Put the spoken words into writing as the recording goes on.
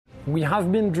We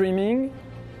have been dreaming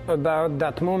about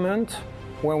that moment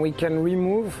when we can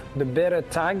remove the beta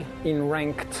tag in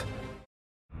ranked.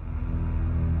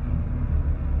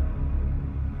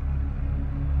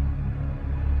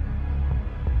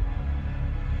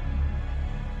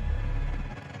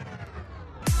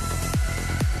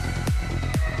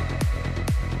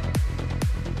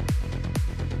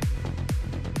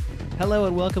 Hello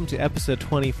and welcome to episode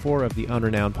 24 of the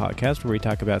Unrenowned podcast, where we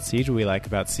talk about Siege, what we like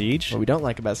about Siege. What we don't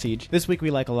like about Siege. This week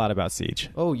we like a lot about Siege.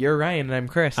 Oh, you're Ryan and I'm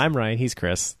Chris. I'm Ryan, he's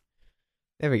Chris.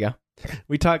 There we go.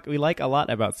 We like a lot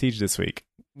about Siege this week.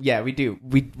 Yeah, we do.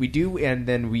 We do, and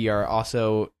then we are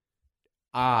also...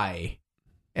 I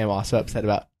am also upset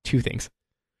about two things.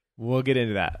 We'll get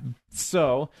into that.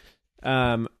 So,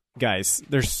 guys,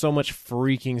 there's so much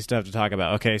freaking stuff to talk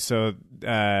about. Okay, so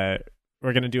we're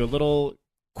going to do a little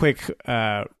quick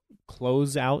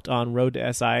close out on Road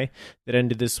to SI that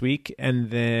ended this week,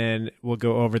 and then we'll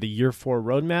go over the Year 4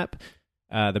 roadmap,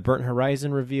 the Burnt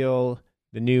Horizon reveal,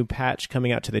 the new patch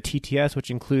coming out to the TTS, which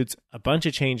includes a bunch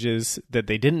of changes that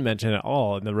they didn't mention at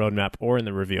all in the roadmap or in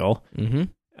the reveal,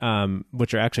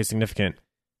 which are actually significant.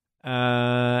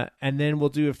 And then we'll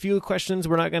do a few questions.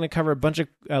 We're not going to cover a bunch of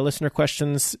listener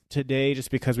questions today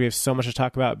just because we have so much to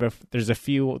talk about, but there's a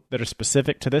few that are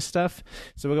specific to this stuff.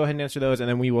 So we'll go ahead and answer those, and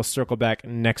then we will circle back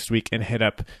next week and hit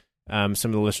up some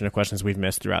of the listener questions we've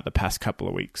missed throughout the past couple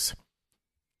of weeks.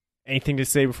 Anything to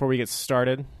say before we get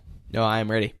started? No, I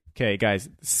am ready. Okay, guys,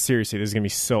 seriously, this is going to be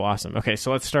so awesome. Okay,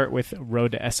 so let's start with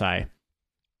Road to SI.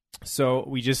 So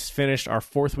we just finished our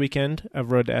 4th weekend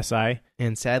of Road to SI.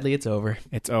 And sadly, it's over.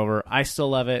 It's over. I still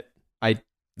love it. I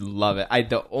love it.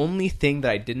 The only thing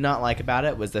that I did not like about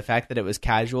it was the fact that it was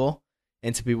casual,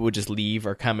 and so people would just leave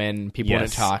or come in. People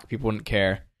wouldn't talk. People wouldn't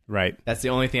care. Right. That's the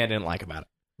only thing I didn't like about it.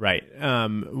 Right.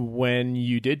 When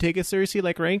you did take it seriously,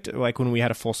 like ranked, like when we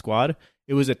had a full squad,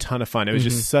 it was a ton of fun. It was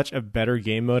just such a better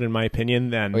game mode, in my opinion,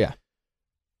 than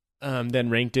than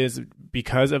ranked is,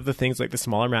 because of the things like the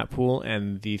smaller map pool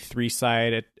and the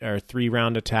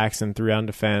 3-round attacks and 3-round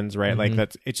defense, right? Like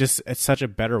it's such a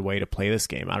better way to play this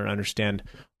game. I don't understand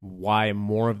why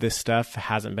more of this stuff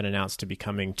hasn't been announced to be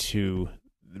coming to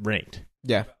ranked.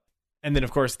 Yeah. And then of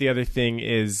course the other thing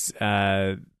is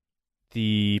the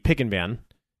pick and ban.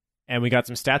 And we got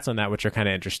some stats on that, which are kind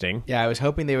of interesting. Yeah, I was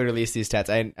hoping they would release these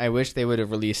stats. I wish they would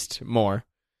have released more.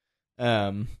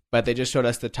 But they just showed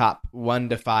us the top 1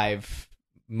 to 5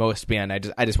 most banned.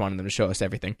 I just wanted them to show us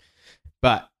everything.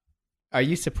 But are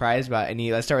you surprised about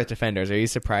any? Let's start with defenders. Are you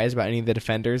surprised about any of the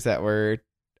defenders that were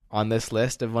on this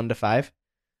list of 1 to 5?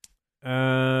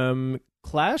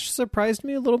 Clash surprised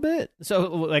me a little bit. So,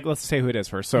 like, let's say who it is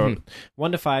first. So,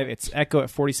 1 to 5, it's Echo at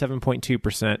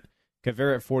 47.2%,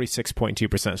 Caveira at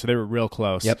 46.2%. So they were real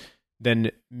close. Yep.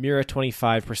 Then Mira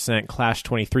 25%, Clash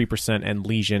 23%, and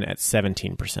Legion at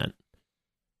 17%.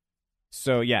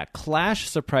 So yeah, Clash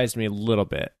surprised me a little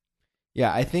bit.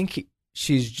 Yeah, I think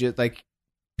she's just like,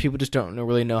 people just don't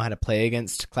really know how to play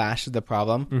against Clash is the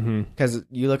problem. Because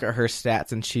you look at her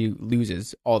stats and she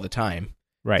loses all the time.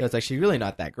 Right. So it's like she's really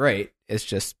not that great. It's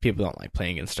just people don't like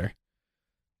playing against her.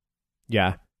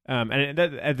 Yeah. And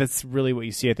that's really what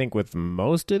you see, I think, with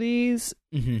most of these.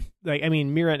 Like, I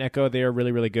mean, Mira and Echo, they are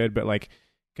really, really good, but like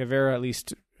Caveira, at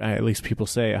least people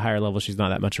say at higher level, she's not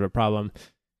that much of a problem.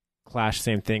 Clash,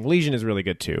 same thing. Legion is really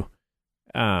good too.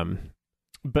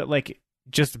 But like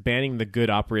just banning the good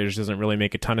operators doesn't really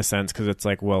make a ton of sense, because it's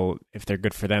like, well, if they're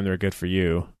good for them, they're good for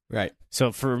you. Right.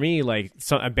 So for me, like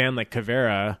a ban like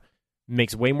Caveira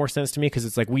makes way more sense to me, because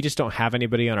it's like we just don't have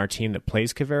anybody on our team that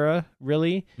plays Caveira,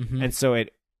 really. And so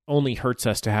it only hurts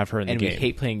us to have her in the game. And we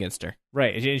hate playing against her.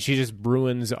 Right. And she just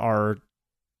ruins our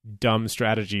dumb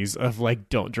strategies of like,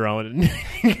 don't drone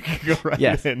and go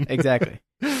right in. Exactly.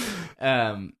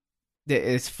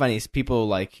 It's funny. People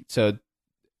like, so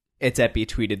it's Epi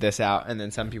tweeted this out, and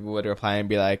then some people would reply and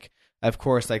be like, of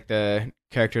course, like the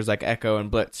characters like Echo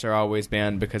and Blitz are always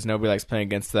banned because nobody likes playing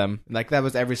against them. And like that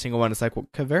was every single one. It's like, well,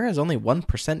 Caveira is only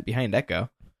 1% behind Echo.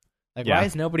 Like, why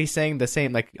is nobody saying the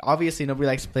same? Like, obviously nobody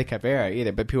likes to play Caveira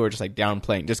either, but people were just like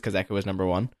downplaying just because Echo was number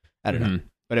 1. I don't know.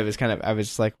 But it was kind of, I was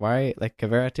just like, why, like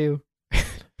Caveira too?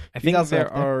 I think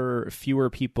there are fewer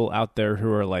people out there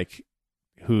who are like,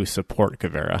 who support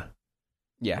Caveira.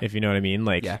 Yeah. If you know what I mean.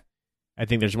 Like, I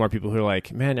think there's more people who are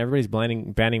like, man, everybody's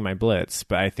banning my Blitz,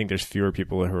 but I think there's fewer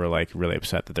people who are like really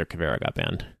upset that their Caveira got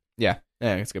banned. Yeah,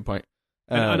 that's a good point.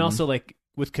 And also, like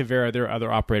with Caveira, there are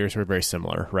other operators who are very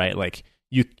similar, right? Like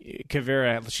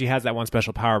Caveira, she has that one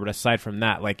special power, but aside from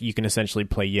that, like you can essentially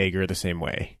play Jaeger the same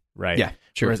way, right? Yeah,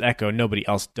 sure. Whereas Echo, nobody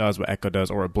else does what Echo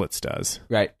does or what Blitz does.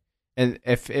 Right. And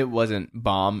if it wasn't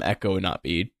Bomb, Echo would not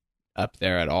be up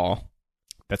there at all.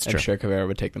 That's I'm true. sure Caveira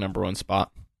would take the number 1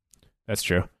 spot. That's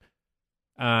true.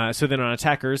 So then on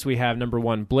attackers, we have number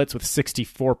 1 Blitz with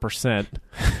 64%.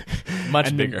 Much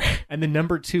and bigger. And then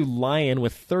number 2 Lion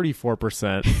with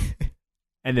 34%.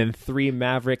 And then 3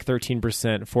 Maverick,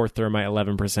 13%, 4 Thermite,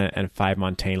 11%, and 5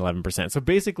 Montaigne, 11%. So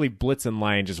basically, Blitz and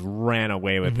Lion just ran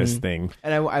away with this thing.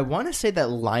 And I want to say that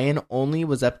Lion only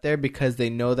was up there because they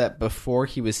know that before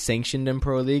he was sanctioned in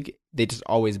Pro League, they just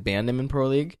always banned him in Pro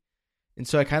League. And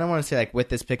so I kind of want to say, like, with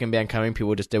this pick and ban coming,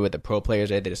 people just did what the pro players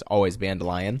did. They just always banned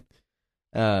Lion.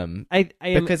 Honestly,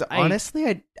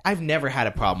 I've never had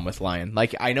a problem with Lion.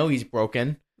 Like, I know he's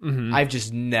broken. Mm-hmm. I've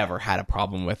just never had a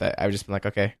problem with it. I've just been like,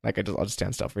 okay, like I'll just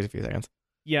stand still for a few seconds.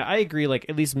 Yeah, I agree. Like,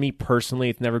 at least me personally,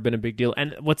 it's never been a big deal.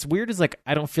 And what's weird is, like,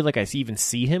 I don't feel like I even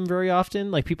see him very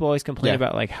often. Like, people always complain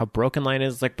about, like, how broken Lion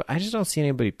is. Like, but I just don't see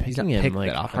anybody picking him,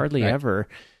 like, hardly ever.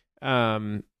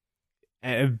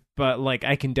 But, like,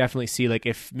 I can definitely see, like,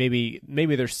 if maybe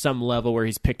there's some level where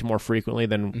he's picked more frequently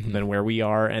than where we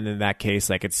are. And in that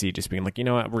case, I could see just being like, you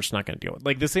know what, we're just not going to deal with it.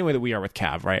 Like, the same way that we are with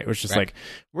Cav, right? It's just like,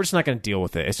 we're just not going to deal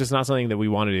with it. It's just not something that we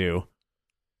want to do.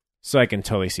 So I can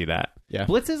totally see that. Yeah.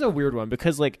 Blitz is a weird one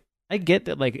because, like, I get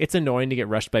that, like, it's annoying to get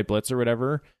rushed by Blitz or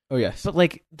whatever. Oh, yes. But,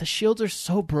 like, the shields are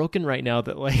so broken right now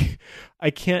that, like,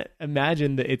 I can't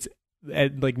imagine that it's,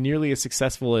 like, nearly as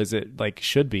successful as it, like,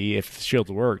 should be if shields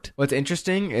worked. What's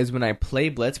interesting is when I play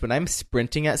Blitz, when I'm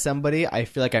sprinting at somebody, I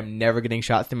feel like I'm never getting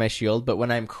shot through my shield. But when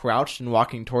I'm crouched and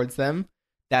walking towards them,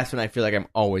 that's when I feel like I'm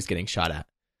always getting shot at.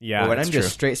 Yeah, but when I'm true.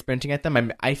 just straight sprinting at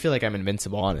them, I feel like I'm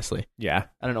invincible, honestly. Yeah.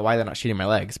 I don't know why they're not shooting my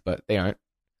legs, but they aren't.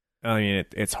 I mean,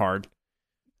 it's hard.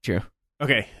 True.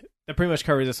 Okay, that pretty much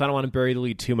covers this. I don't want to bury the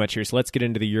lead too much here, so let's get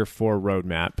into the year 4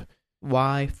 roadmap.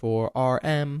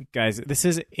 Y4RM. Guys, this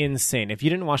is insane. If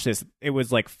you didn't watch this, it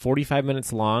was like 45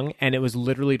 minutes long, and it was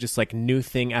literally just like new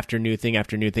thing after new thing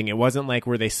after new thing. It wasn't like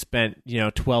where they spent,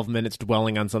 12 minutes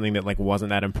dwelling on something that, like, wasn't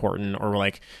that important, or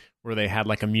like where they had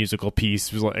like a musical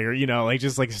piece, or, like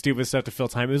just like stupid stuff to fill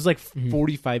time. It was like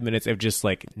 45 minutes of just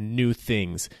like new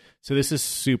things. So this is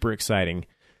super exciting.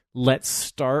 Let's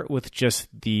start with just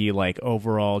the, like,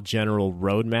 overall general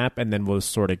roadmap, and then we'll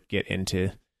sort of get into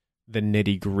the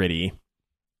nitty gritty.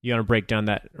 You want to break down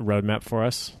that roadmap for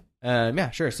us?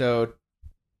 Yeah, sure. So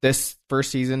this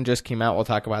first season just came out. We'll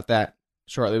talk about that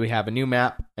shortly. We have a new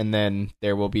map, and then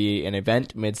there will be an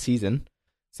event mid-season.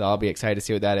 So I'll be excited to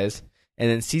see what that is. And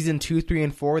then season 2, 3,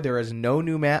 and 4, there is no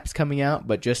new maps coming out,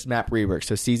 but just map rework.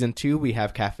 So season 2, we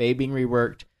have Cafe being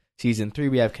reworked. Season 3,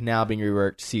 we have Canal being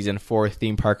reworked. Season 4,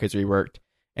 Theme Park is reworked.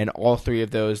 And all 3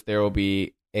 of those, there will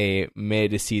be a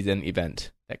mid-season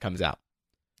event that comes out.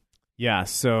 Yeah,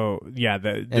 so, yeah.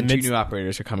 And 2 new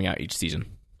operators are coming out each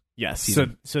season. Yes,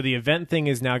 so the event thing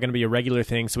is now going to be a regular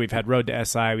thing. So we've had Road to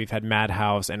SI, we've had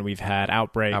Madhouse, and we've had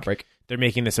Outbreak. They're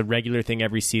making this a regular thing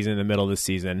every season in the middle of the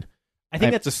season. I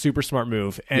think that's a super smart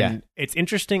move. And it's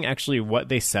interesting, actually, what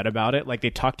they said about it. Like, they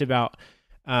talked about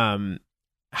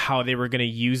how they were going to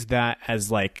use that as,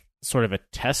 like, sort of a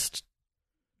test,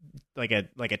 like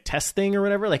a test thing or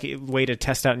whatever, like a way to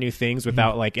test out new things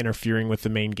without like interfering with the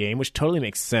main game, which totally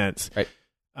makes sense. Right.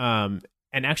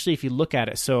 And actually, if you look at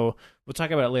it, so we'll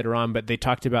talk about it later on, but they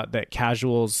talked about that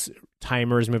casuals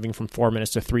timers moving from 4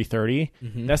 minutes to 3:30.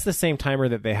 That's the same timer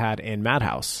that they had in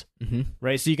Madhouse,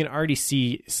 right? So you can already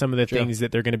see some of the things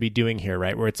that they're going to be doing here,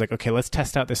 right? Where it's like, okay, let's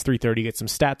test out this 3:30, get some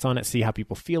stats on it, see how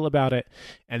people feel about it,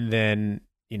 and then,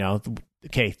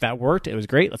 okay, that worked. It was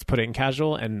great. Let's put it in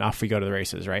casual, and off we go to the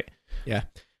races, right? Yeah.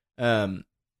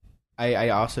 I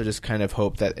also just kind of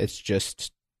hope that it's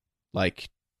just like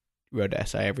Road to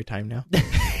SI every time now.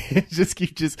 just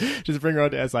bring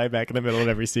Road to SI back in the middle of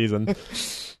every season.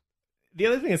 The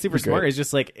other thing that's super smart is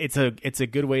just like it's a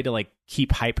good way to like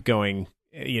keep hype going.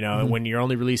 When you're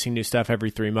only releasing new stuff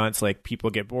every 3 months, like people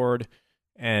get bored,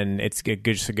 and it's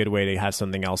just a good way to have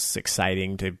something else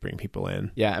exciting to bring people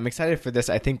in. Yeah, I'm excited for this.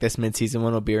 I think this mid-season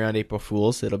one will be around April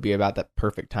Fool's. It'll be about that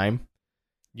perfect time.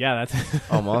 Yeah,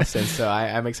 that's almost. And so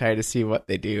I'm excited to see what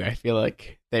they do. I feel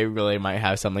like they really might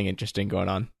have something interesting going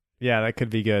on. Yeah, that could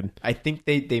be good. I think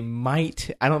they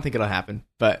might. I don't think it'll happen,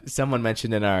 but someone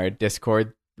mentioned in our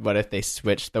Discord, what if they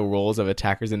switched the roles of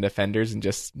attackers and defenders and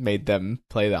just made them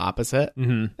play the opposite?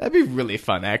 That'd be really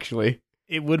fun, actually.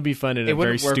 It would be fun in a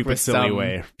very stupid, silly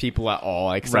way. People at all,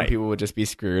 like some people would just be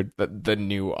screwed. The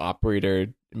new operator,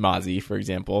 Mozzie, for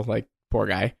example, like poor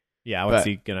guy. Yeah, what's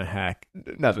he gonna hack?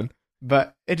 Nothing.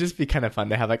 But it'd just be kind of fun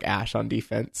to have like Ash on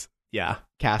defense. Yeah.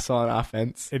 Castle on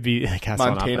offense. It'd be Castle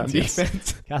Montaigne on offense.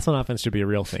 defense. Castle on offense should be a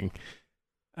real thing.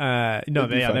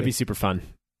 That'd be super fun.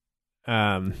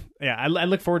 I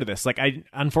look forward to this. Like,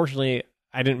 unfortunately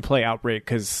I didn't play Outbreak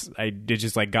because it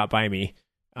just like got by me.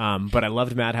 But I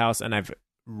loved Madhouse, and I've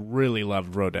really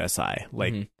loved Road to SI.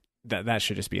 Like that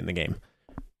should just be in the game.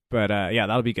 But yeah,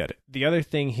 that'll be good. The other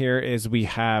thing here is we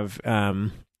have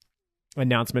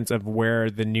announcements of where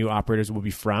the new operators will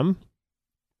be from.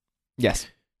 Yes.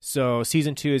 So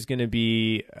season 2 is going to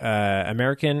be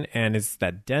American, and is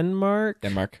that Denmark?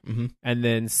 Denmark. Mm-hmm. And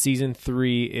then season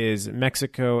 3 is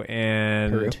Mexico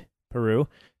and Peru.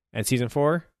 And season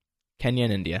 4? Kenya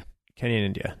and India. Kenya and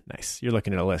India. Nice. You're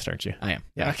looking at a list, aren't you? I am.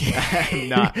 Yeah. Okay. I'm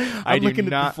not. I'm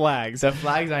looking at the flags. The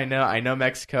flags I know. I know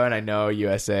Mexico and I know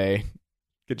USA.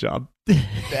 Good job.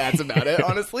 That's about it,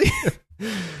 honestly.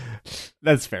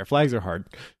 That's fair. Flags are hard.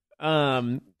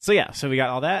 So yeah, so we got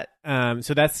all that.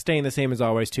 So that's staying the same as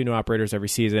always. 2 new operators every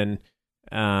season.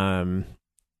 Then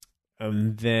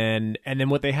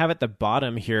what they have at the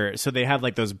bottom here, so they have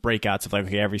like those breakouts of like,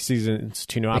 okay, every season it's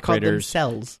 2 new they operators.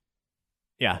 Call them cells.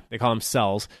 Yeah, they call them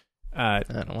cells. I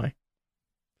don't know why.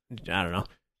 I don't know.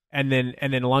 And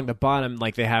then along the bottom,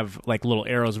 like they have like little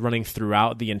arrows running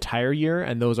throughout the entire year,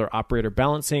 and those are operator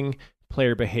balancing,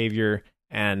 player behavior,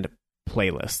 and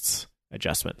playlists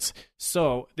adjustments.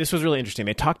 So this was really interesting.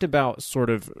 They talked about sort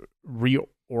of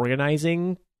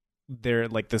reorganizing their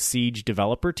like the Siege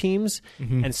developer teams,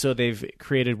 and so they've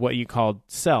created what you call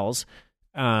cells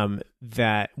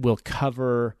that will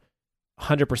cover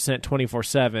 100%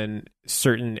 24/7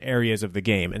 certain areas of the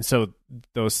game. And so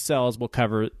those cells will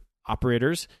cover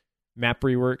operators, map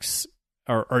reworks,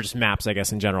 or just maps, I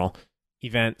guess, in general,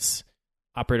 events,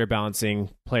 operator balancing,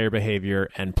 player behavior,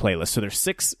 and playlists. So there's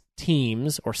 6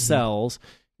 teams or cells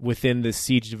within the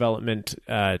Siege development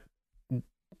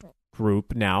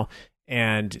group now,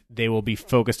 and they will be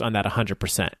focused on that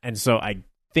 100%. And so I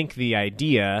think the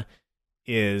idea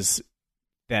is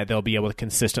that they'll be able to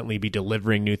consistently be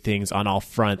delivering new things on all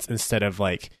fronts instead of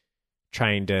like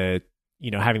trying to,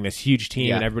 having this huge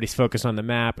team and everybody's focused on the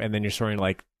map, and then you're sort of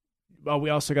like, well, we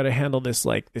also got to handle this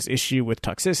issue with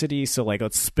toxicity, so like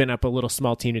let's spin up a little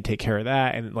small team to take care of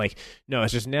that. And like, no,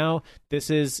 it's just now this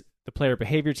is the player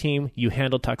behavior team. You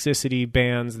handle toxicity,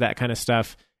 bans, that kind of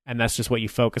stuff, and that's just what you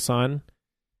focus on.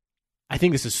 I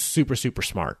think this is super, super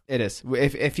smart. It is.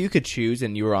 If you could choose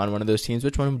and you were on one of those teams,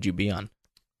 which one would you be on?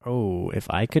 Oh, if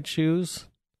I could choose,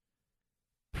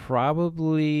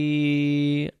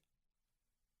 probably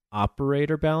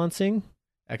operator balancing.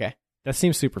 Okay. That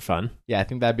seems super fun. Yeah, I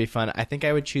think that'd be fun. I think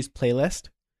I would choose playlist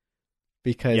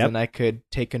because then I could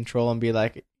take control and be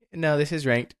like, no, this is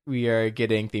ranked. We are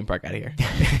getting theme park out of here.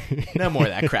 No more of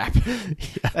that crap.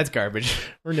 That's garbage.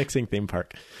 We're nixing theme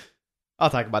park.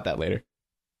 I'll talk about that later.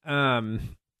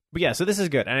 But yeah, so this is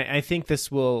good. And I think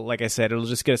this will, like I said, it'll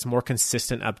just get us more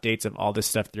consistent updates of all this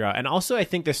stuff throughout. And also, I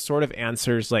think this sort of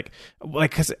answers,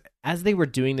 because as they were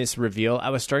doing this reveal, I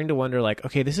was starting to wonder, like,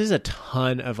 okay, this is a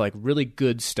ton of, like, really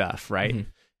good stuff, right? Mm-hmm.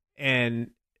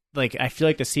 And, like, I feel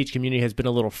like the Siege community has been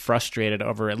a little frustrated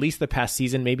over at least the past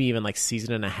season, maybe even, like,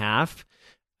 season and a half,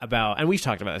 about, and we've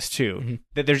talked about this, too,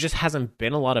 that there just hasn't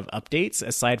been a lot of updates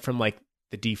aside from, like,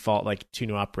 the default, like, 2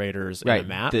 new operators and a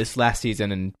map. This last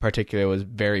season in particular was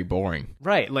very boring.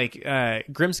 Right. Like,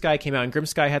 Grimsky came out, and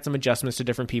Grimsky had some adjustments to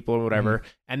different people or whatever. Mm-hmm.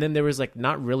 And then there was, like,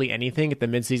 not really anything at the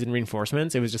mid-season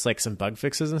reinforcements. It was just, like, some bug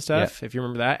fixes and stuff, if you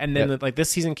remember that. And then, like, this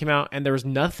season came out, and there was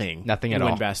nothing. Nothing at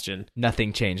all. Bastion.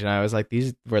 Nothing changed. And I was like,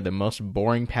 these were the most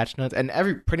boring patch notes. And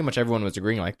pretty much everyone was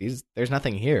agreeing, like, there's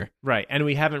nothing here. Right. And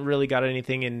we haven't really got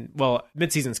anything in, well,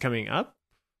 mid-season's coming up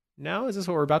now. Is this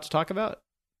what we're about to talk about?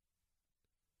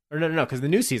 Or no, because the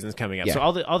new season's coming up. Yeah. So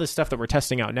all this stuff that we're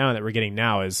testing out now and that we're getting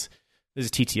now this is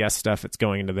TTS stuff that's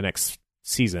going into the next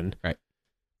season. Right.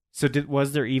 So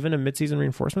was there even a mid-season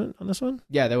reinforcement on this one?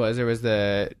 Yeah, there was. There was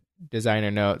the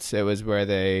designer notes. It was where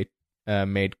they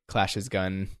made Clash's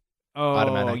gun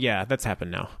automatic. Oh, yeah, that's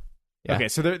happened now. Yeah. Okay,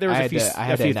 so there was a few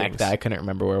things. That I couldn't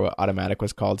remember what automatic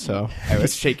was called, so I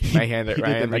was shaking my hand at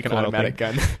Ryan like an automatic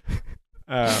gun.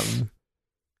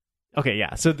 Okay,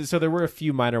 yeah. So there were a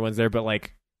few minor ones there, but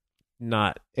like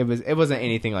not. It wasn't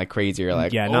anything like crazy or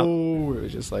like it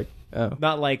was just like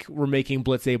not like we're making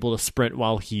Blitz able to sprint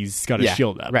while he's got his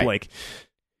shield up. Right. Like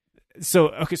so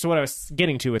what I was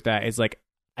getting to with that is like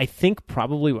I think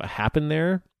probably what happened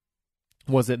there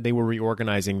was that they were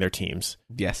reorganizing their teams.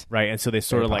 Yes. Right. And so they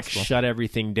sort of like shut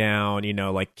everything down,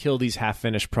 like kill these half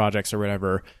finished projects or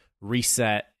whatever,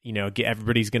 reset, get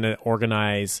everybody's going to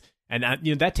organize. And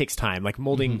that takes time, like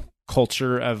molding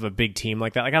culture of a big team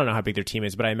like that. Like, I don't know how big their team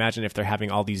is, but I imagine if they're having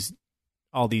all these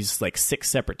like 6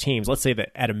 separate teams, let's say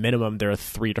that at a minimum there are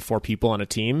 3 to 4 people on a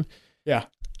team. Yeah.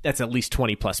 That's at least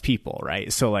 20 plus people.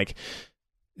 Right. So like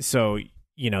to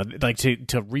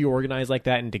reorganize like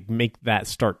that and to make that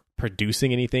start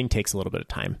producing anything takes a little bit of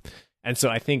time. And so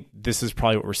I think this is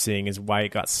probably what we're seeing is why it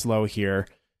got slow here.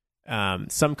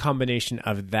 Some combination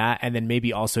of that, and then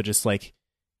maybe also just like,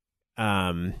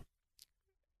 I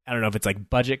don't know if it's like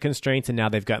budget constraints, and now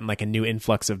they've gotten like a new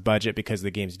influx of budget because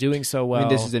the game's doing so well. I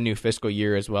mean, this is a new fiscal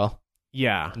year as well.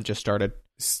 Yeah. It just started.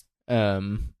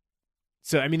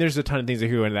 So, I mean, there's a ton of things that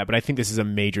could go into that, but I think this is a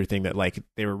major thing that, like,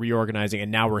 they were reorganizing,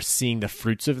 and now we're seeing the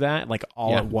fruits of that, like,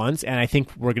 all at once. And I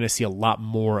think we're going to see a lot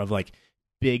more of, like,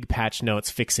 big patch notes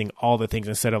fixing all the things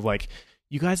instead of, like,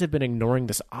 you guys have been ignoring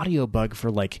this audio bug for,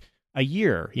 like, a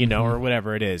year, you know, or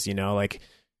whatever it is, you know, like,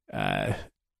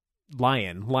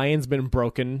 Lion's been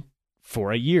broken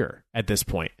for a year at this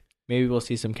point. Maybe we'll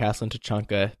see some Castle and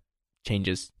Tachanka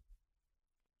changes.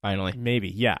 Finally, maybe,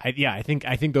 yeah. I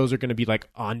think those are going to be like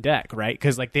on deck, right?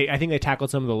 Because like I think they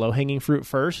tackled some of the low hanging fruit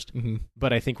first,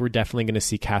 but I think we're definitely going to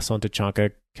see Castle and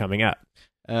Tachanka coming up.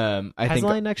 Has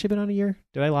Lion actually been on a year?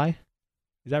 Did I lie?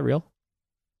 Is that real?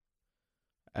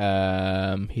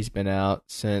 He's been out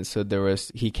since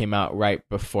he came out right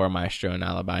before Maestro and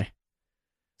Alibi.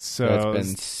 So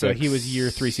he was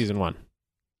year 3, season 1.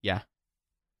 Yeah,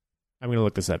 I'm going to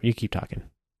look this up. You keep talking.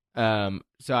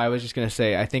 So I was just going to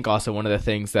say, I think also one of the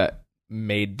things that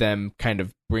made them kind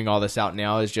of bring all this out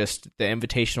now is just the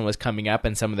Invitational was coming up,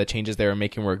 and some of the changes they were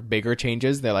making were bigger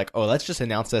changes. They're like, oh, let's just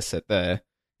announce this at the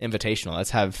Invitational.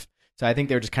 So I think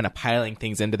they were just kind of piling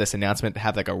things into this announcement to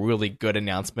have like a really good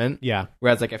announcement. Yeah.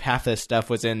 Whereas like if half this stuff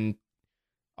was in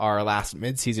our last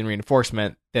mid-season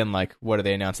reinforcement, then like what do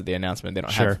they announce at the announcement? They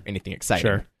don't have anything exciting.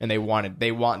 Sure. And I think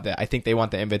they want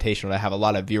the Invitational to have a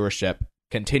lot of viewership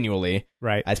continually,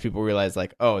 right? As people realize,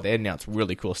 like, oh, they announced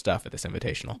really cool stuff at this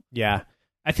Invitational. Yeah,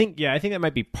 I think that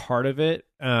might be part of it.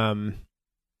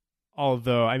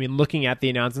 Although, I mean, looking at the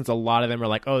announcements, a lot of them are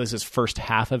like, oh, this is first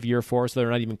half of year 4, so they're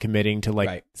not even committing to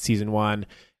like season 1,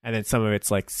 and then some of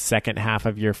it's like second half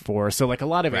of year 4. So like a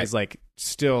lot of it is like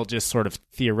still just sort of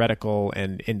theoretical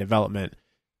and in development.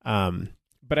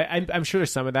 But I'm sure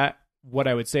there's some of that. What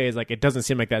I would say is like it doesn't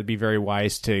seem like that'd be very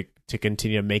wise to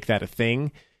continue to make that a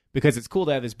thing. Because it's cool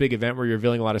to have this big event where you're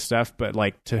revealing a lot of stuff, but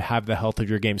like to have the health of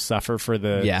your game suffer for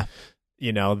the,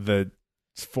 the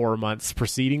 4 months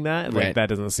preceding that, like that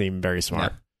doesn't seem very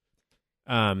smart.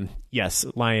 Yeah. Yes,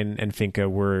 Lion and Finca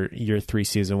were year 3,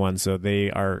 season 1, so they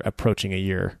are approaching a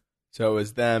year. So it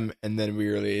was them, and then we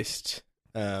released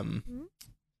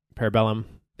Parabellum.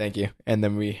 Thank you. And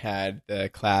then we had the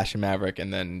Clash and Maverick,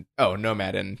 and then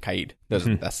Nomad and Kaid.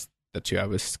 That's the 2 I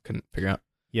couldn't figure out.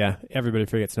 Yeah, everybody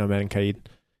forgets Nomad and Kaid.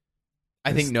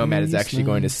 I think Nomad is actually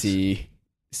going to see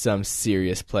some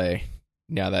serious play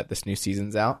now that this new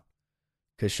season's out,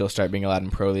 because she'll start being allowed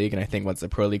in Pro League, and I think once the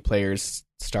Pro League players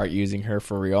start using her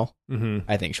for real,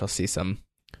 I think she'll see some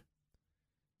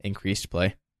increased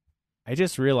play. I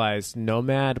just realized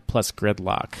Nomad plus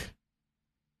Gridlock.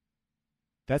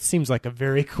 That seems like a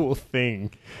very cool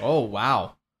thing. Oh,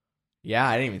 wow. Yeah,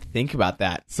 I didn't even think about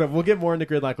that. So we'll get more into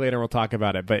Gridlock later and we'll talk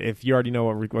about it, but if you already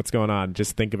know what's going on,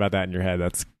 just think about that in your head.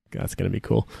 That's going to be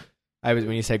cool.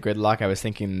 When you said Gridlock, I was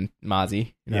thinking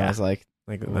Mozzie. I was like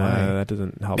that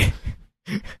doesn't help.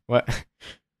 What?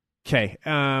 Okay.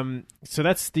 So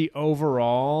that's the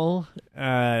overall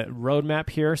roadmap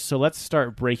here. So let's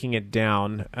start breaking it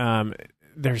down.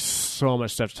 There's so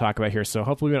much stuff to talk about here. So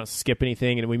hopefully we don't skip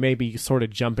anything, and we may be sort of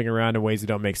jumping around in ways that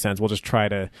don't make sense. We'll just try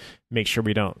to make sure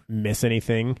we don't miss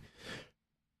anything.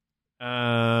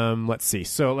 Let's see.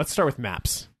 So let's start with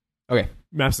maps. Okay.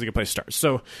 Maps is a good place to start.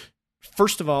 So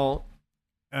first of all,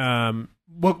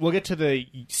 we'll get to the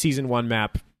season 1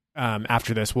 map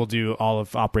after this. We'll do all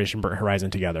of Operation Burnt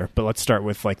Horizon together, but let's start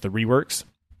with like the reworks.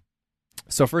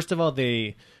 So first of all,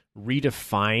 they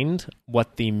redefined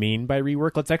what they mean by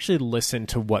rework. Let's actually listen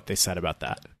to what they said about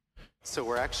that. So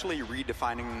we're actually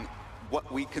redefining what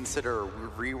we consider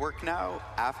rework now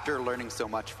after learning so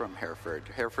much from Hereford.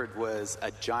 Hereford was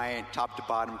a giant top to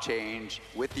bottom change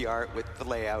with the art, with the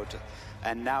layout,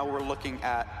 and now we're looking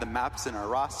at the maps in our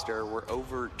roster. We're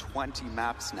over 20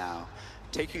 maps now,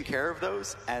 taking care of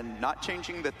those and not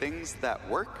changing the things that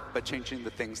work, but changing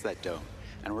the things that don't.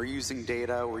 And we're using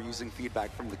data, we're using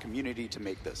feedback from the community to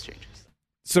make those changes.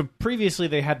 So previously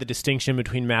they had the distinction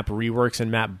between map reworks and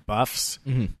map buffs.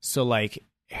 So like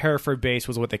Hereford Base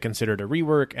was what they considered a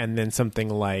rework, and then something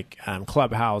like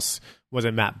Clubhouse was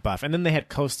a map buff. And then they had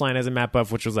Coastline as a map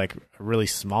buff, which was like a really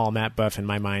small map buff in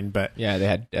my mind. But yeah, they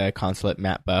had Consulate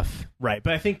map buff. Right,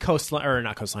 but I think Clubhouse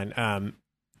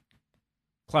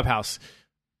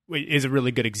is a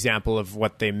really good example of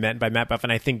what they meant by map buff,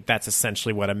 and I think that's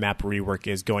essentially what a map rework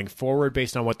is going forward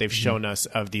based on what they've shown us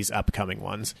of these upcoming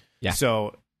ones. Yeah.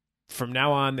 So from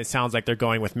now on, it sounds like they're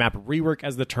going with map rework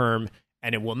as the term,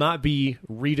 and it will not be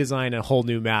redesign a whole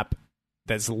new map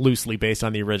that's loosely based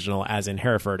on the original, as in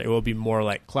Hereford. It will be more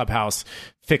like Clubhouse,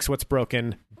 fix what's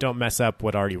broken, don't mess up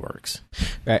what already works.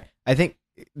 Right. I think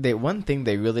the one thing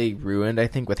they really ruined, I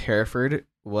think, with Hereford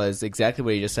was exactly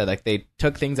what you just said. Like, they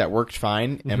took things that worked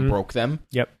fine and broke them.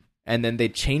 Yep. And then they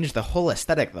changed the whole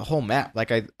aesthetic, the whole map.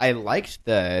 Like, I liked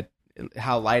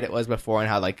how light it was before and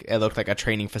how like it looked like a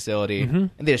training facility, and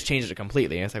they just changed it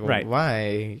completely. And it's like, well,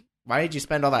 Right. Why did you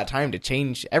spend all that time to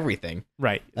change everything?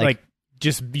 Right. Like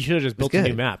just you should have just built a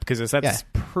new map, because that's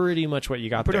pretty much what you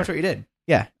got Pretty there. much what you did.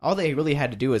 Yeah. All they really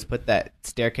had to do was put that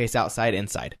staircase outside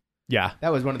inside. Yeah.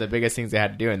 That was one of the biggest things they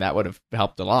had to do, and that would have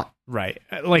helped a lot. Right.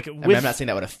 Like, I mean, I'm not saying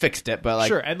that would have fixed it, but like,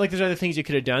 sure, and like there's other things you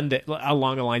could have done that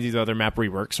along the lines of these other map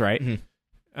reworks, right?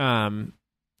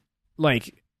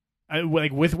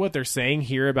 Like with what they're saying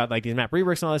here about like these map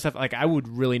reworks and all that stuff, like I would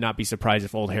really not be surprised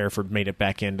if Old Hereford made it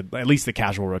back into at least the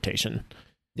casual rotation.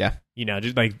 Yeah. You know,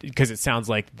 just like because it sounds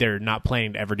like they're not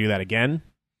planning to ever do that again,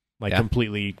 like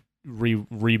completely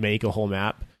remake a whole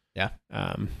map. Yeah.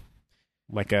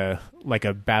 Like a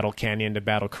Battle Canyon to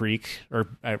Battle Creek, or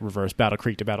reverse Battle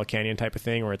Creek to Battle Canyon type of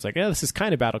thing, where it's like, yeah, this is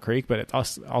kind of Battle Creek, but it's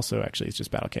also actually it's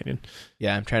just Battle Canyon.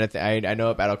 Yeah, I'm trying to. I know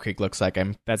what Battle Creek looks like.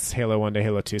 That's Halo 1 to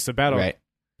Halo 2. So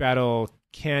Battle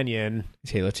Canyon,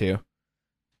 it's Halo 2.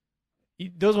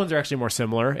 Those ones are actually more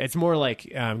similar. It's more like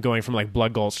going from like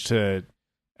Blood Gulch to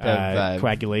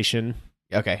Coagulation.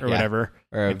 Okay, or whatever.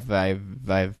 Or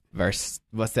verse.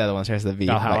 What's the other one? There's the V.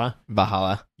 Valhalla.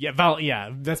 Valhalla. Yeah,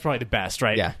 that's probably the best,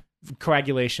 right? Yeah.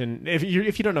 Coagulation. If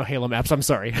you don't know Halo maps, I'm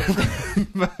sorry.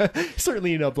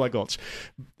 Certainly you know Blood Gulch.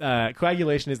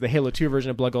 Coagulation is the Halo 2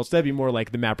 version of Blood Gulch. That'd be more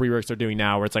like the map reworks they're doing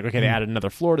now, where it's like, okay, they added another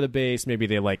floor to the base. Maybe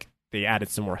they added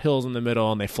some more hills in the middle,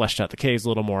 and they fleshed out the caves a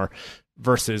little more.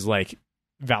 Versus like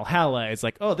Valhalla, it's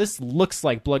like, oh, this looks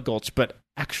like Blood Gulch, but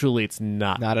actually it's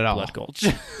not at all Blood Gulch.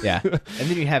 Yeah. And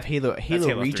then you have Halo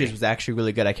Reaches 3. was actually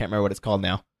really good. I can't remember what it's called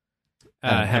now.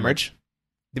 Hemorrhage.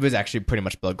 It was actually pretty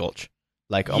much Blood Gulch,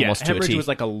 like almost to a Hemorrhage T. was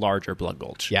like a larger Blood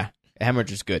Gulch. Yeah,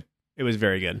 Hemorrhage is good. It was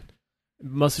very good,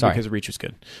 mostly because Reach was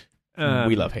good.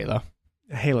 We love Halo.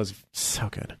 Halo's so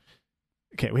good.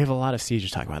 Okay, we have a lot of Siege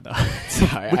to talk about, though.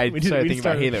 Sorry, I started thinking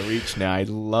about Halo Reach now. I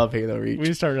love Halo Reach. We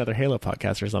should start another Halo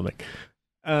podcast or something.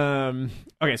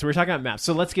 Okay, so we're talking about maps.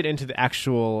 So let's get into the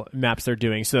actual maps they're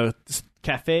doing. So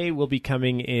Cafe will be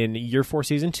coming in Year 4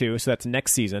 Season 2, so that's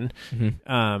next season.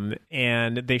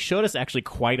 And they showed us actually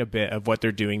quite a bit of what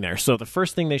they're doing there. So the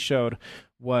first thing they showed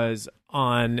was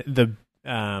on the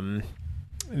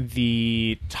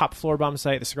top floor bomb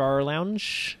site, the Cigar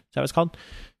Lounge. Is that what it's called?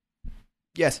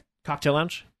 Yes. Cocktail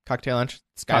Lounge? Cocktail Lounge.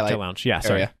 Skylight. Cocktail Lounge, yeah,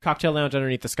 sorry. Area. Cocktail Lounge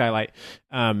underneath the skylight.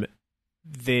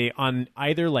 They on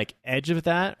either like edge of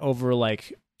that over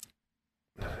like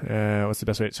what's the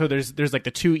best way? So there's like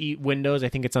the two windows. I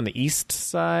think it's on the east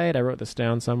side. I wrote this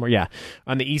down somewhere. Yeah,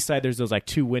 on the east side there's those like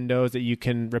two windows that you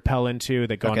can rappel into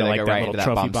that go into like that little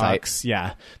trophy box. Site.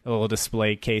 Yeah, the little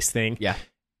display case thing. Yeah.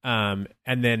 And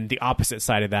then the opposite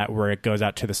side of that where it goes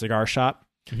out to the cigar shop.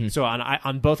 So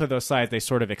on both of those sides they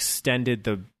sort of extended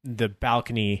the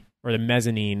balcony or the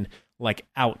mezzanine like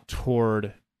out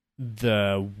toward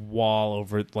the wall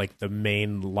over like the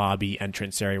main lobby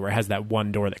entrance area, where it has that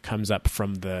one door that comes up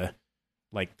from the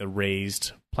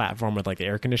raised platform with like the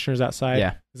air conditioners outside.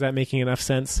 Yeah. Is that making enough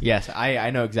sense? Yes,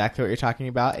 I know exactly what you're talking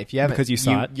about. If you haven't, because you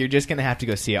saw it, you're just gonna have to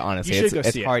go see it. Honestly, you should go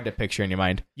see it's hard to picture in your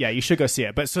mind. Yeah, you should go see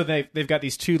it. But so they've got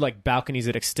these two like balconies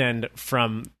that extend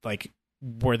from like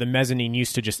where the mezzanine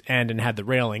used to just end and had the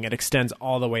railing. It extends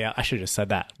all the way out. I should have just said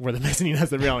that. Where the mezzanine has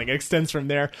the railing, it extends from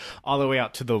there all the way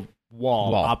out to the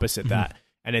wall. Opposite that,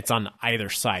 and it's on either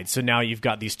side. So now you've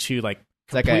got these two like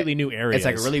completely new areas. It's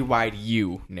like a really wide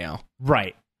U now.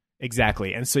 Right.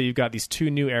 Exactly. And so you've got these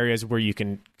two new areas where you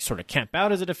can sort of camp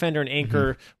out as a defender and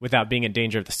anchor without being in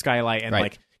danger of the skylight. And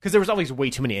like, because there was always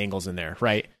way too many angles in there,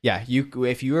 right? Yeah.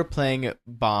 If you were playing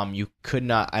bomb, you could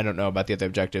not, I don't know about the other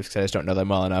objectives because I just don't know them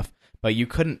well enough, but you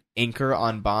couldn't anchor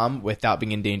on bomb without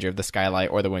being in danger of the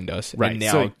skylight or the windows. Right. And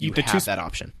now so you have that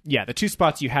option. Yeah. The two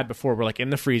spots you had before were like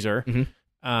in the freezer.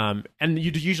 And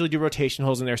you'd usually do rotation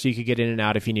holes in there so you could get in and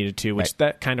out if you needed to, which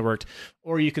that kind of worked.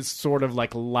 Or you could sort of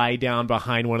like lie down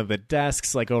behind one of the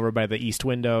desks, like over by the east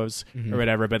windows or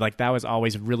whatever. But like that was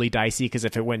always really dicey because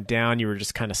if it went down, you were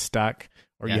just kind of stuck,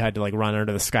 or you had to like run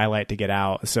under the skylight to get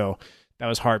out. So that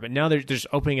was hard. But now they're just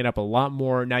opening it up a lot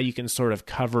more. Now you can sort of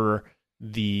cover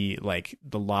the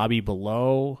lobby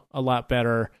below a lot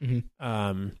better.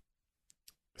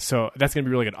 So that's going to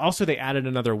be really good. Also, they added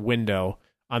another window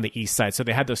on the east side. So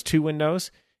they had those two windows.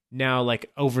 Now,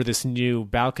 like over this new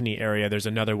balcony area, there's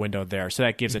another window there. So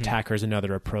that gives attackers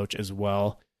another approach as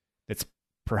well. That's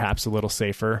perhaps a little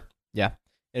safer. Yeah.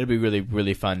 It'll be really,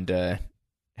 really fun to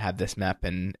have this map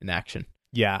in action.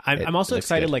 Yeah, I'm also looks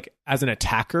excited, good. like, as an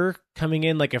attacker coming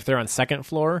in, like, if they're on second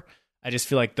floor, I just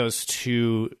feel like those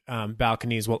two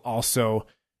balconies will also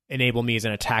enable me as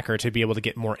an attacker to be able to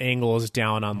get more angles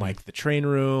down on, like, the train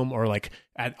room or, like,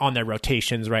 on their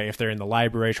rotations, right? If they're in the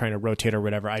library trying to rotate or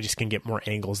whatever, I just can get more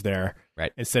angles there.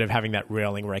 Right. Instead of having that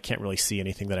railing where I can't really see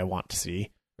anything that I want to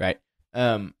see. Right.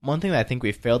 One thing that I think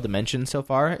we've failed to mention so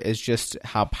far is just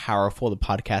how powerful the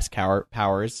podcast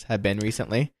powers have been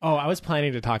recently. Oh, I was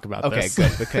planning to talk about Okay, this.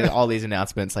 good, because all these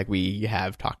announcements, like, we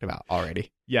have talked about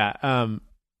already. Yeah.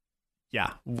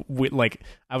 Like,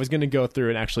 I was going to go through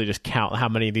and actually just count how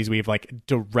many of these we've, like,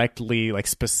 directly, like,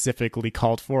 specifically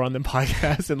called for on the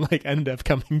podcast and, like, end up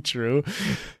coming true.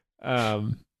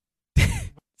 So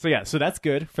that's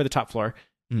good for the top floor.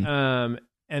 And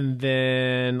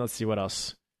then let's see what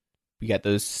else. We got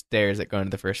those stairs that go into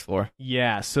the first floor.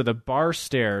 Yeah, so the bar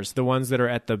stairs, the ones that are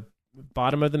at the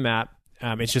bottom of the map,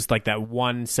 it's just like that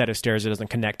one set of stairs that doesn't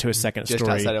connect to a second Just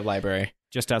story. outside of library.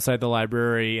 Just outside the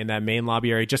library in that main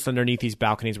lobby area, just underneath these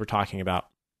balconies we're talking about.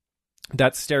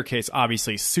 That staircase,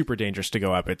 obviously, super dangerous to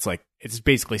go up. It's like, it's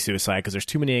basically suicide because there's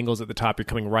too many angles at the top. You're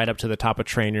coming right up to the top of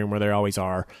train room where there always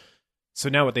are. So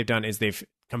now what they've done is they've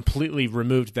completely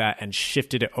removed that and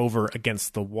shifted it over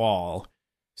against the wall.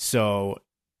 So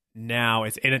now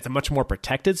it's a much more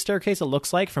protected staircase, it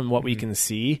looks like, from what we can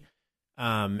see.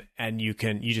 And you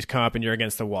just come up and you're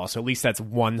against the wall. So at least that's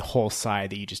one whole side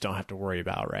that you just don't have to worry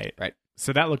about, right? Right.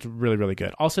 So that looked really, really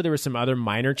good. Also, there were some other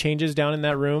minor changes down in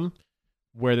that room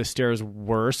where the stairs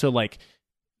were. So, like,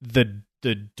 the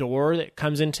door that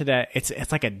comes into that,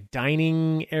 it's like a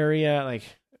dining area, like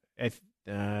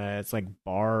it's like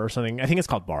bar or something. I think it's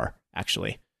called bar,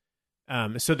 actually.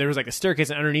 So there was like a staircase,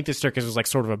 and underneath the staircase was like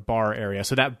sort of a bar area.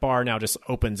 So that bar now just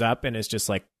opens up and is just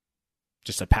like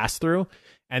just a pass through.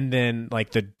 And then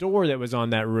like the door that was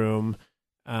on that room,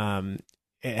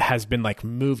 it has been like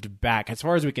moved back. As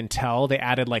far as we can tell, they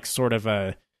added like sort of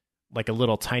a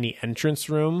little tiny entrance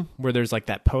room where there's like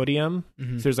that podium.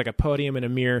 Mm-hmm. So there's like a podium and a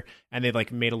mirror, and they've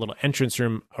like made a little entrance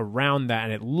room around that.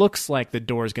 And it looks like the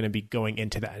door is going to be going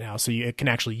into that now. So you can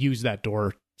actually use that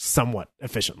door somewhat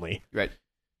efficiently. Right.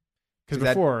 Because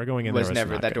before going in there was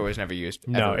never not that good. door was never used.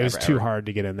 No, ever, it was ever, too ever. hard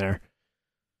to get in there.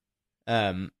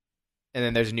 And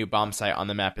then there's a new bomb site on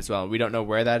the map as well. We don't know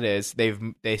where that is.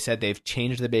 They said they've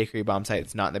changed the bakery bomb site.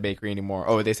 It's not in the bakery anymore.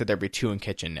 Oh, they said there'll be 2 in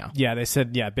kitchen now. Yeah, they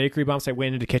said, bakery bomb site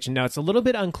went into kitchen. Now, it's a little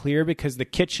bit unclear because the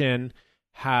kitchen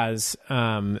has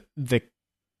the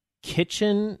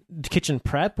kitchen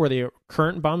prep where the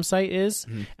current bomb site is.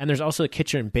 Mm-hmm. And there's also a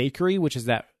kitchen bakery, which is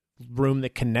that room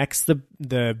that connects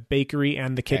the bakery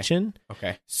and the kitchen.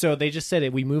 Okay. So they just said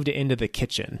that we moved it into the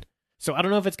kitchen. So I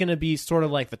don't know if it's going to be sort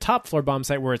of like the top floor bomb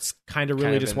site where it's kind of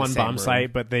really just one bomb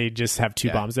site, but they just have 2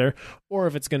 bombs there, or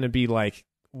if it's going to be like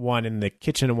one in the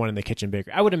kitchen and one in the kitchen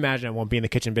bakery. I would imagine it won't be in the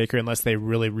kitchen bakery unless they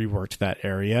really reworked that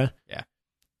area. Yeah.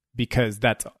 Because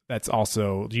that's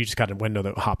also, you just got a window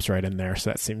that hops right in there. So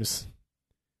that seems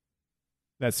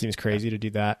crazy to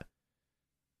do that.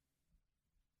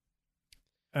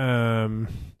 And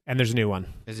there's a new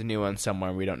one. There's a new one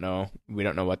somewhere. We don't know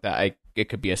what that. It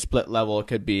could be a split level. It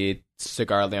could be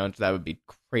cigar lounge. That would be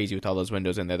crazy with all those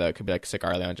windows in there. That could be like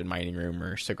cigar lounge and mining room,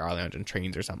 or cigar lounge and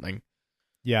trains or something.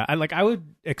 Yeah, I would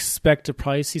expect to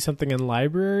probably see something in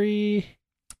library.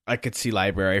 I could see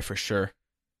library for sure.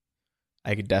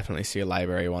 I could definitely see a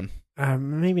library one.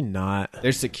 Maybe not.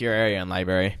 There's secure area in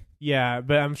library. Yeah,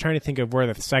 but I'm trying to think of where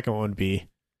the second one would be.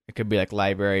 It could be like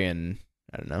library and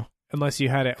I don't know. Unless you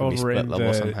had it over in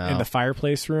the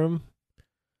fireplace room,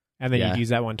 and then you'd use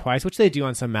that one twice, which they do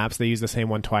on some maps. They use the same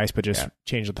one twice, but just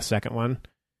change the second one.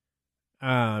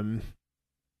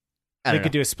 They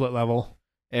could do a split level.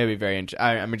 It would be very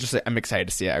interesting. I'm excited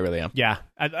to see it. I really am. Yeah,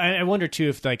 I wonder too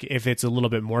if it's a little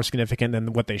bit more significant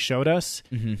than what they showed us,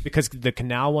 because the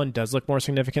canal one does look more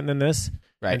significant than this,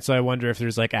 right? And so I wonder if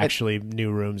there's like actually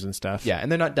new rooms and stuff. Yeah,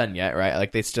 and they're not done yet, right?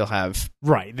 Like they still have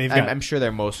I'm sure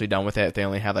they're mostly done with it. They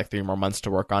only have like 3 more months to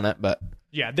work on it, but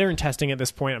yeah, they're in testing at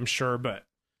this point, I'm sure. But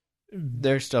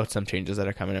there's still some changes that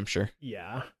are coming, I'm sure.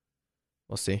 Yeah,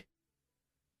 we'll see.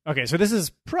 Okay, so this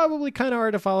is probably kind of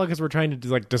hard to follow because we're trying to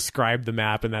like describe the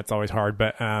map, and that's always hard.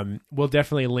 But we'll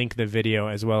definitely link the video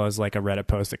as well as like a Reddit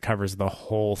post that covers the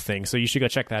whole thing. So you should go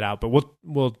check that out. But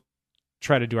we'll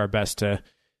try to do our best to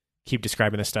keep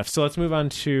describing this stuff. So let's move on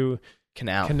to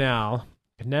Canal.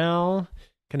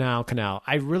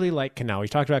 I really like Canal. We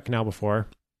talked about Canal before.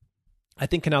 I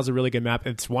think Canal's a really good map.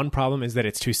 Its one problem is that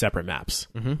it's 2 separate maps,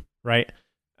 right?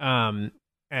 And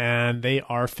they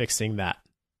are fixing that.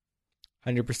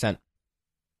 100%.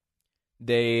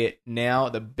 They now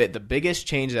the biggest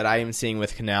change that I am seeing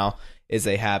with Canal is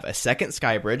they have a second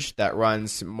sky bridge that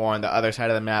runs more on the other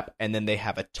side of the map, and then they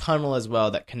have a tunnel as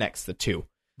well that connects the two.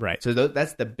 Right. So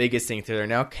that's the biggest thing. So they're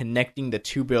now connecting the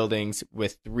two buildings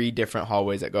with 3 different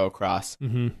hallways that go across.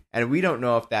 Mm-hmm. And we don't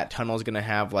know if that tunnel is going to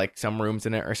have like some rooms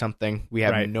in it or something. We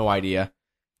have no idea.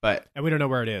 And we don't know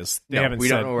where it is. They haven't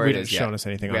don't know where it is shown yet. us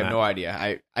anything we on have that. no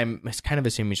idea. I'm kind of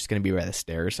assuming it's just going to be by the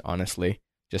stairs, honestly.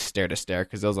 Just stair to stair,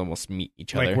 because those almost meet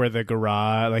each other. Like where the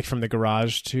garage, like from the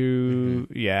garage to,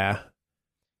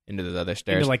 into those other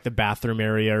stairs. into like the bathroom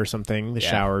area or something, the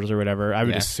showers or whatever. I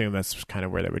would assume that's kind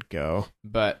of where they would go.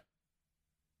 But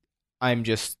I'm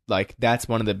just like, that's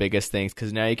one of the biggest things,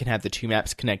 because now you can have the 2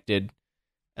 maps connected.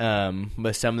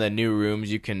 With some of the new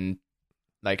rooms, you can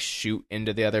like shoot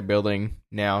into the other building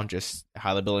now, just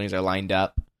how the buildings are lined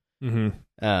up. Mm-hmm.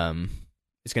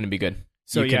 It's going to be good.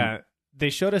 So they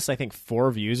showed us, I think,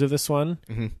 4 views of this one,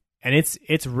 and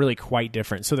it's really quite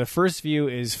different. So the first view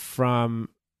is from,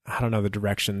 I don't know the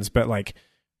directions, but like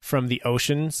from the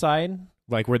ocean side,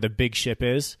 like where the big ship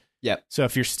is. Yep. So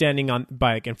if you're standing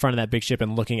in front of that big ship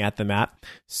and looking at the map,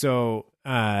 so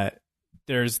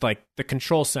there's like the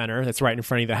control center that's right in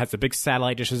front of you that has the big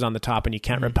satellite dishes on the top, and you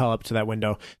can't rappel up to that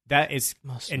window. That is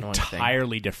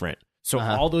entirely different. So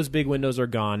all those big windows are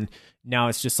gone. Now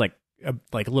it's just like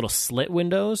little slit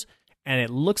windows, and it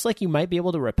looks like you might be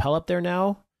able to rappel up there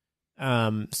now.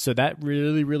 So that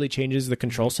really, really changes the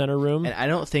control center room. And I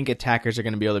don't think attackers are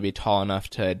going to be able to be tall enough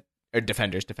or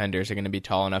defenders are going to be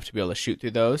tall enough to be able to shoot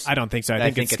through those. I don't think so. I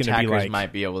think it's going to be attackers like,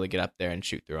 might be able to get up there and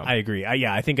shoot through them. I agree.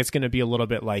 I think it's going to be a little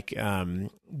bit like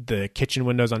the kitchen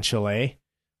windows on Chile.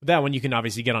 That one you can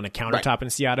obviously get on a countertop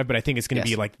and see out of, but I think it's going to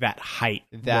be like that height,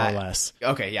 more or less.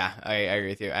 Okay, yeah, I agree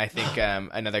with you. I think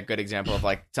another good example of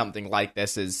like something like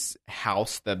this is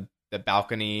House, the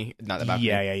balcony, not the balcony.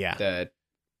 Yeah.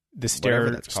 The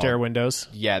stair windows.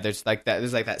 Yeah, there's like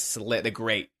that slit, the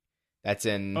grate that's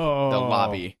in the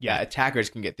lobby. Yeah, attackers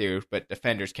can get through, but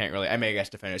defenders can't really. I guess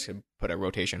defenders can put a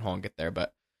rotation hole and get there,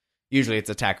 but usually it's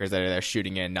attackers that are there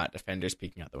shooting in, not defenders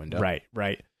peeking out the window.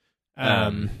 Right.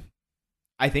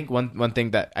 I think one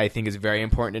thing that I think is very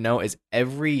important to know is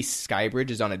every sky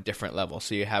bridge is on a different level.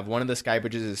 So you have one of the sky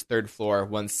bridges is 3rd floor,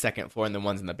 one's 2nd floor, and then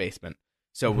one's in the basement.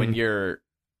 So when you're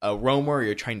a roamer or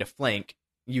you're trying to flank,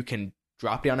 you can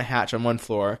drop down a hatch on one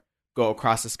floor, go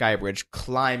across the sky bridge,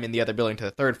 climb in the other building to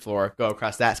the 3rd floor, go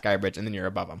across that sky bridge, and then you're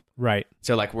above them. Right.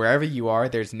 So like wherever you are,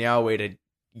 there's now a way to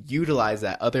utilize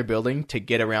that other building to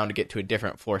get around to get to a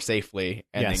different floor safely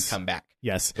and then come back.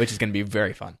 Yes. Which is going to be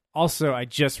very fun. Also, I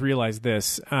just realized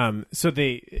this. So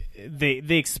they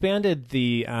expanded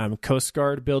the Coast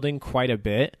Guard building quite a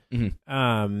bit.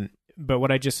 But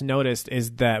what I just noticed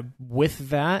is that with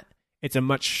that, it's a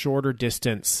much shorter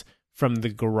distance from the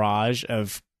garage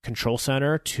of Control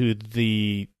Center to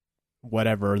the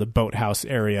boathouse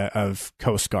area of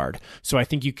Coast Guard. So I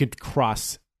think you could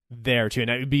cross there too, and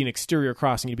it would be an exterior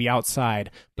crossing. You'd be outside,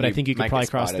 but I think you could probably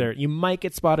cross there. You might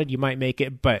get spotted, you might make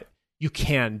it, but you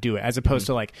can do it, as opposed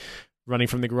to like running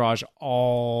from the garage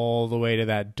all the way to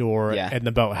that door in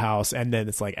the boathouse, and then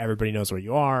it's like everybody knows where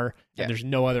you are, and there's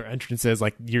no other entrances.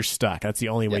 Like you're stuck. That's the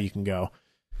only way you can go.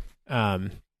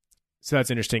 So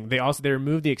that's interesting. They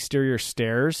removed the exterior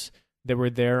stairs that were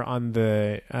there on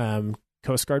the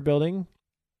Coast Guard building.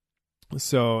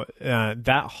 So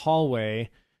that hallway,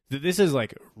 this is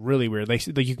like really weird. Like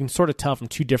you can sort of tell from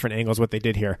 2 different angles what they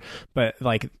did here. But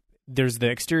like there's the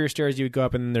exterior stairs you would go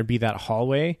up, and then there'd be that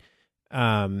hallway,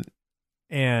 and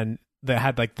that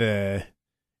had like the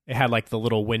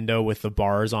little window with the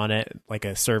bars on it, like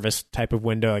a service type of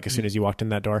window. Like as soon as you walked in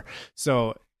that door.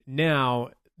 So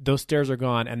now those stairs are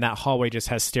gone, and that hallway just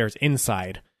has stairs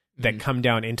inside that come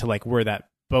down into like where that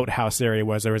boathouse area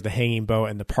was. There was the hanging boat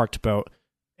and the parked boat.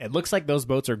 It looks like those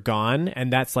boats are gone,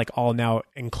 and that's like all now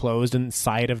enclosed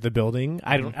inside of the building.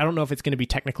 I don't know if it's going to be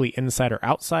technically inside or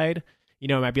outside. You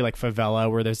know, it might be like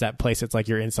Favela, where there's that place that's like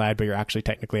you're inside, but you're actually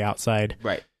technically outside.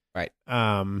 Right.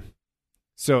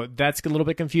 So that's a little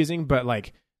bit confusing, but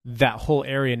like that whole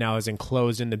area now is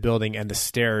enclosed in the building, and the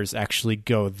stairs actually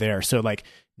go there. So like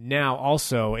now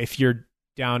also, if you're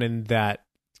down in that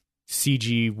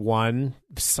CG1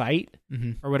 site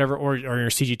or whatever, or your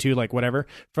CG2, like whatever,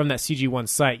 from that CG1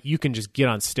 site, you can just get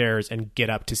on stairs and get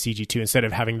up to CG2 instead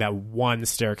of having that one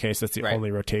staircase that's the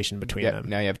only rotation between them.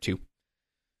 Now you have 2.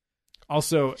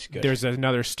 Also, there's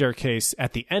another staircase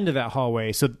at the end of that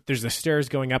hallway. So there's the stairs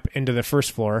going up into the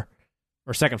 1st floor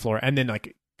or 2nd floor, and then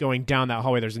like going down that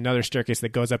hallway, there's another staircase that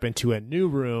goes up into a new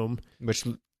room, which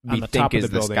on the top of the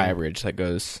building. Sky bridge that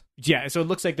goes. Yeah, so it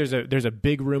looks like there's a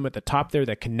big room at the top there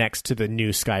that connects to the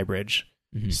new sky bridge.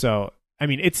 So I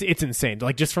mean, it's insane.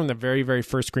 Like just from the very, very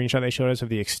first screenshot they showed us of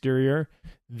the exterior,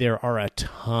 there are a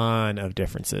ton of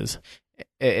differences.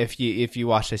 If you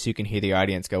watch this, you can hear the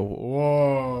audience go,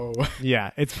 "Whoa!"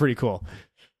 Yeah, it's pretty cool.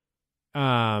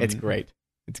 It's great.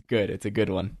 It's good. It's a good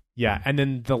one. Yeah, and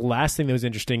then the last thing that was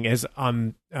interesting is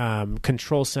on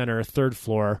Control Center, 3rd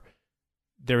floor.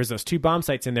 There was those 2 bomb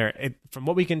sites in there. From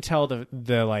what we can tell,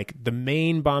 the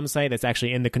main bomb site that's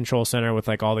actually in the Control Center with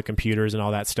like all the computers and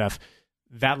all that stuff,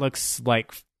 that looks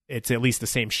like it's at least the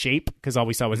same shape because all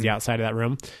we saw was the outside of that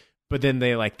room. But then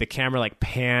they the camera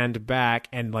panned back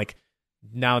and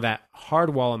now that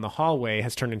hard wall in the hallway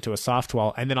has turned into a soft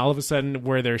wall, and then all of a sudden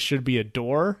where there should be a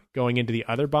door going into the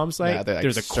other bomb site,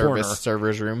 there's a corner.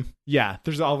 Server's room. Yeah,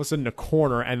 there's all of a sudden a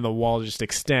corner and the wall just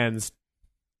extends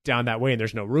down that way and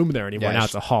there's no room there anymore. Now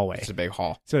it's a hallway. It's a big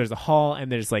hall. So there's a hall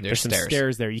and there's some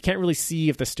stairs there. You can't really see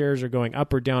if the stairs are going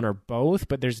up or down or both,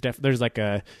 but there's like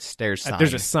a stairs sign.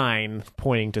 There's a sign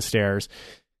pointing to stairs.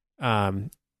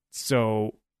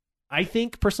 So I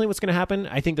think personally what's going to happen,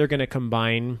 I think they're going to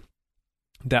combine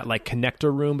that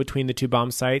connector room between the 2 bomb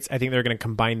sites. I think they're going to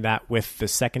combine that with the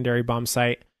secondary bomb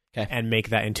site and make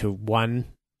that into one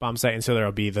bomb site. And so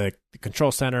there'll be the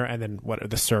control center and then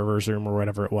the servers room or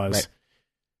whatever it was. Right.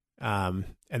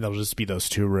 And there'll just be those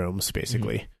 2 rooms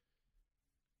basically. Mm-hmm.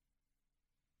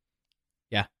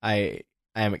 Yeah, I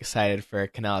am excited for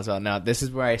Canal as well. Now, this is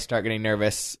where I start getting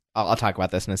nervous. I'll talk about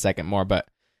this in a second more, but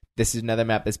this is another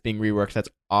map that's being reworked that's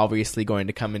obviously going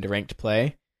to come into ranked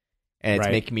play. And it's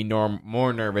making me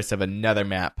more nervous of another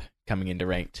map coming into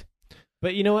ranked.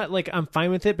 But you know what? I'm fine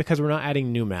with it because we're not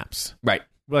adding new maps. Right.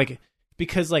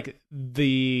 Because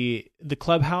the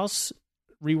clubhouse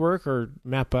rework or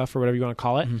map buff or whatever you want to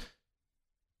call it,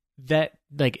 that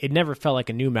it never felt like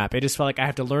a new map. It just felt like I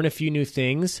have to learn a few new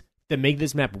things that make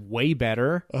this map way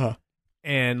better.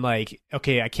 And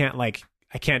okay, I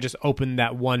can't just open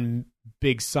that one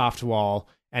big soft wall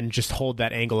and just hold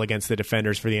that angle against the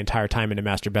defenders for the entire time in a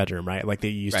master bedroom, right? Like they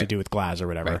used to do with Glass or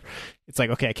whatever. Right. It's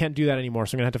okay, I can't do that anymore,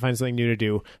 so I'm going to have to find something new to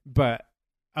do. But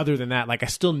other than that, I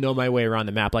still know my way around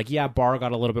the map. Bar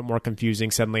got a little bit more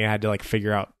confusing. Suddenly I had to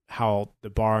figure out how the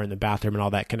bar and the bathroom and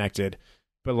all that connected.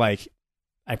 But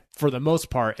for the most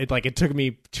part, it took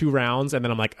me 2 rounds and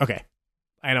then I'm okay,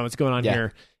 I know what's going on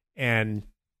here and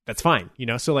that's fine,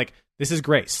 So this is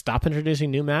great. Stop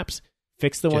introducing new maps.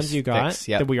 Fix the ones you got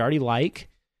that we already like.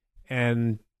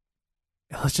 And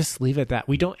let's just leave it at that.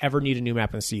 We don't ever need a new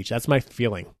map in Siege. That's my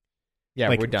feeling. Yeah,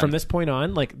 we're done. From this point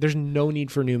on, there's no need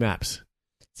for new maps.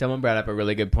 Someone brought up a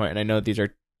really good point, and I know these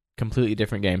are completely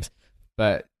different games,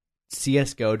 but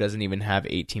CSGO doesn't even have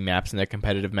 18 maps in their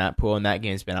competitive map pool, and that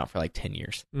game's been out for 10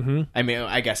 years. Mm-hmm. I mean,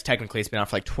 I guess technically it's been out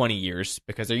for 20 years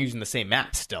because they're using the same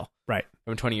maps still. Right.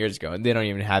 From 20 years ago, and they don't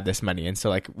even have this many. And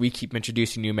so, we keep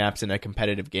introducing new maps in a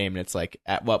competitive game, and it's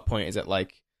at what point is it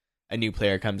a new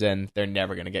player comes in, they're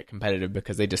never going to get competitive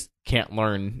because they just can't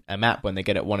learn a map when they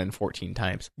get it 1 in 14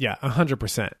 times. Yeah,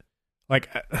 100%. I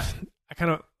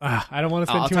kind of, I don't want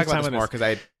to spend too much time on this.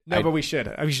 Because but we should.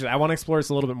 I want to explore this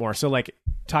a little bit more. So,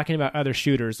 talking about other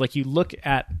shooters, you look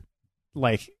at,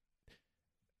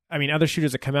 other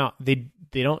shooters that come out, they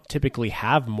don't typically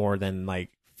have more than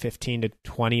 15 to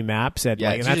 20 maps at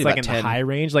and that's in 10. The high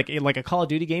range. Like a Call of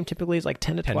Duty game typically is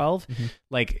 10 to 12.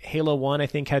 Mm-hmm. Halo 1 I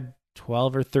think had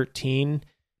 12 or 13.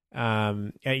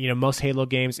 Most Halo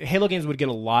games would get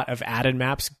a lot of added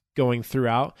maps going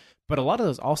throughout, but a lot of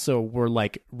those also were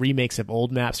remakes of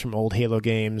old maps from old Halo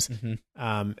games.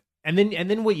 Mm-hmm. And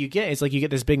then what you get is you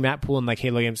get this big map pool in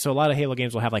Halo games. So a lot of Halo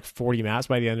games will have 40 maps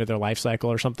by the end of their life cycle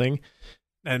or something.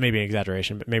 And maybe an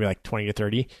exaggeration, but maybe 20 to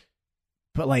 30.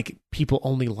 But people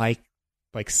only like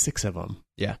 6 of them.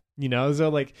 Yeah.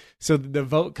 So the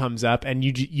vote comes up and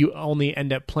you only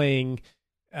end up playing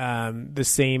the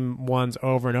same ones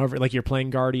over and over. You're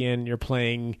playing Guardian, you're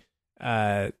playing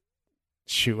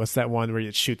what's that one where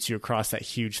it shoots you across that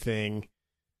huge thing?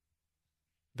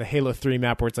 The Halo 3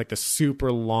 map where it's the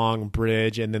super long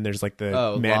bridge and then there's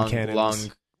the man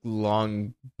cannons.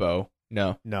 Long bow.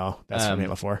 No, that's from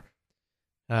Halo 4.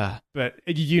 But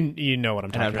you know what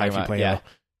I'm talking about if you play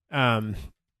Halo.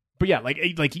 But yeah,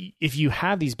 if you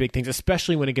have these big things,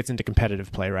 especially when it gets into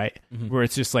competitive play, right? Mm-hmm. Where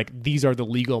it's just these are the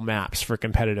legal maps for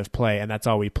competitive play, and that's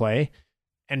all we play.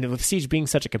 And with Siege being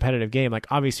such a competitive game,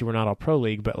 obviously we're not all Pro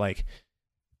League, but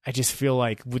I just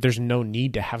feel there's no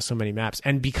need to have so many maps.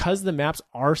 And because the maps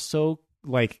are so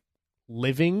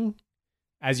living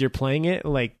as you're playing it,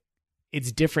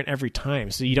 it's different every time.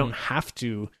 So you don't have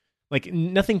to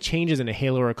nothing changes in a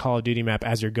Halo or a Call of Duty map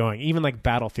as you're going. Even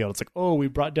Battlefield, it's we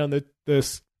brought down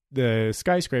this the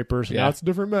skyscrapers, and now it's a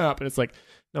different map. And it's like,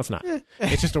 no, it's not.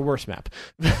 It's just a worse map.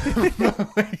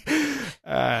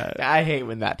 I hate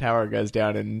when that tower goes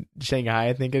down in Shanghai,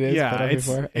 I think it is. Yeah, it's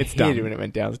it's dumb dumb. when it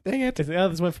went down. Dang it.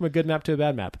 This went from a good map to a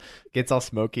bad map. Gets all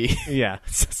smoky. Yeah.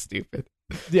 It's so stupid.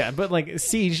 Yeah, but like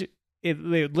Siege, it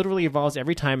literally evolves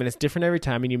every time, and it's different every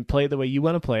time, and you play it the way you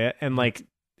want to play it, and like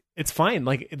it's fine.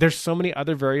 Like there's so many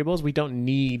other variables, we don't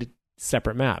need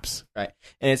separate maps. Right.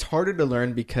 And it's harder to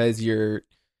learn because you're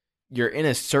in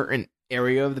a certain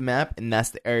area of the map, and that's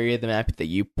the area of the map that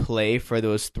you play for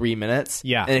those 3 minutes.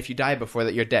 Yeah. And if you die before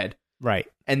that, you're dead. Right.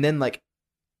 And then like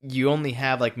you only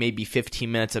have like maybe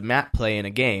 15 minutes of map play in a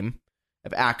game,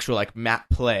 of actual like map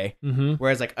play. Mm-hmm.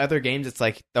 Whereas like other games, it's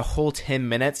like the whole 10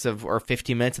 minutes or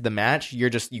 15 minutes of the match, you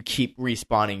keep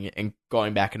respawning and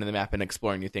going back into the map and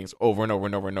exploring new things over and over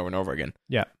and over and over and over again.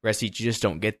 Yeah. Whereas you just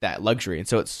don't get that luxury. And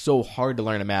so it's so hard to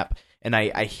learn a map. And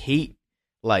I hate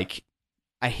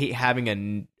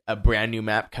having a brand new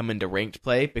map come into ranked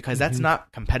play, because that's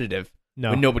not competitive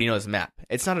when nobody knows the map.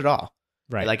 It's not at all.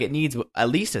 Right. Like it needs at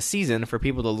least a season for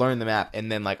people to learn the map,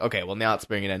 and then like, okay, well now let's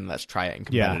bring it in and let's try it in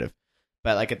competitive. Yeah.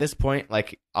 But like at this point,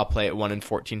 like I'll play it 1 in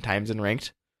 14 times in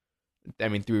ranked. I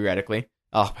mean, theoretically,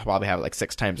 I'll probably have it like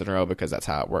 6 times in a row because that's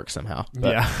how it works somehow.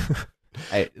 But yeah.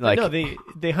 No, they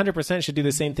 100% should do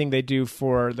the same thing they do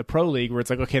for the Pro League, where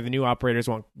it's like, okay, the new operators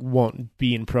won't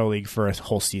be in Pro League for a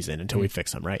whole season until we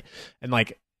fix them, right? And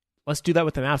like, let's do that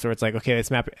with the maps, where it's like, okay, this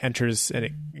map enters and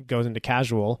it goes into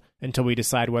casual until we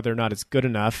decide whether or not it's good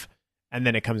enough, and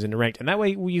then it comes into ranked, and that way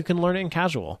you can learn it in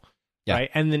casual. Yeah.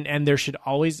 Right. And there should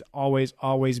always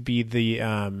be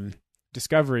the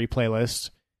discovery playlist.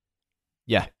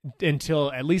 Yeah.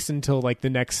 Until like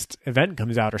the next event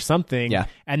comes out or something. Yeah.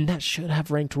 And that should have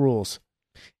ranked rules.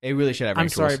 It really should have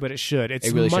ranked rules. I'm sorry, but it should.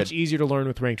 It's really much easier to learn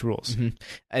with ranked rules. Mm-hmm.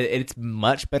 It's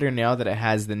much better now that it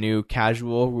has the new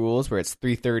casual rules where it's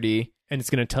 3:30. And it's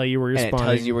going to tell you where you're spawning. And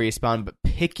it tells you where you spawn, but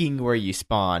picking where you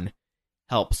spawn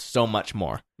helps so much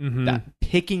more. Mm-hmm. That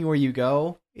picking where you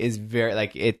go is very,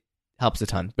 like, it helps a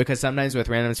ton, because sometimes with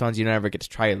random spawns you don't ever get to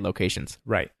try locations,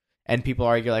 right? And people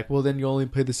argue like, well, then you only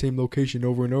play the same location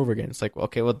over and over again. It's like, well,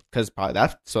 okay, well, because probably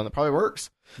that's the one that probably works.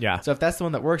 Yeah. So if that's the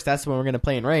one that works, that's the one we're going to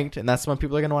play in ranked, and that's the one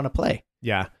people are going to want to play.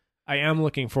 Yeah. I am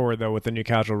looking forward, though, with the new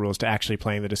casual rules to actually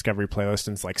playing the discovery playlist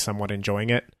and like somewhat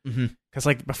enjoying it. Because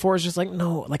like before, it's just like,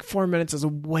 no, like 4 minutes is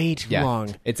way too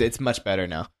long. It's much better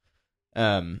now.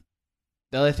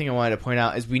 The other thing I wanted to point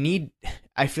out is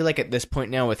I feel like at this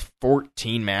point now with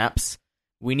 14 maps,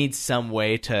 we need some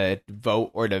way to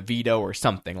vote or to veto or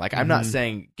something. Like, I'm not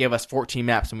saying give us 14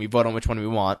 maps and we vote on which one we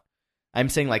want. I'm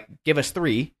saying like give us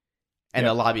 3 and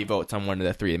the lobby votes on one of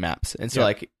the 3 maps. And so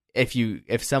like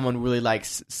if someone really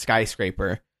likes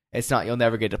Skyscraper, it's not, you'll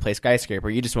never get to play Skyscraper.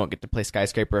 You just won't get to play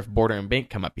Skyscraper if Border and Bank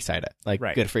come up beside it. Like,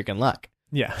 good freaking luck.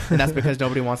 Yeah. And that's because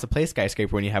nobody wants to play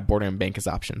Skyscraper when you have Border and Bank as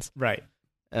options. Right.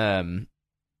 But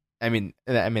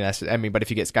if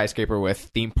you get Skyscraper with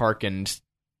Theme Park and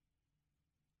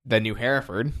the new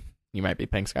Hereford, you might be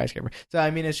playing Skyscraper. So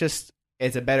I mean, it's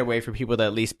a better way for people to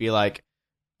at least be like,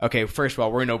 okay, first of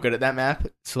all, we're no good at that map,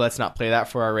 so let's not play that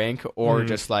for our rank, or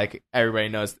just like everybody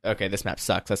knows, okay, this map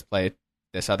sucks, let's play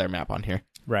this other map on here.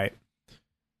 Right.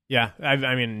 Yeah, I've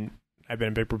been a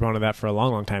big proponent of that for a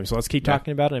long, long time. So let's keep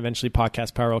talking about it, and eventually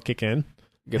podcast power will kick in.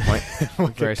 Good point.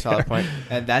 Very solid point.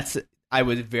 And I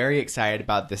was very excited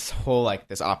about this whole, like,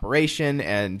 this operation,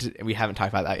 and we haven't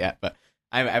talked about that yet, but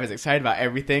I was excited about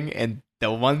everything, and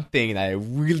the one thing that I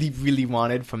really, really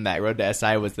wanted from that Road to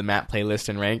SI was the map playlist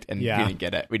and ranked, and we didn't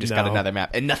get it. We just got another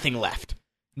map, and nothing left.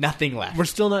 Nothing left. We're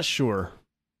still not sure,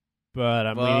 but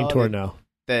I'm leaning toward no.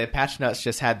 The patch notes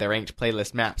just had the ranked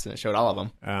playlist maps, and it showed all of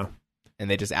them. Oh. And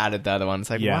they just added the other ones.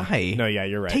 Like, why? No, yeah,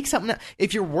 you're right. Take something.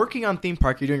 If you're working on Theme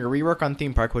Park, you're doing a rework on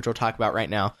Theme Park, which we'll talk about right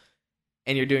now,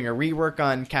 and you're doing a rework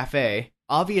on Cafe,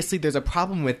 obviously there's a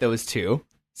problem with those two.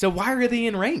 So why are they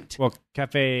in ranked? Well,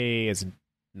 Cafe is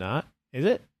not. Is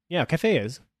it? Yeah, Cafe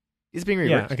is. It's being reworked.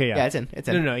 Yeah, okay, yeah. Yeah, it's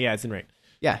in. No, yeah, it's in ranked.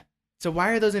 Yeah. So why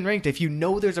are those in ranked? If you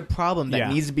know there's a problem that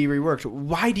needs to be reworked,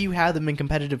 why do you have them in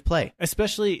competitive play?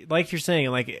 Especially, like you're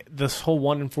saying, like this whole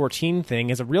 1 in 14 thing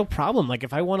is a real problem. Like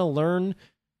if I want to learn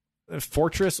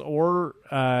Fortress or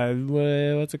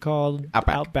what's it called?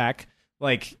 Outback.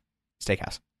 Like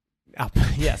Steakhouse.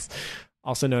 Yes.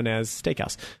 Also known as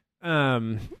Steakhouse.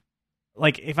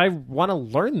 Like if I want to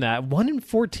learn that, 1 in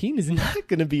 14 is not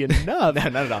going to be enough. No,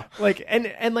 not at all. Like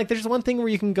and like there's one thing where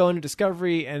you can go into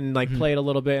Discovery and like play it a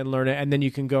little bit and learn it, and then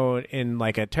you can go in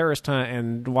like a terrorist hunt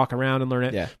and walk around and learn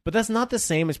it. Yeah. But that's not the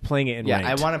same as playing it in ranked.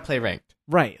 I want to play ranked.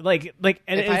 Right. Like,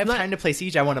 and If I have time to play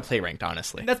Siege, I want to play ranked,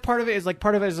 honestly. That's part of it. Is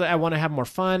I want to have more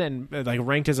fun, and like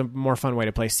ranked is a more fun way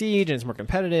to play Siege, and it's more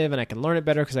competitive, and I can learn it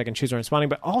better because I can choose where I'm spawning.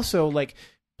 But also, like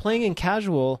playing in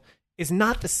casual is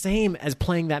not the same as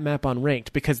playing that map on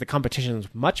ranked because the competition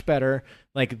is much better.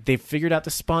 Like they've figured out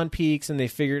the spawn peaks, and they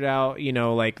figured out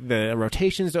like the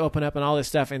rotations to open up and all this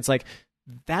stuff. And it's like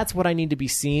that's what I need to be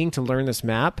seeing to learn this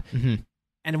map. Mm-hmm.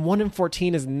 And 1 in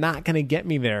 14 is not going to get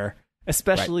me there.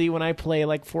 Especially when I play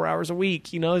like 4 hours a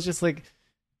week, it's just like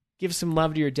give some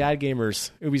love to your dad gamers,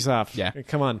 Ubisoft. Yeah,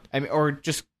 come on. I mean, or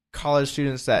just college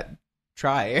students that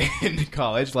try in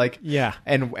college, like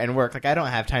and work. Like I don't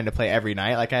have time to play every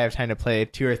night. Like I have time to play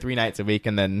 2 or 3 nights a week,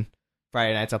 and then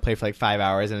Friday nights I'll play for like 5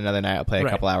 hours, and another night I'll play a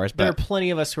couple hours. But there are plenty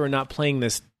of us who are not playing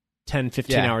this 10,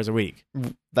 15 hours a week.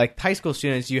 Like high school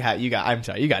students, you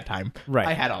got time. Right.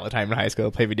 I had all the time in high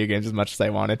school to play video games as much as I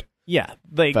wanted. Yeah,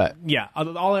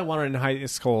 all I wanted in high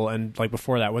school and like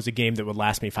before that was a game that would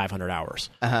last me 500 hours.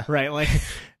 Right, like,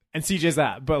 and Siege is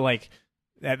that. But like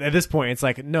at this point, it's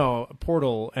like no,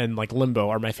 Portal and like Limbo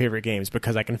are my favorite games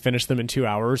because I can finish them in 2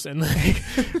 hours and like,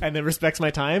 and it respects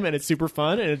my time and it's super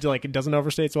fun and it doesn't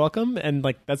overstay its welcome and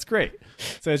like that's great.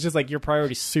 So it's just like your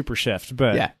priorities super shift.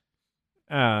 But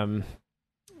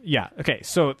okay.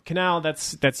 So Canal,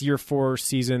 that's year 4,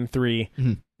 season 3.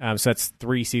 Mm-hmm. So that's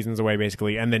 3 seasons away,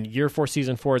 basically. And then year 4,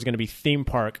 season 4 is going to be Theme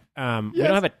Park. We don't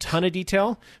have a ton of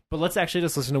detail, but let's actually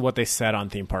just listen to what they said on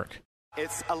Theme Park.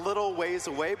 It's a little ways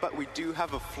away, but we do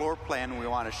have a floor plan we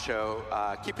want to show.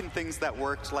 Keeping things that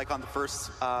worked, like on the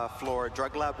first floor,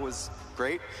 Drug Lab was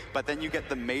great, but then you get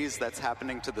the maze that's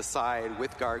happening to the side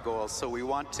with gargoyles, so we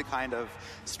want to kind of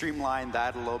streamline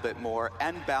that a little bit more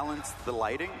and balance the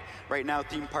lighting. Right now,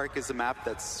 Theme Park is a map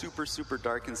that's super, super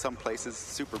dark in some places,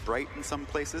 super bright in some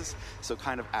places, so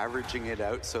kind of averaging it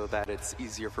out so that it's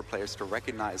easier for players to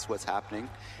recognize what's happening.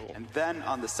 Cool. And then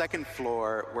on the second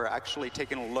floor, we're actually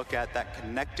taking a look at that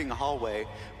connecting hallway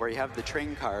where you have the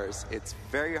train cars. It's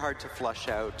very hard to flush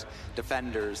out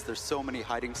defenders. There's so many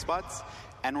hiding spots.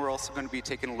 And we're also going to be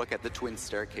taking a look at the twin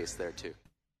staircase there too.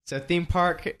 So Theme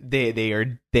Park, they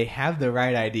have the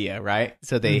right idea, right?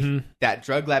 So that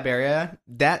Drug Lab area,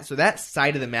 that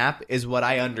side of the map is what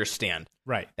I understand.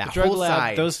 Right. That the Drug whole Lab,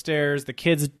 side, those stairs, the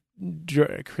kids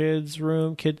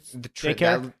room,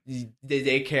 daycare, the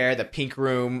daycare, the pink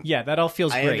room. Yeah, that all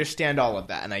feels great. I understand all of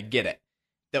that, and I get it.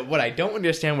 That what I don't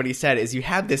understand what he said is you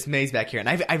have this maze back here, and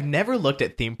I've never looked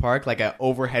at Theme Park like an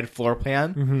overhead floor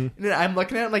plan. Mm-hmm. And then I'm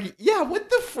looking at it like, yeah, what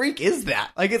the freak is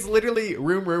that? Like it's literally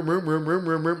room.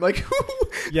 Like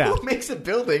who makes a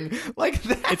building like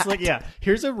that? It's like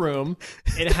here's a room.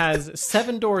 It has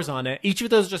 7 doors on it. Each of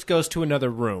those just goes to another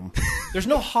room. There's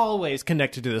no hallways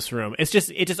connected to this room. It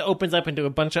just opens up into a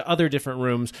bunch of other different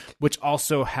rooms, which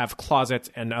also have closets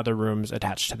and other rooms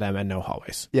attached to them, and no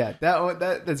hallways. Yeah,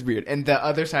 that's weird. And the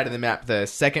other side of the map, the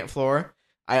second floor,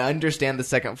 I understand the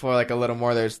second floor like a little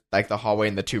more. There's like the hallway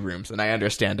and the 2 rooms, and I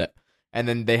understand it. And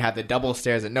then they have the double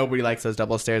stairs, and nobody likes those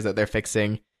double stairs that they're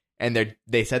fixing. And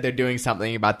they said they're doing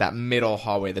something about that middle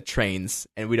hallway, the trains,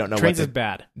 and we don't know. Trains is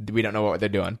bad. We don't know what they're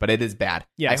doing, but it is bad.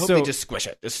 Yeah, I hope they just squish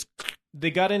it. They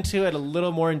got into it a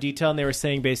little more in detail, and they were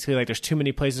saying basically like there's too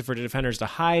many places for the defenders to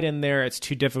hide in there. It's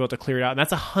too difficult to clear it out, and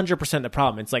that's 100% the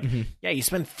problem. It's like, you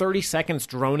spend 30 seconds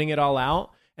droning it all out,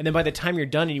 and then by the time you're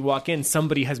done and you walk in,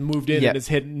 somebody has moved in and is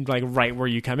hidden like right where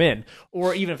you come in.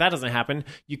 Or even if that doesn't happen,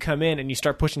 you come in and you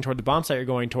start pushing toward the bomb site you're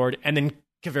going toward, and then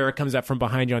Caveira comes up from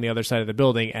behind you on the other side of the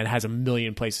building and has a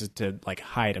million places to like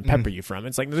hide and pepper you from.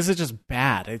 It's like, this is just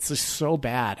bad. It's just so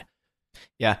bad.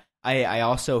 Yeah, I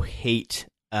also hate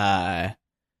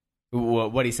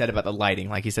what he said about the lighting.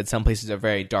 Like he said, some places are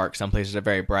very dark, some places are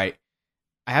very bright.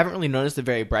 I haven't really noticed the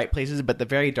very bright places, but the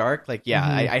very dark, like,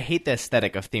 I hate the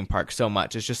aesthetic of Theme Park so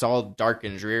much. It's just all dark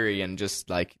and dreary and just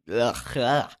like, ugh.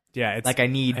 Yeah, it's like I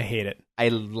hate it. I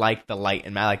like the light,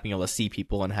 and I like being able to see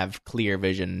people and have clear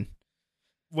vision.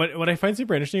 What I find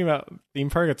super interesting about Theme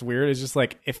Park, it's weird, is just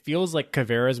like it feels like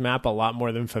Caveira's map a lot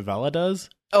more than Favela does.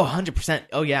 Oh, 100%.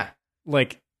 Oh, yeah.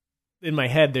 Like, in my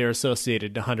head, they're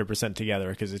associated 100% together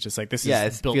because it's just like, this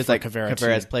is built feels for like Caveira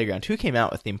Caveira's playground. Who came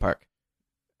out with Theme Park?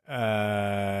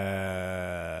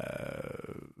 I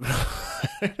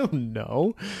don't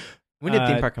know. When did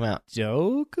Theme Park come out?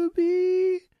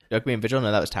 Dokkaebi and Vigil?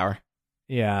 No, that was Tower.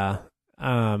 Yeah.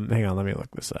 Hang on, let me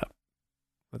look this up.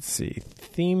 Let's see.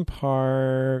 Theme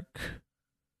Park.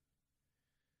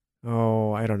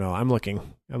 Oh, I don't know. I'm looking.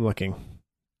 Dang,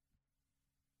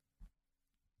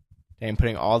 I'm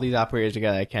putting all these operators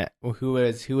together. I can't. Who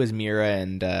was Mira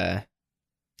and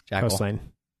Jackal?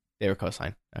 Coastline. They were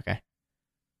Coastline. Okay.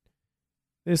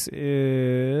 This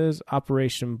is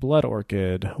Operation Blood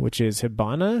Orchid, which is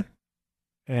Hibana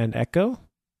and Echo.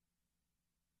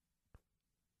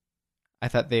 I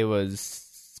thought they was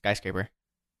Skyscraper.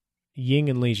 Ying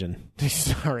and Legion.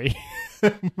 Sorry.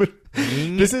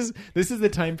 Ying? This is the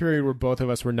time period where both of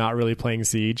us were not really playing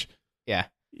Siege. Yeah.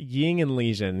 Ying and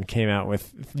Legion came out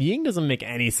with... Ying doesn't make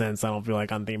any sense, I don't feel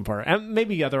like, on Theme Park. And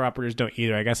maybe other operators don't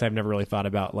either. I guess I've never really thought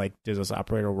about, like, does this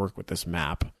operator work with this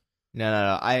map? No.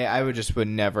 I would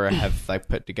never have like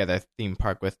put together a theme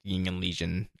park with Ying and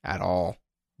Legion at all.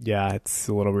 Yeah, it's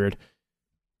a little weird.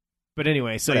 But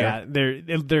anyway, so yeah,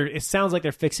 they're it sounds like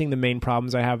they're fixing the main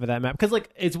problems I have with that map. Because, like,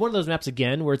 it's one of those maps,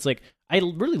 again, where it's like, I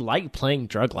really like playing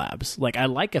Drug Labs. Like, I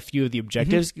like a few of the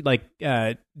objectives. Like,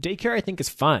 Daycare, I think, is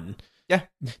fun. Yeah.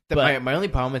 But- My only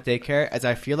problem with Daycare is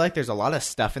I feel like there's a lot of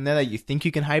stuff in there that you think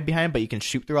you can hide behind, but you can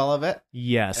shoot through all of it.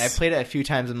 Yes. And I played it a few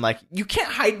times and I'm like, you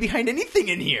can't hide behind anything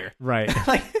in here. Right.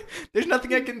 Like, there's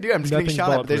nothing I can do. I'm just getting Nothing's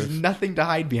shot at, but there's bulletproof. nothing to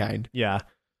hide behind. Yeah.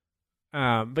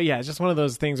 But yeah, it's just one of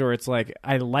those things where it's like,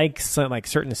 I like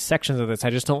certain sections of this. I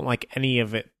just don't like any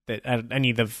of it,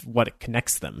 any of what it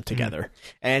connects them together.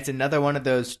 And it's another one of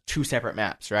those two separate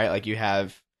maps, right? Like, you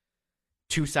have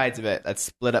two sides of it that's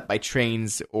split up by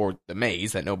trains or the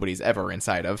maze that nobody's ever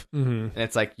inside of. Mm-hmm. And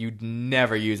it's like, you'd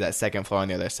never use that second floor on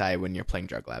the other side when you're playing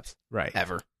Drug Labs. Right.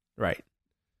 Ever. Right.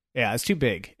 Yeah, it's too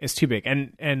big. It's too big.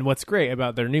 And what's great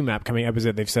about their new map coming up is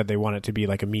that they've said they want it to be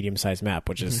like a medium-sized map,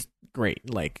 which is great.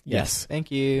 Like, yes.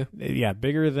 Thank you. Yeah,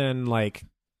 bigger than like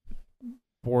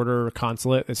Border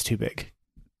Consulate. It's too big.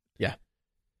 Yeah.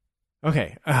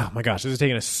 Okay. Oh my gosh, this is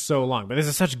taking us so long, but this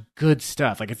is such good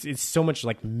stuff. Like, it's so much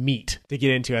like meat to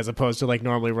get into, as opposed to like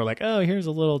normally we're like, oh, here's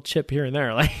a little chip here and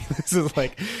there. Like,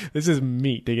 this is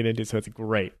meat to get into, so it's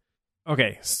great.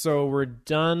 Okay, so we're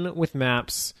done with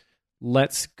maps.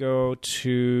 Let's go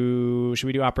to... Should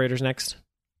we do operators next?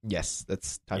 Yes,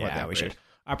 let's talk about that. Yeah, we should.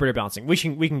 Operator balancing. We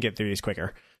can get through these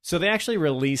quicker. So they actually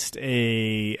released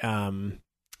a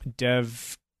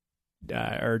dev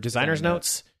or designer's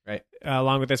notes, right,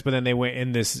 along with this. But then they went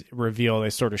in this reveal.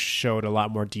 They sort of showed a lot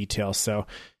more detail. So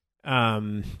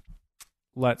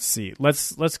let's see.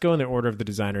 Let's go in the order of the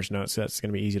designer's notes. So that's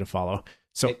going to be easy to follow.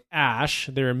 So Ash,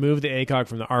 they removed the ACOG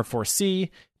from the R4C,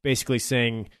 basically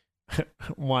saying...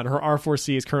 One, her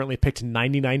R4C is currently picked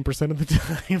 99% of the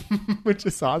time, which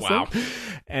is awesome. Wow.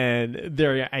 And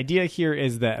their idea here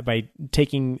is that by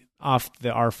taking off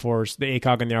the R4, the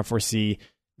ACOG on the R4C,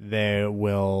 they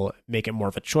will make it more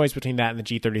of a choice between that and the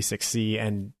G36C,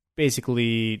 and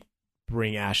basically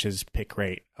bring Ash's pick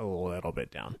rate a little bit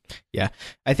down. Yeah.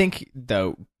 I think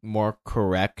the more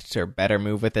correct or better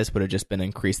move with this would have just been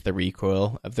increase the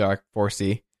recoil of the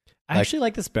R4C. I actually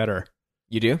like this better.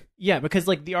 You do? Yeah, because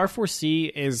like the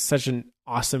R4C is such an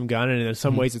awesome gun, and in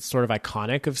some ways it's sort of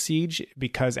iconic of Siege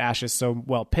because Ash is so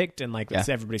well picked, and like it's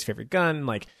everybody's favorite gun.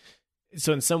 Like,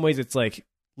 so in some ways it's like,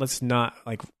 let's not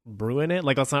like ruin it.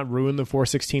 Like, let's not ruin the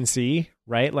 416C,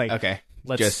 right? Like, okay,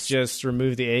 let's just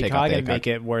remove the ACOG and make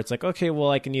it where it's like, okay,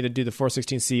 well, I can either do the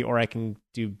 416C or I can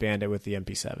do Bandit with the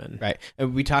MP7. Right.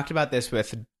 And we talked about this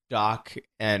with Doc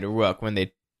and Rook when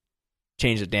they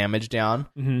change the damage down.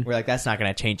 We're like, that's not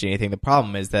going to change anything. The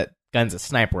problem is that gun's a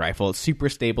sniper rifle. It's super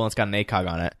stable and it's got an ACOG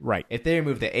on it. Right. If they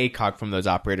remove the ACOG from those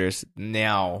operators,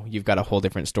 now you've got a whole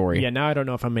different story. Yeah, now I don't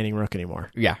know if I'm maining Rook anymore.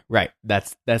 Yeah, right.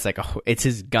 That's like it's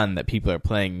his gun that people are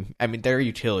playing. I mean, their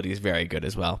utility is very good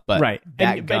as well. But right.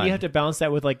 But you have to balance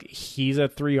that with like, he's a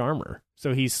 3 armor.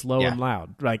 So he's slow and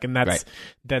loud. Like, and that's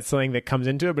something that comes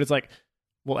into it. But it's like,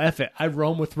 well, F it. I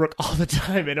roam with Rook all the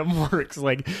time and it works.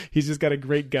 Like, he's just got a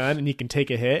great gun and he can take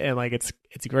a hit and like it's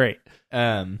great.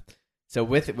 So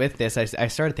with this, I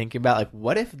started thinking about like,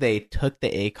 what if they took the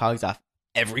ACOGs off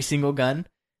every single gun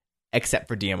except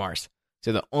for DMRs?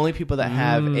 So the only people that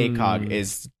have ACOG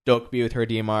is Dokkaebi with her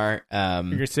DMR.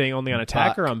 You're saying only on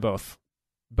attack or on both?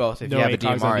 Both. If no you have a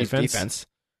ACOGs DMR, on it's defense.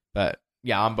 But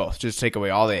yeah, on both. Just take away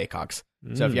all the ACOGs.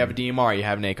 So if you have a DMR, you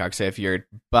have an ACOG. So if you're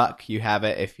Buck, you have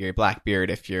it. If you're Blackbeard,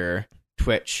 if you're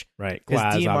Twitch. Right.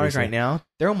 Because DMRs obviously. Right now,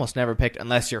 they're almost never picked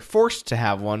unless you're forced to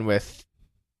have one with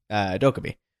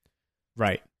Dokkaebi.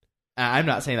 Right. I'm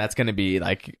not saying that's going to be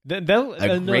like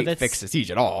a great fix to Siege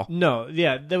at all. No,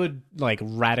 yeah, that would like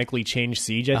radically change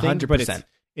Siege, I think. 100%. But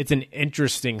it's an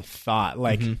interesting thought.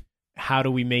 Like, how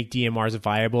do we make DMRs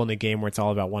viable in a game where it's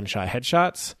all about one-shot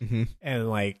headshots? And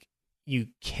like, you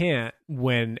can't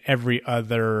when every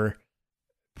other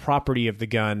property of the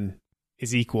gun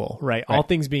is equal, right? All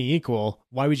things being equal,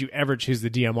 why would you ever choose the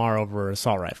DMR over an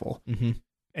assault rifle?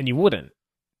 And you wouldn't,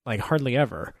 like, hardly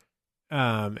ever.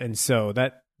 And so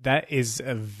that is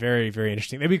a very, very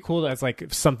interesting. It'd be cool as like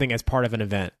something as part of an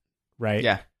event, right?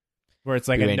 Yeah. where it's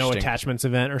like Be a no interesting. attachments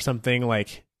event or something,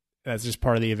 like that's just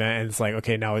part of the event, and it's like,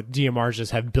 okay, now DMRs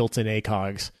just have built-in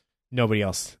ACOGs. Nobody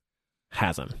else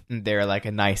has them. They're like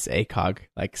a nice ACOG,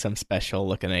 like some special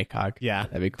looking ACOG. Yeah,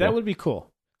 That'd be cool. that would be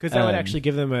cool because that would Um, actually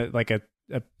give them a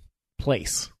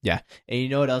place. Yeah, and you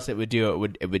know what else it would do?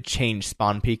 It would change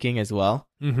spawn peeking as well.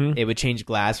 Mm-hmm. It would change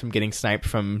glass from getting sniped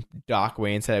from dock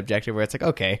way instead of objective, where it's like,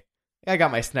 okay, I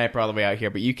got my sniper all the way out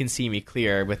here, but you can see me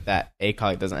clear with that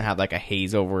ACOG. It doesn't have like a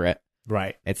haze over it.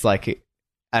 Right. It's like,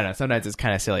 I don't know, sometimes it's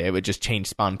kind of silly. It would just change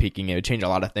spawn peeking. It would change a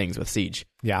lot of things with Siege,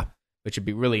 Yeah. which would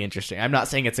be really interesting. I'm not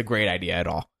saying it's a great idea at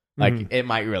all. Like, Mhm. it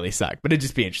might really suck, but it'd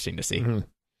just be interesting to see. Mhm.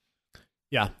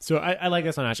 Yeah, so I like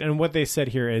this on Ash. And what they said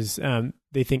here is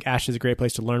they think Ash is a great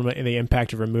place to learn what the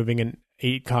impact of removing an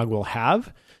ACOG will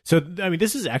have. So, I mean,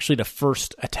 this is actually the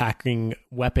first attacking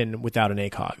weapon without an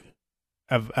ACOG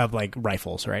of like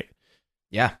rifles, right?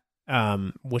 Yeah.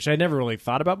 Which I never really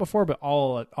thought about before, but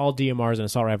all DMRs and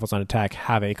assault rifles on attack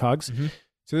have ACOGs. Mhm.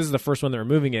 So this is the first one they're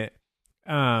removing it.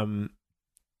 And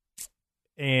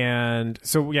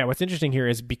so, yeah, what's interesting here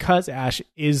is because Ash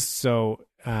is so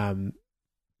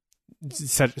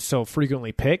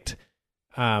frequently picked,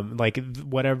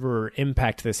 whatever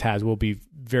impact this has will be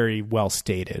very well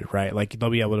stated, right? Like they'll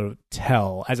be able to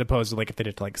tell, as opposed to like if they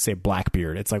did like say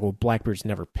Blackbeard, it's like, well, Blackbeard's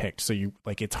never picked, so you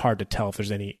like it's hard to tell if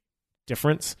there's any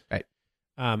difference, right?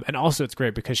 And also it's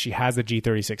great because she has the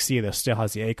G36C that still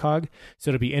has the ACOG, so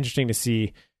it'll be interesting to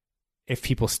see if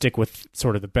people stick with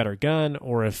sort of the better gun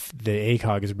or if the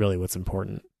ACOG is really what's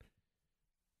important.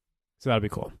 So that'll be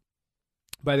cool.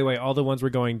 By the way, all the ones we're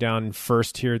going down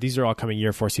first here, these are all coming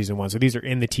year 4 season 1. So these are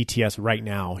in the TTS right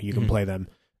now. You can play them.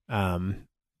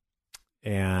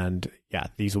 And yeah,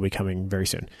 these will be coming very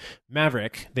soon.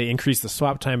 Maverick, they increased the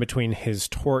swap time between his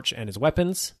torch and his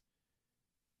weapons.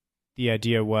 The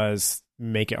idea was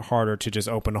make it harder to just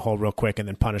open a hole real quick and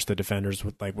then punish the defenders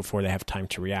with, like before they have time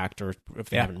to react or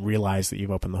if they haven't realized that you've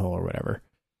opened the hole or whatever.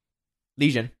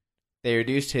 Legion, they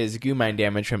reduced his goo mine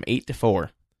damage from 8 to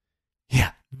 4.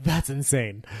 Yeah, that's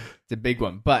insane. It's a big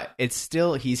one, but he's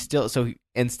still, so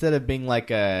instead of being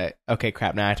like okay,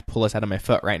 crap, now I have to pull this out of my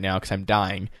foot right now because I'm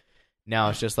dying. Now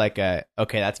it's just like okay,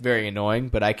 that's very annoying,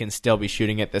 but I can still be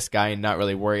shooting at this guy and not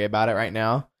really worry about it right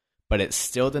now. But it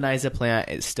still denies a plant,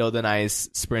 it still denies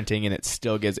sprinting, and it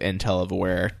still gives intel of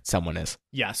where someone is.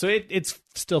 Yeah, so it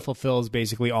still fulfills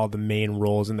basically all the main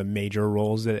roles and the major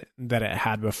roles that it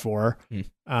had before.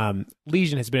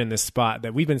 Legion has been in this spot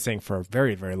that we've been saying for a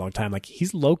very, very long time. Like,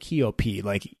 he's low-key OP.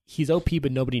 Like, he's OP,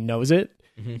 but nobody knows it.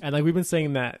 And like we've been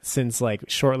saying that since like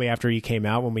shortly after he came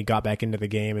out, when we got back into the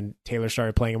game and Taylor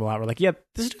started playing him a lot. We're like, yeah,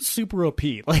 this is just super OP.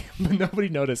 Like, but nobody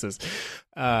notices.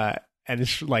 And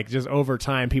it's like just over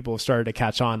time, people have started to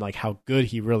catch on like how good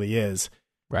he really is.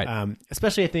 Right.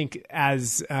 Especially I think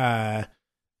as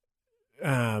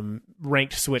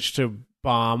ranked switched to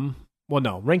bomb. Well,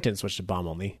 no, ranked didn't switch to bomb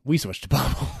only. We switched to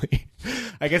bomb only.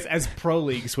 I guess as Pro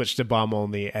League switched to bomb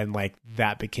only, and like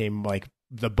that became like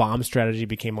the bomb strategy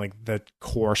became like the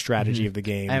core strategy of the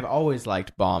game. I've always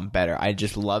liked bomb better. I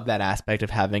just love that aspect of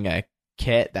having a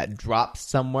kit that drops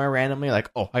somewhere randomly. Like,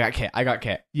 oh, I got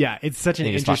kit. Yeah, it's such an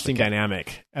And you just toss the interesting kit.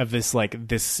 dynamic of this like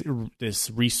this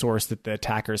resource that the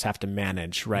attackers have to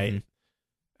manage, right?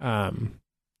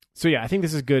 So yeah, I think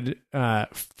this is good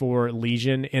for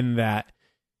Legion in that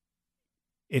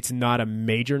it's not a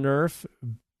major nerf,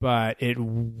 but it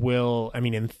will, I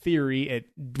mean, in theory, it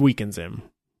weakens him,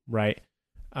 right?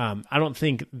 I don't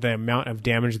think the amount of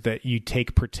damage that you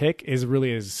take per tick is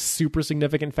really a super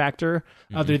significant factor,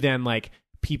 other than like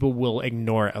people will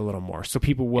ignore it a little more. So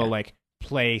people will like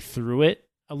play through it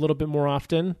a little bit more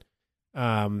often.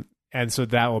 And so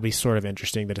that will be sort of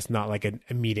interesting that it's not like an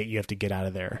immediate you have to get out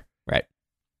of there. Right.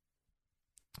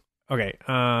 Okay.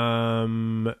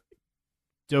 Dokkaebi.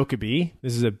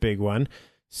 This is a big one.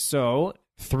 So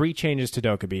 3 changes to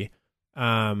Dokkaebi.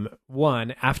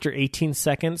 1, after 18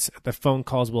 seconds, the phone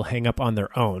calls will hang up on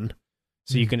their own.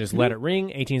 So you can just let it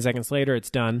ring. 18 seconds later, it's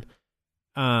done.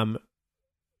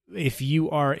 If you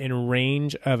are in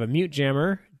range of a mute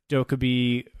jammer,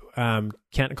 Dokkaebi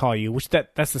can't call you, which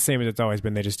that's the same as it's always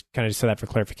been. They just kind of said that for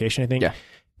clarification, I think. Yeah.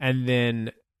 And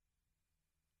then,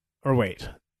 or wait.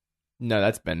 No,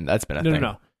 that's been a thing.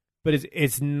 No. But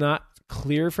it's not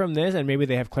clear from this, and maybe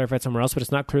they have clarified somewhere else, but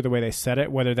it's not clear the way they said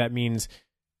it, whether that means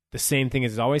the same thing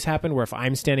as always happened, where if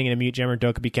I'm standing in a mute jammer,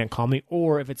 Dokkaebi can't call me,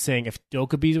 or if it's saying if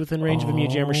Dokkaebi's within range of a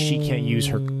mute jammer, she can't use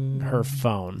her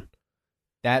phone.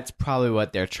 That's probably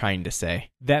what they're trying to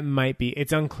say. That might be.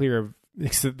 It's unclear.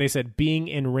 They said being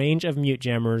in range of mute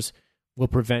jammers will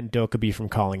prevent Dokkaebi from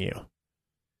calling you.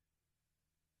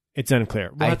 It's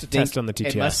unclear. We'll have to test on the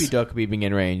TTS. It must be Dokkaebi being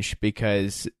in range,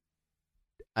 because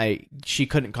she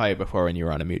couldn't call you before when you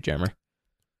were on a mute jammer.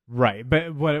 Right,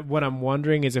 but what I'm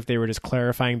wondering is if they were just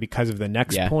clarifying because of the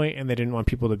next point and they didn't want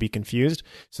people to be confused.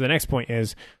 So the next point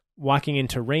is walking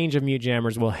into range of mute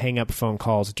jammers will hang up phone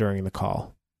calls during the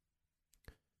call.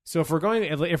 So if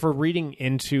we're reading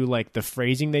into like the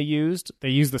phrasing they use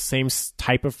the same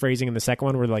type of phrasing in the second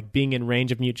one, where like being in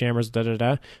range of mute jammers,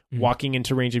 walking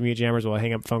into range of mute jammers will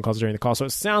hang up phone calls during the call. So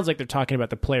it sounds like they're talking about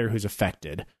the player who's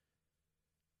affected,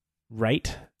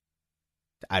 right?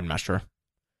 I'm not sure.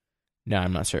 No,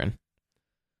 I'm not certain.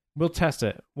 We'll test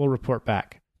it. We'll report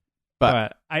back.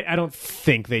 But I don't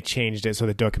think they changed it so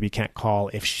that Dokkaebi can't call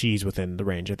if she's within the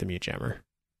range of the mute jammer.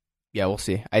 Yeah, we'll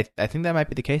see. I think that might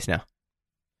be the case now.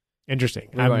 Interesting.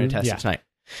 We're going to test it tonight.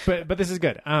 But this is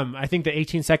good. I think the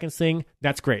 18 seconds thing,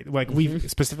 that's great. Like we've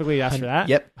specifically asked for that.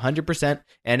 Yep, 100%.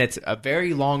 And it's a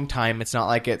very long time. It's not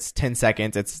like it's 10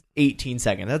 seconds. It's 18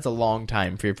 seconds. That's a long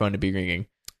time for your phone to be ringing.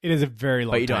 It is a very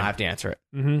long time. But you don't have to answer it.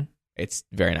 Mm-hmm. It's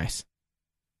very nice.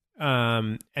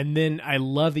 And then I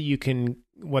love that you can,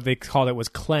 what they called it was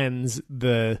cleanse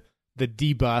the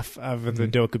debuff of the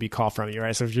Dokkaebi call from you,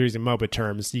 right? So if you're using MOBA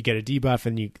terms, you get a debuff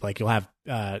and you'll have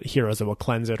heroes that will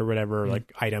cleanse it or whatever,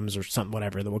 like items or something,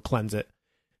 whatever, that will cleanse it.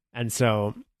 And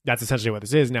so that's essentially what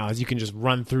this is now, is you can just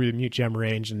run through the mute gem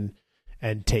range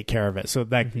and take care of it. So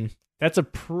that's a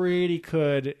pretty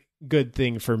good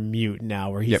thing for mute now,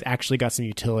 where he's actually got some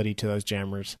utility to those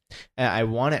jammers. And I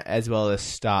want it as well as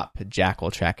stop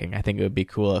jackal tracking. I think it would be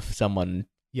cool if someone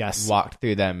walked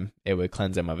through them, it would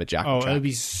cleanse them of a jackal track. It would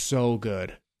be so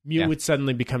good. Mute would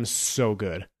suddenly become so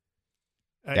good.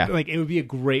 Like it would be a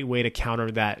great way to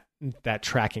counter that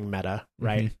tracking meta,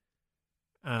 right?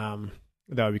 That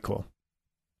would be cool.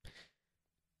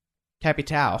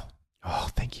 Capitao. Oh,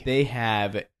 thank you. They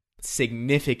have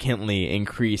significantly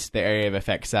increased the area of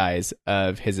effect size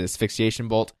of his asphyxiation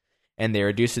bolt, and they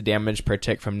reduced the damage per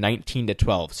tick from 19 to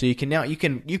 12. So you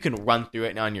can run through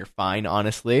it now and you're fine,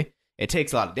 honestly. It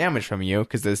takes a lot of damage from you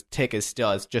because this tick is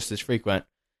still just as frequent,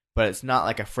 but it's not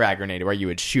like a frag grenade where you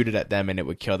would shoot it at them and it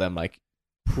would kill them like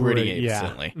pretty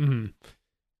instantly.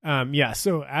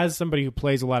 So as somebody who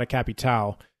plays a lot of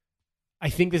Capitao, I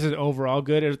think this is overall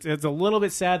good. It's a little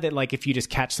bit sad that like if you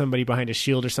just catch somebody behind a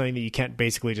shield or something that you can't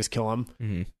basically just kill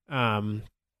them.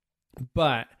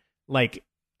 But like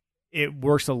it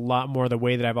works a lot more the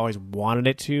way that I've always wanted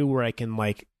it to, where I can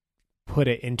like put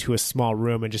it into a small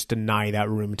room and just deny that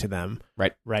room to them.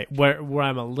 Right. Where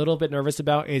I'm a little bit nervous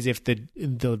about is if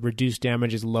the reduced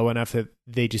damage is low enough that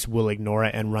they just will ignore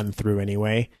it and run through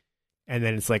anyway. And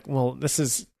then it's like, well, this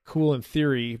is cool in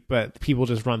theory, but people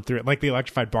just run through it. Like the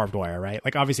electrified barbed wire, right?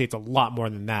 Like obviously it's a lot more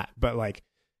than that, but like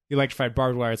the electrified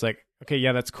barbed wire is like, okay,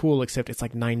 yeah, that's cool, except it's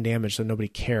like 9 damage, so nobody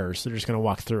cares. So they're just going to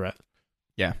walk through it.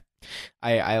 Yeah.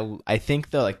 I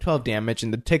think though, like 12 damage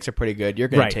and the ticks are pretty good. You're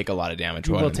going to take a lot of damage.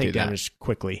 You will take damage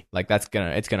quickly. Like it's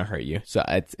gonna hurt you. So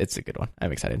it's a good one.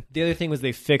 I'm excited. The other thing was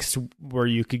they fixed where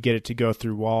you could get it to go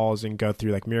through walls and go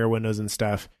through like mirror windows and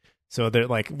stuff. So they're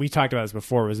like, we talked about this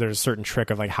before, was there's a certain trick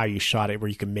of like how you shot it where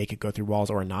you can make it go through walls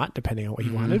or not, depending on what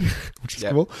you wanted, which is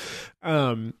cool.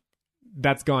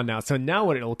 That's gone now. So now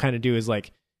what it'll kind of do is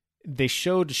like they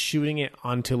showed shooting it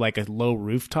onto like a low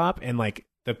rooftop, and like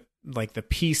the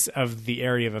piece of the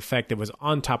area of effect that was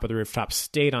on top of the rooftop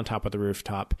stayed on top of the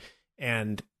rooftop,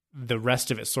 and the rest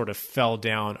of it sort of fell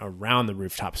down around the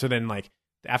rooftop. So then like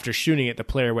after shooting it, the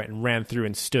player went and ran through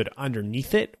and stood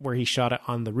underneath it where he shot it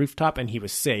on the rooftop, and he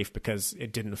was safe because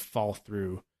it didn't fall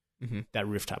through that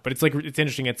rooftop. But it's like, it's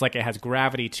interesting. It's like it has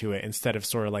gravity to it instead of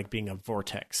sort of like being a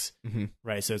vortex,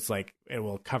 right? So it's like it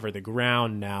will cover the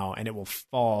ground now and it will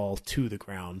fall to the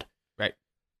ground. Right.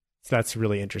 So that's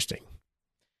really interesting.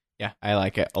 Yeah, I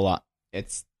like it a lot.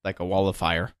 It's like a wall of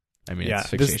fire. I mean, yeah,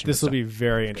 it's this will be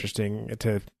very interesting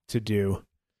to do.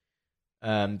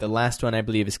 The last one I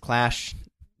believe is Clash.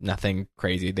 Nothing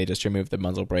crazy. They just removed the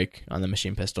muzzle brake on the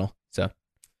machine pistol. So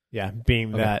yeah,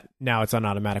 being that now it's an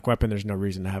automatic weapon, there's no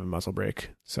reason to have a muzzle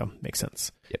brake. So makes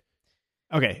sense. Yep.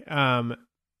 Okay.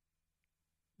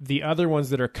 The other ones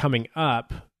that are coming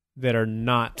up that are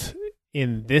not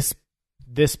in this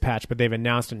patch, but they've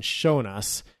announced and shown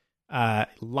us.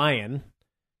 Lion,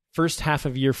 first half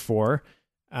of year 4,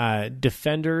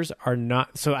 defenders are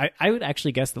not. So I would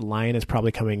actually guess the Lion is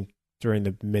probably coming during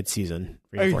the mid-season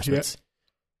reinforcements.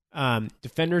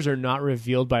 Defenders are not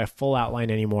revealed by a full outline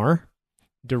anymore.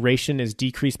 Duration is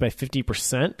decreased by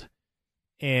 50%.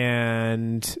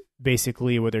 And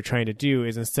basically what they're trying to do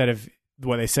is instead of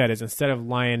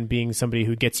Lion being somebody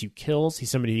who gets you kills,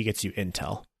 he's somebody who gets you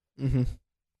intel. What do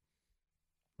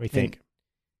you think?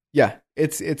 Yeah,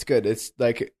 it's good. It's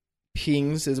like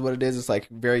pings is what it is. It's like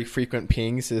very frequent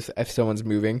pings if someone's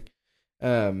moving.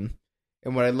 And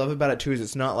what I love about it too is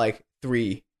it's not like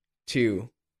 3, 2,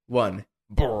 1.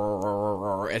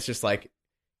 Brrr. It's just like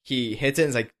he hits it and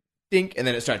it's like dink, and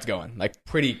then it starts going like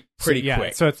pretty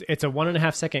quick. So it's a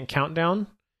 1.5 second countdown,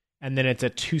 and then it's a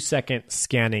 2 second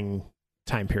scanning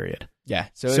time period. Yeah,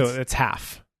 so it's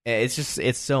half.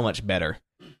 It's so much better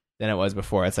than it was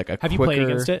before. It's like a Have you quicker played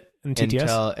against it in TTS?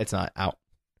 Intel. It's not out.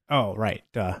 Oh, right.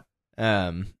 Duh.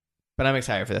 But I'm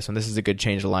excited for this one. This is a good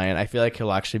change to Lion. I feel like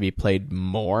he'll actually be played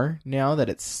more now that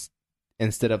it's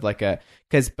instead of like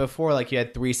because before like you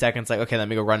had 3 seconds, like, okay, let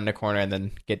me go run in a corner and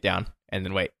then get down and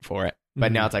then wait for it.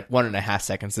 But now it's like 1.5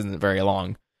 seconds isn't very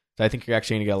long. So I think you're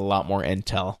actually going to get a lot more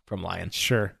intel from Lion.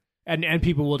 Sure. And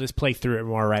people will just play through it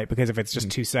more, right? Because if it's just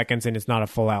 2 seconds and it's not a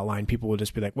full outline, people will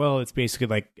just be like, well, it's basically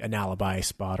like an alibi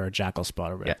spot or a jackal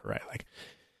spot or whatever, right? Like,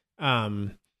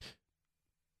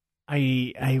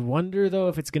 I wonder though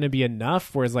if it's going to be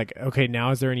enough. Whereas like, okay, now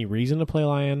is there any reason to play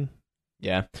Lion?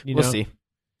 Yeah, we'll see.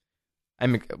 I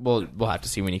mean, we'll have to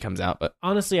see when he comes out. But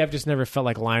honestly, I've just never felt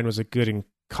like Lion was a good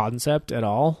concept at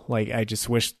all. Like, I just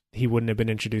wish he wouldn't have been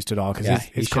introduced at all because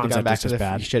his concept is just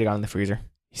bad. He should have gone in the freezer.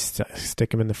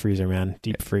 Stick him in the freezer, man.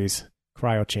 Deep freeze.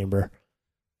 Cryo chamber.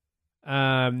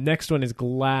 Next one is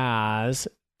Glass.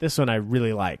 This one I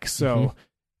really like. So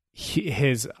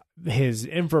his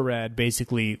infrared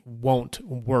basically won't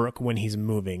work when he's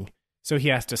moving. So he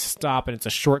has to stop, and it's a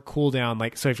short cooldown.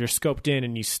 Like, so if you're scoped in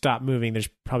and you stop moving, there's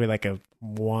probably like a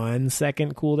 1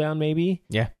 second cooldown, maybe.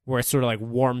 Yeah. Where it sort of like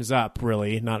warms up,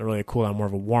 really. Not really a cooldown, more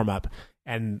of a warm up.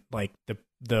 And like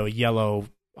the yellow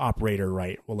operator,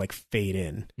 right, will like fade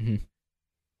in.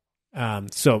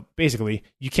 So basically,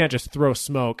 you can't just throw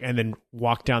smoke and then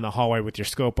walk down the hallway with your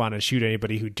scope on and shoot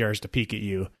anybody who dares to peek at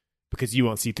you, because you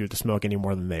won't see through the smoke any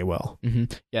more than they will. Yeah,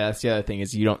 that's the other thing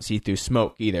is you don't see through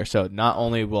smoke either. So not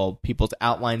only will people's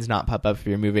outlines not pop up if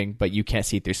you're moving, but you can't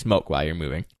see through smoke while you're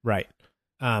moving. Right.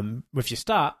 If you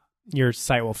stop, your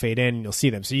sight will fade in and you'll see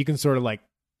them. So you can sort of like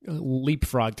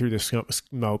leapfrog through the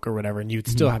smoke or whatever, and you'd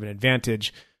still have an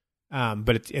advantage.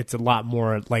 But it's a lot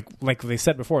more like they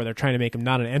said before, they're trying to make him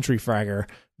not an entry fragger,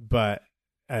 but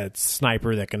a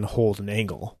sniper that can hold an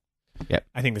angle. Yep.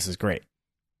 I think this is great.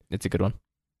 It's a good one.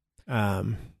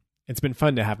 It's been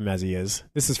fun to have him as he is.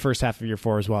 This is first half of year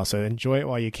 4 as well, so enjoy it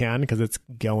while you can because it's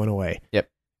going away. Yep.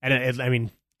 And it's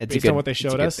based on what they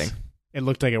showed us, it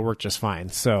looked like it worked just fine.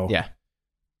 So yeah,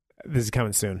 this is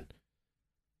coming soon.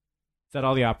 Is that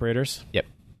all the operators? Yep.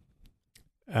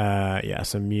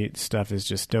 Some mute stuff is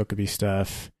just Dokkaebi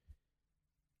stuff.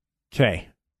 Okay.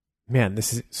 Man,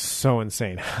 this is so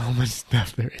insane how much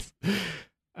stuff there is.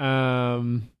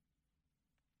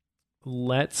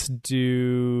 Let's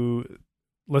do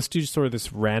sort of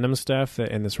this random stuff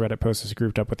that in this Reddit post is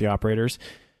grouped up with the operators.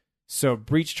 So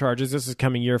breach charges, this is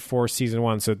coming year 4, season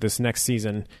 1. So this next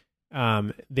season,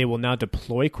 they will now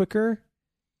deploy quicker,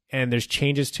 and there's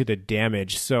changes to the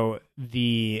damage. So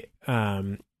the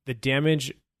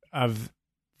damage of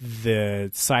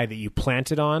the side that you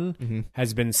planted on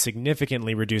has been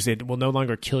significantly reduced. It will no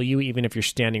longer kill you even if you're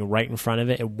standing right in front of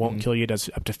it. It won't kill you. It does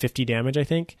up to 50 damage, I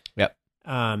think. Yep.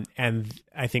 And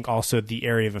I think also the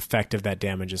area of effect of that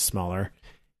damage is smaller.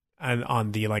 And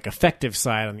on the like effective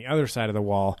side, on the other side of the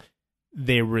wall,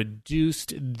 they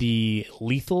reduced the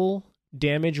lethal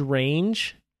damage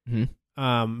range.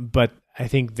 But I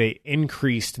think they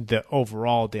increased the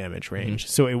overall damage range.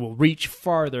 So it will reach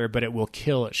farther, but it will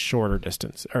kill at shorter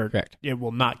distance. Or correct. It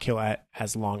will not kill at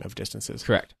as long of distances.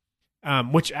 Correct.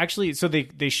 Which actually, so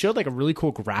they showed like a really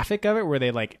cool graphic of it where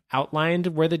they like outlined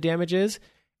where the damage is.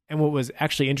 And what was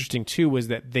actually interesting too was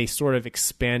that they sort of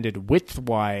expanded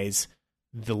widthwise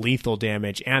the lethal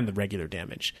damage and the regular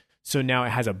damage. So now it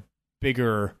has a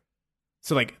bigger,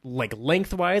 so like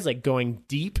lengthwise, like going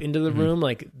deep into the room,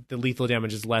 like the lethal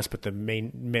damage is less, but the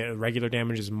main regular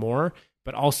damage is more.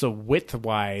 But also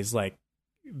widthwise, like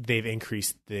they've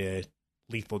increased the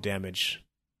lethal damage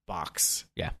box.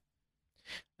 Yeah.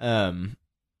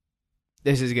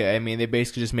 This is good. I mean, they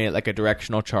basically just made it like a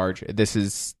directional charge.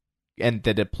 And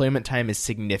the deployment time is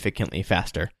significantly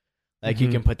faster. Like you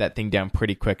can put that thing down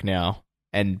pretty quick now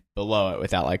and below it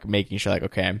without like making sure like,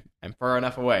 okay, I'm far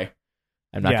enough away.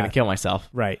 I'm not going to kill myself.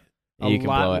 Right. And a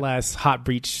lot less hot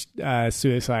breach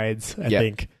suicides, I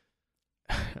think.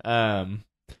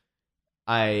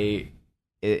 It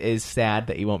is sad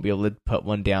that you won't be able to put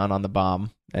one down on the bomb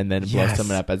and then blow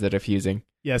someone up as they're defusing.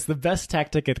 Yes, the best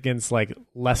tactic against like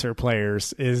lesser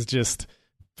players is just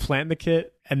plant the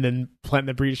kit and then plant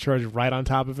the breach charge right on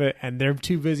top of it, and they're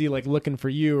too busy like looking for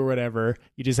you or whatever.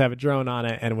 You just have a drone on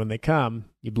it, and when they come,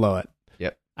 you blow it.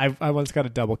 Yep. I once got a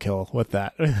double kill with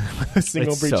that. A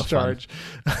single breach charge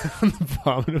on the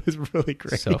bomb. It was really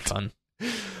great. So fun.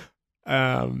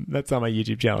 That's on my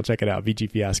YouTube channel. Check it out, VG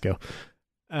Fiasco.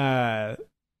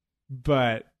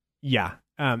 But yeah,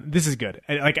 this is good.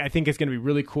 I think it's going to be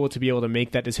really cool to be able to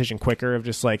make that decision quicker of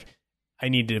just like, I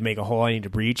need to make a hole, I need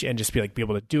to breach, and just be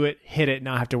able to do it, hit it,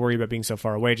 not have to worry about being so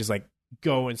far away. Just like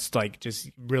go and like just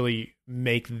really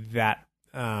make that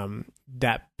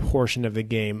that portion of the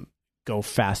game go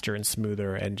faster and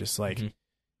smoother, and just like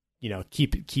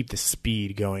keep the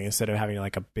speed going instead of having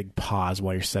like a big pause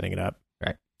while you're setting it up.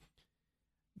 Right.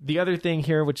 The other thing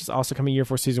here, which is also coming year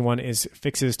 4 season 1, is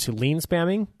fixes to lean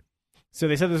spamming. So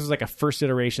they said this was like a first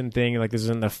iteration thing, like this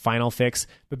isn't the final fix,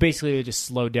 but basically they just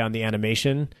slowed down the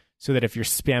animation so that if you're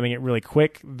spamming it really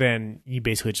quick, then you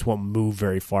basically just won't move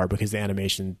very far because the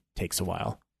animation takes a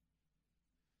while.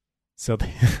 So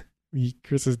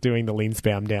Chris is doing the lean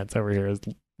spam dance over here. Is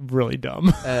really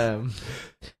dumb.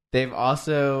 They've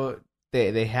also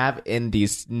they have in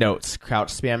these notes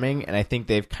crouch spamming, and I think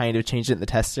they've kind of changed it in the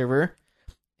test server.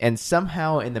 And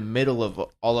somehow in the middle of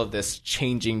all of this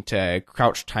changing to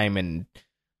crouch time and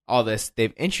all this,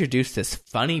 they've introduced this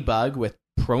funny bug with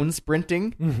prone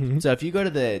sprinting. Mm-hmm. So if you go to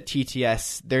the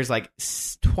TTS, there's like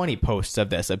 20 posts of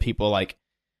this, of people like,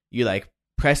 you like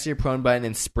press your prone button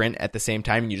and sprint at the same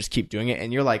time, and you just keep doing it,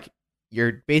 and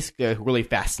you're basically a really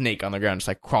fast snake on the ground, just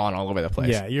like crawling all over the place.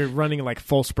 Yeah, you're running like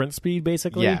full sprint speed,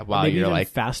 basically. Yeah, while maybe you're even like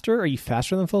faster. Are you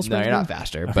faster than full sprint? No, you're not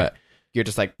faster, Okay. but you're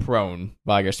just like prone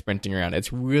while you're sprinting around.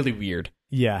 It's really weird.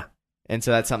 Yeah. And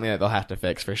so that's something that they'll have to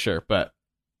fix for sure. But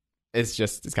it's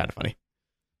kind of funny.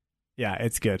 Yeah,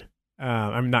 it's good.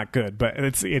 I'm not good, but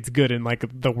it's good in like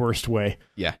the worst way.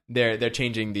 Yeah, they're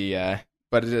changing the,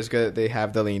 but it is good that they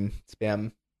have the lean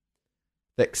spam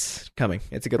fix coming.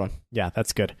 It's a good one. Yeah,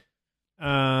 that's good.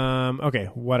 Okay,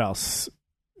 what else?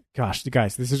 Gosh,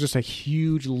 guys, this is just a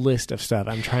huge list of stuff.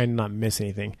 I'm trying to not miss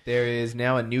anything. There is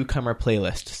now a newcomer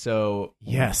playlist. So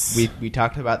yes, we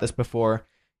talked about this before.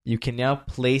 You can now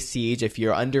play Siege if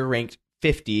you're under ranked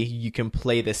 50. You can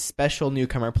play this special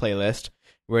newcomer playlist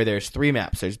where there's 3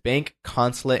 maps. There's Bank,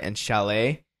 Consulate, and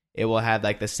Chalet. It will have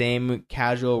like the same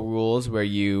casual rules where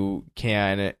you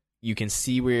can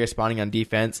see where you're spawning on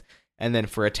defense. And then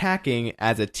for attacking,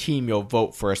 as a team, you'll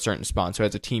vote for a certain spawn. So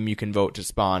as a team, you can vote to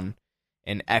spawn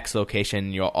in X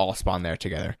location. You'll all spawn there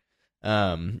together.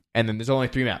 And then there's only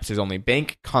 3 maps. There's only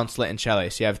Bank, Consulate, and Chalet.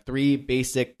 So you have 3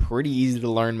 basic, pretty easy to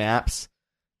learn maps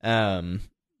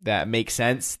that make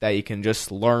sense that you can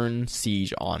just learn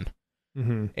Siege on.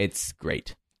 Mm-hmm. It's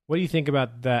great. What do you think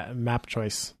about that map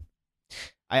choice?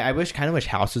 I wish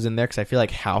House was in there, because I feel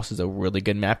like House is a really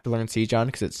good map to learn Siege on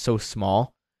because it's so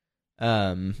small.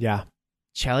 Yeah.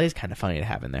 Chalet is kind of funny to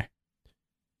have in there,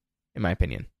 in my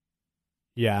opinion.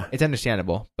 Yeah. It's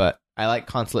understandable, but I like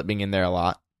Consulate being in there a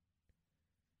lot.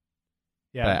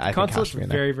 Yeah, Consulate's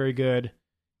very, very good.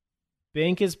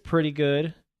 Bank is pretty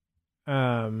good.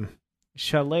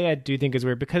 Chalet, I do think is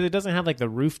weird because it doesn't have like the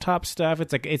rooftop stuff.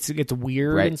 It's like it's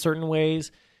weird in certain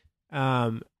ways.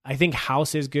 I think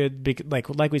House is good because,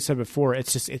 like we said before,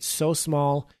 it's so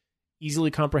small,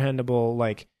 easily comprehensible.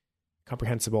 Like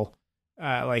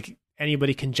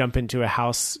anybody can jump into a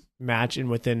House match and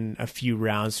within a few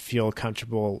rounds feel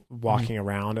comfortable walking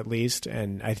around at least.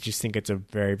 And I just think it's a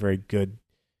very, very good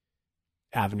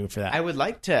avenue for that. I would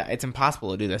like to, it's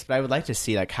impossible to do this, but I would like to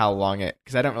see like how long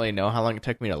because I don't really know how long it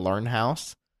took me to learn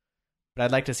House, but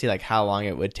I'd like to see like how long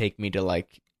it would take me to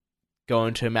like go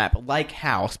into a map like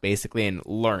House basically and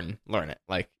learn it,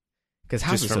 like, because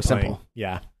House is so simple.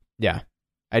 Yeah.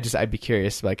 I'd be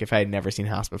curious, like, if I had never seen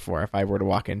House before, if I were to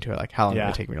walk into it, like, how long would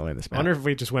it take me to learn this map? I wonder if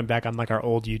we just went back on like our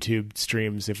old YouTube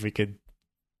streams, if we could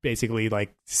basically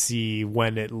like see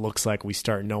when it looks like we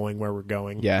start knowing where we're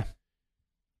going. Yeah.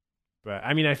 But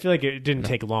I mean, I feel like it didn't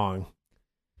take long.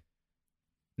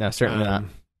 No, certainly not.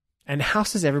 And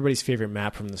House is everybody's favorite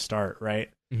map from the start, right?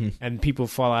 Mm-hmm. And people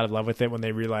fall out of love with it when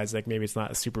they realize like maybe it's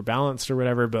not super balanced or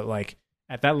whatever, but like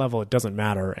at that level, it doesn't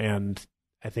matter. And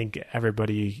I think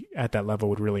everybody at that level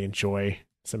would really enjoy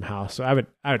some House. So I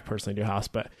would personally do House,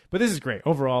 but this is great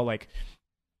overall. Like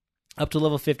up to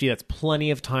level 50, that's plenty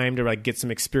of time to like get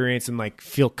some experience and like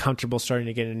feel comfortable starting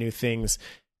to get into new things.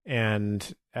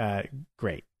 And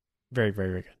great, very, very,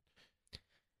 very good.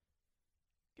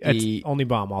 It's only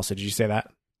bomb. Also, did you say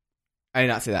that? I did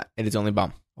not say that. It is only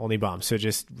bomb. Only bomb. So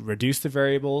just reduce the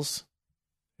variables.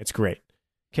 It's great.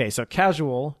 Okay, so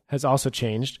casual has also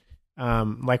changed.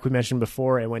 Like we mentioned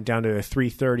before, it went down to a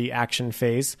 3:30 action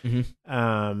phase.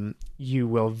 Mm-hmm. You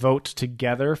will vote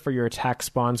together for your attack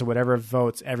spawns. So whatever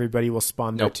votes, everybody will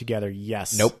spawn there together.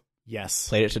 Yes. Nope. Yes.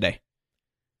 Played it today.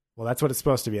 Well, that's what it's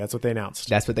supposed to be. That's what they announced.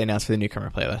 That's what they announced for the newcomer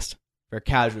playlist. For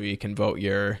casual, you can vote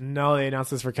your... No, they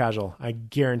announced this for casual. I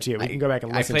guarantee it. We can go back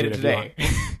and listen to it today.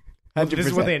 This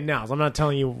is what they announced. I'm not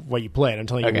telling you what you played. I'm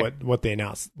telling you what they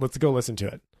announced. Let's go listen to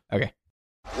it. Okay.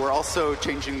 We're also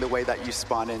changing the way that you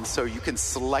spawn in, so you can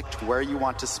select where you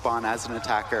want to spawn as an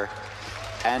attacker.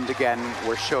 And again,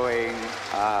 we're showing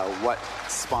what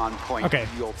spawn point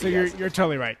you'll be. So you're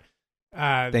totally right.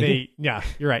 Yeah,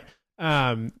 you're right.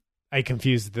 I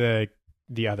confused the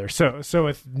other. So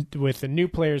with the new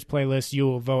players playlist, you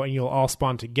will vote and you'll all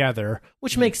spawn together,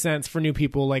 which makes sense for new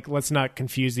people. Like, let's not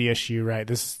confuse the issue, right?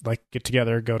 This is like get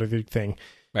together, go to the thing.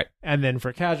 Right. And then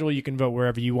for casual, you can vote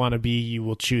wherever you want to be. You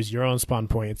will choose your own spawn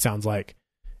point, it sounds like.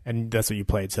 And that's what you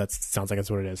played, so that sounds like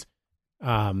that's what it is.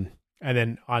 And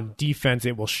then on defense,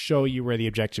 it will show you where the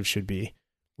objective should be,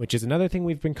 which is another thing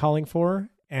we've been calling for,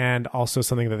 and also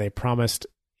something that they promised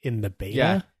in the beta.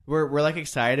 Yeah. We're like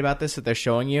excited about this that they're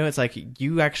showing you. It's like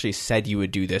you actually said you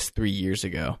would do this 3 years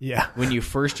ago. Yeah. When you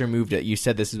first removed it, you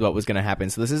said this is what was going to happen.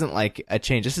 So this isn't like a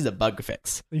change. This is a bug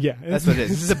fix. Yeah. That's what it is.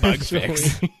 This is a bug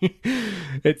fix.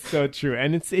 It's so true.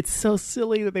 And it's so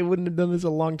silly that they wouldn't have done this a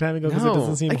long time ago because it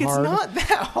doesn't seem hard. It's not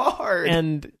that hard.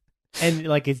 And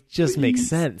like it just makes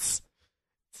sense.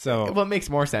 So what makes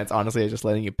more sense, honestly, is just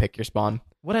letting you pick your spawn.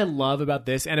 What I love about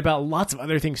this and about lots of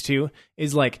other things too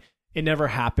is like it never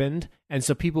happened, and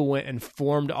so people went and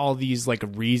formed all these like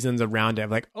reasons around it,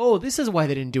 like, oh, this is why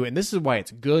they didn't do it, and this is why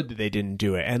it's good that they didn't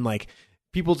do it, and like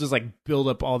people just like build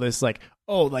up all this like,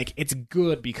 oh, like it's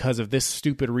good because of this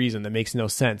stupid reason that makes no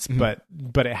sense, but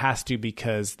it has to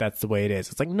because that's the way it is.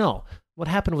 It's like, no, what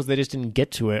happened was they just didn't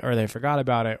get to it, or they forgot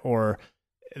about it, or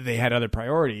they had other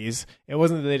priorities. It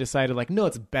wasn't that they decided like, no,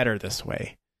 it's better this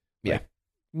way. Yeah. Like,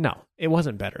 no, it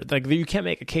wasn't better. Like you can't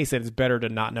make a case that it's better to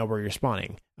not know where you're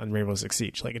spawning on Rainbow Six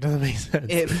Siege. Like it doesn't make sense.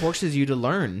 It forces you to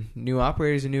learn new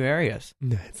operators in new areas.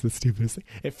 No, it's the stupidest thing.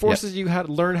 It forces you to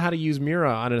learn how to use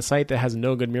Mira on a site that has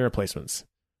no good Mira placements.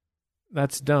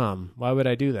 That's dumb. Why would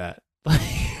I do that?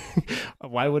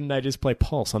 Why wouldn't I just play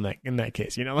Pulse on that in that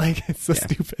case? You know, like it's so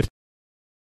stupid.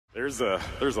 There's a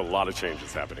lot of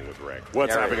changes happening with Ranked.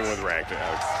 What's happening with Ranked,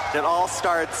 Alex? It all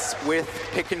starts with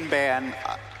pick and ban.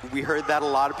 We heard that a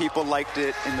lot of people liked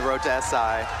it in the Road to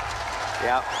SI.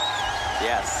 Yep.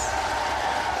 Yes.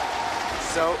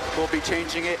 So we'll be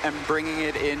changing it and bringing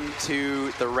it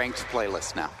into the Ranked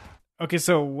playlist now. Okay,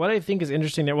 so what I think is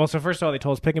interesting there, well, so first of all, they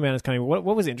told us pick and ban is coming. What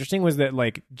was interesting was that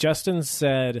like Justin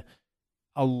said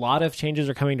a lot of changes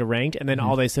are coming to Ranked, and then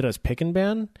all they said was pick and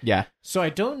ban. Yeah. So I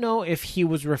don't know if he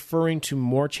was referring to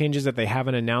more changes that they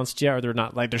haven't announced yet, or they're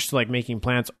not like they're still like making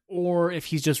plans, or if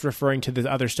he's just referring to the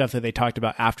other stuff that they talked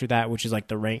about after that, which is like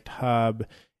the Ranked hub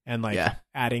and like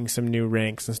adding some new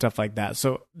ranks and stuff like that.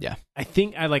 So I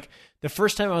think I like the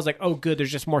first time I was like, oh, good,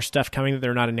 there's just more stuff coming that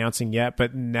they're not announcing yet.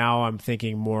 But now I'm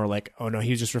thinking more like, oh no,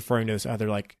 he's just referring to this other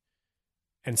like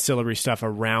ancillary stuff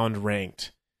around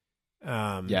Ranked.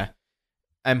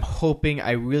 I'm hoping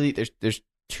there's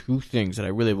two things that I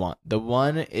really want. The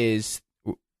one is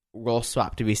roll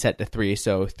swap to be set to 3,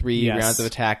 so 3 rounds of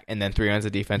attack and then 3 rounds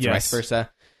of defense, or vice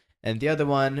versa. And the other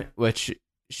one, which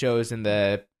shows in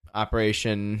the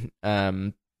operation,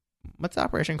 what's the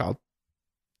operation called?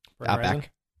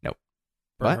 Outback. Nope.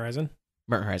 Burnt Horizon.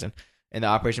 Burnt Horizon. And the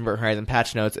Operation Burnt Horizon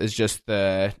patch notes is just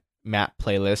the map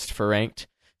playlist for Ranked.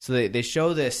 So they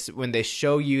show this when they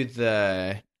show you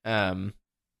the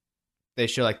they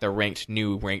show like the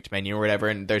new ranked menu or whatever,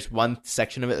 and there's one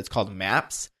section of it that's called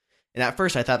maps. And at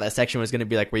first I thought that section was going to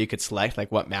be like where you could select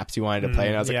like what maps you wanted to play,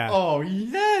 and I was like, oh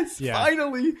yes,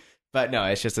 finally. But no,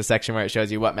 it's just a section where it shows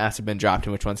you what maps have been dropped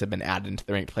and which ones have been added into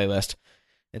the ranked playlist.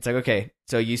 It's like, okay,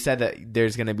 so you said that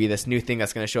there's going to be this new thing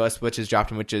that's going to show us which is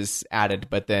dropped and which is added,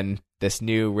 but then this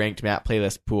new ranked map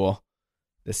playlist pool,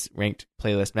 this ranked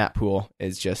playlist map pool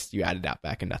is just you added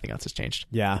Outback and nothing else has changed.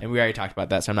 Yeah. And we already talked about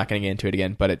that, so I'm not going to get into it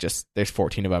again, but there's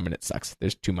 14 of them and it sucks.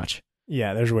 There's too much.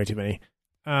 Yeah, there's way too many.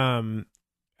 I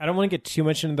don't want to get too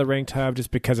much into the ranked hub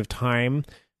just because of time,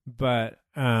 but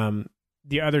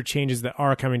the other changes that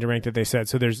are coming to Ranked that they said,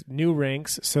 so there's new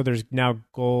ranks, so there's now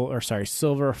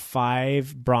silver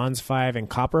 5, bronze 5, and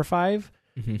copper 5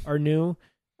 are new,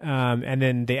 and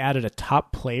then they added a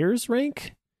top players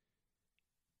rank.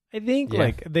 I think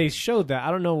like they showed that.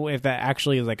 I don't know if that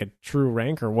actually is like a true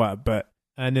rank or what, but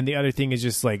and then the other thing is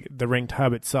just like the ranked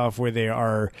hub itself, where they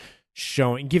are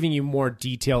giving you more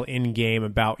detail in game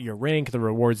about your rank, the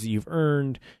rewards that you've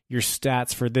earned, your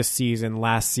stats for this season,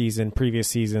 last season, previous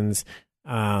seasons,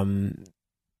 and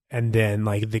then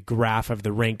like the graph of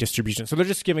the rank distribution. So they're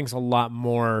just giving us a lot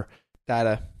more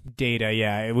data,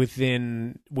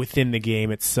 within the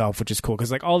game itself, which is cool because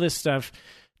like all this stuff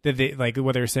that they like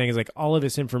what they're saying is like all of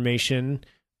this information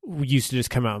used to just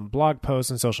come out in blog posts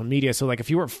and social media. So like if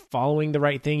you weren't following the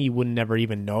right thing, you would never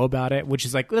even know about it, which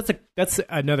is like that's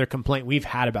another complaint we've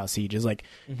had about Siege is like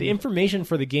the information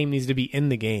for the game needs to be in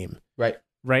the game.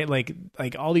 Right? Like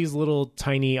all these little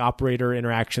tiny operator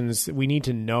interactions, we need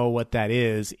to know what that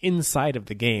is inside of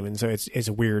the game. And so it's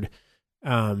weird.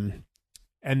 And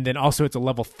then also it's a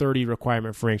level 30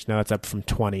 requirement for ranked. Now that's up from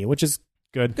 20, which is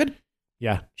good.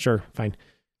 Yeah, sure. Fine.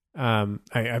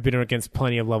 I've been against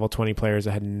plenty of level 20 players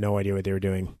that had no idea what they were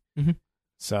doing.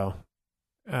 So,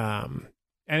 and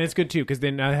it's good too, because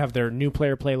they now have their new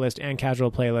player playlist and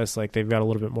casual playlist. Like they've got a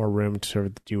little bit more room to sort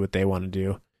of do what they want to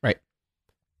do. Right.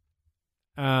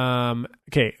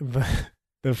 Okay.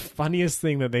 The funniest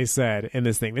thing that they said in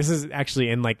this thing, this is actually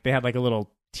in like, they had like a little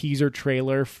teaser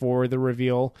trailer for the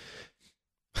reveal.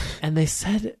 And they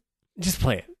said, just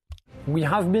play it. We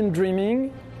have been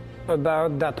dreaming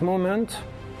about that moment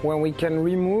when we can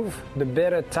remove the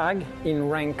beta tag in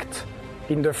ranked.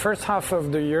 In the first half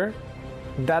of the year,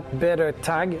 that beta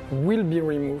tag will be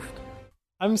removed.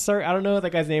 I'm sorry, I don't know what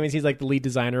that guy's name is. He's like the lead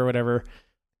designer or whatever.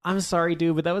 I'm sorry,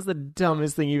 dude, but that was the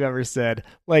dumbest thing you've ever said.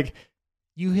 Like,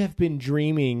 you have been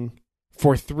dreaming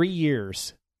for 3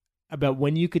 years about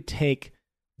when you could take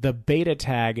the beta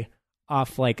tag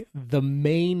off like the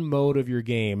main mode of your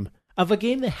game, of a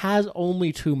game that has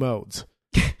only 2 modes.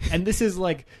 And this is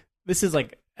like,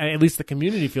 at least the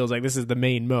community feels like this is the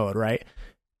main mode, right?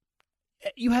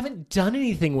 You haven't done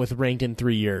anything with ranked in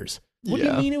 3 years. What do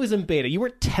you mean it was in beta? You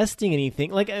weren't testing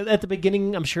anything. Like at the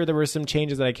beginning, I'm sure there were some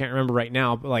changes that I can't remember right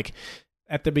now, but like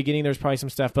at the beginning, there's probably some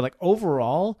stuff. But like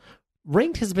overall,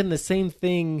 ranked has been the same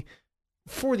thing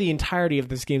for the entirety of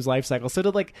this game's life cycle. So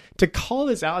to call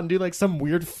this out and do like some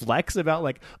weird flex about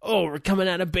like, oh, we're coming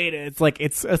out of beta. It's like,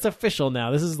 it's official now.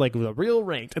 This is like the real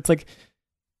ranked. It's like,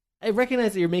 I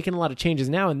recognize that you're making a lot of changes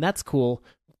now, and that's cool.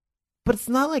 But it's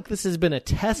not like this has been a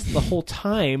test the whole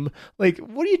time. Like,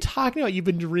 what are you talking about? You've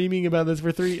been dreaming about this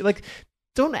for 3 years. Like,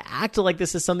 don't act like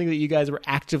this is something that you guys were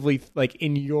actively, like,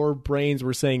 in your brains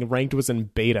were saying ranked was in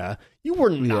beta. You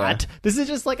were not. Yeah. This is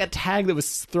just like a tag that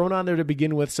was thrown on there to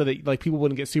begin with so that, like, people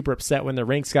wouldn't get super upset when their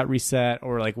ranks got reset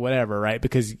or, like, whatever, right?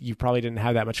 Because you probably didn't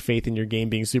have that much faith in your game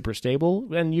being super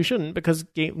stable. And you shouldn't, because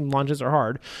game launches are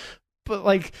hard. But,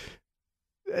 like,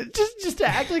 just to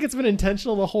act like it's been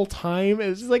intentional the whole time,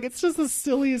 it's just like, it's just the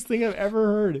silliest thing I've ever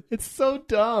heard. It's so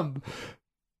dumb.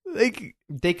 Like,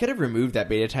 they could have removed that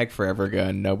beta tag forever ago,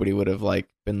 and nobody would have like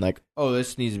been like, "Oh,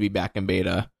 this needs to be back in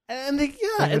beta." And they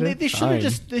should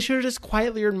have just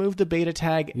quietly removed the beta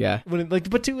tag. Yeah. When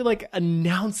but to like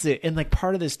announce it in like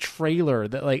part of this trailer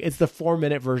that like it's the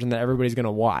 4-minute version that everybody's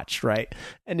gonna watch, right?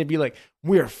 And it'd be like,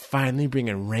 "We're finally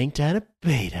bringing ranked out of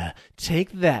beta.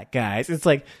 Take that, guys." It's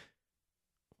like,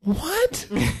 what?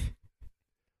 What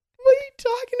are you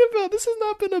talking about? This has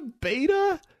not been a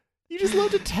beta. You just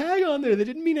left a tag on there that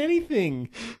didn't mean anything.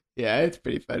 Yeah, it's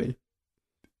pretty funny.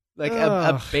 Like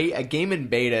a game in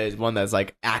beta is one that's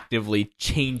like actively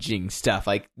changing stuff,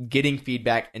 like getting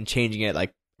feedback and changing it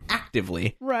like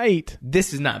actively. Right.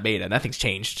 This is not beta. Nothing's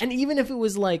changed. And even if it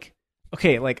was like,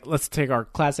 okay, like let's take our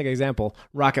classic example,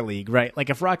 Rocket League, right? Like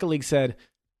if Rocket League said,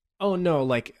 oh no,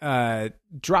 like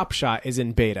Drop Shot is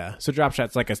in beta. So Drop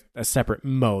Shot's like a separate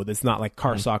mode. It's not like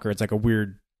car soccer. It's like a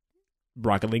weird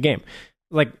Rocket League game.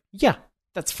 Like, yeah,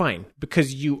 that's fine,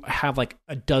 because you have like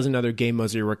a dozen other game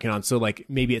modes that you're working on. So like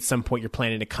maybe at some point you're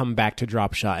planning to come back to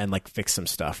Drop Shot and like fix some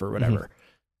stuff or whatever.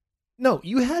 No,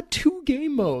 you had 2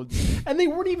 game modes and they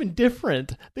weren't even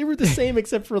different. They were the same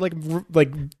except for like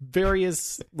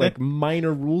various like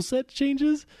minor rule set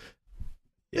changes.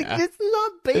 Like, it's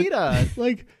not beta.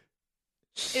 Like,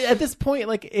 at this point,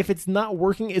 like, if it's not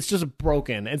working, it's just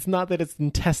broken. It's not that it's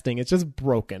in testing. It's just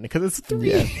broken because it's 3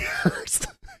 years.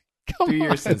 2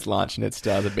 years since launch, and it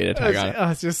still has a beta tag on it. Oh,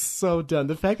 it's just so dumb.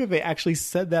 The fact that they actually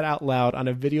said that out loud on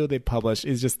a video they published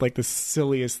is just like the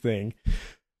silliest thing.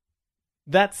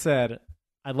 That said,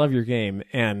 I love your game,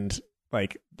 and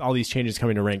like all these changes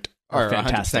coming to ranked are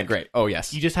fantastic. 100% great. Oh,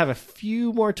 yes. You just have a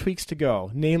few more tweaks to go,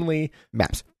 namely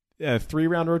maps.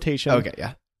 3-round rotation. Okay,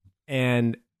 yeah.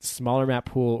 And smaller map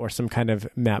pool or some kind of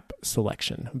map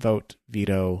selection. Vote,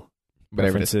 veto,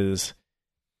 preferences,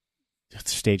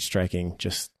 stage striking.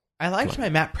 Just I liked my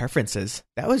map preferences.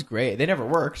 That was great. They never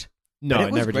worked. No,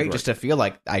 it was never great did work. just to feel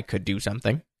like I could do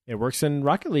something. It works in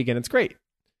Rocket League and it's great.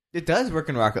 It does work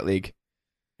in Rocket League.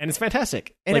 And it's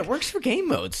fantastic. And it works for game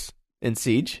modes in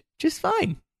Siege just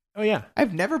fine. Oh, yeah.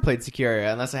 I've never played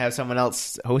Securia unless I have someone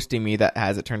else hosting me that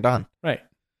has it turned on. Right.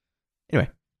 Anyway.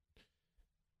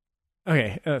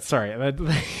 Okay, sorry.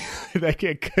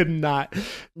 I could not do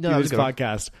this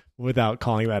podcast without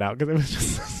calling that out because it was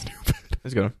just so stupid.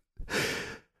 Let's go.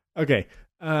 Okay.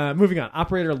 Moving on.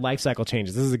 Operator lifecycle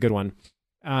changes. This is a good one.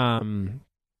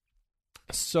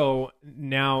 So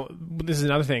now this is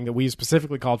another thing that we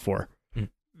specifically called for.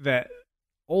 That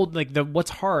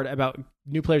what's hard about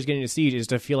new players getting to Siege is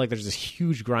to feel like there's this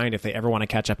huge grind if they ever want to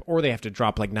catch up, or they have to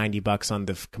drop like $90 on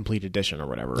the complete edition or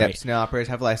whatever. Yep, right? so now operators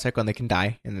have a life cycle and they can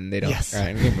die, and then they don't. Yes.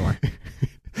 Right, anymore.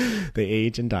 They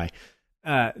age and die.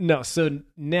 No, so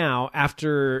now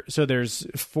there's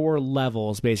 4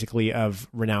 levels basically of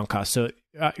renown cost. So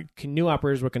new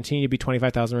operators will continue to be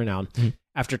 25,000 renown. Mm-hmm.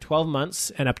 After 12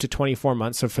 months and up to 24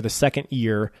 months, so for the second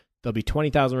year, there'll be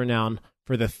 20,000 renown.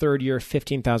 For the third year,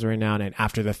 15,000 renown, and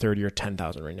after the third year,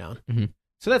 10,000 renown. Mm-hmm.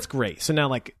 So that's great. So now,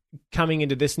 like, coming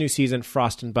into this new season,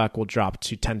 Frost and Buck will drop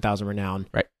to 10,000 renown.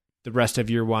 Right. The rest of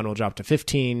year 1 will drop to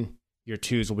 15. Year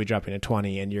 2s will be dropping to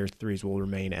 20, and year 3s will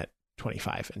remain at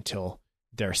 25 until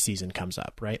their season comes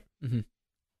up, right? Mm-hmm.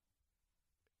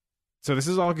 So this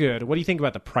is all good. What do you think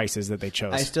about the prices that they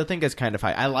chose? I still think it's kind of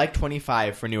high. I like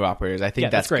 25 for new operators. I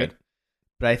think that's great. Good.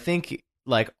 But I think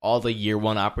like all the year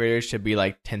 1 operators should be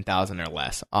like 10,000 or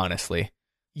less, honestly.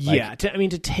 Yeah,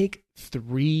 to take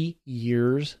 3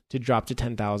 years to drop to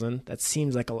 10,000, that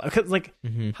seems like a lot. Because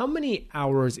how many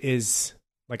hours is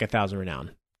like 1,000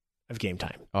 renown of game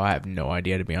time? Oh, I have no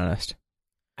idea, to be honest.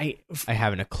 I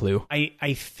haven't a clue.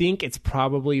 I think it's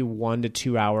probably 1 to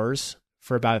 2 hours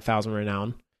for about 1,000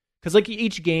 renown. Because like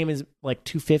each game is like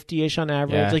 250-ish on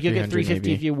average. Yeah, like you'll get 350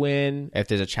 maybe. if you win. If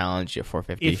there's a challenge, you get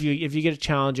 450. If you get a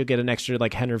challenge, you'll get an extra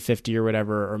like 150 or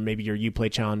whatever. Or maybe your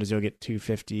Uplay challenges, you'll get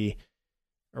 250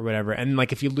 or whatever. And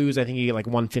like if you lose, I think you get like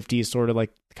 150 is sort of like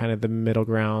kind of the middle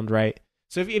ground, right?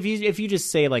 So if you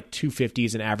just say like 250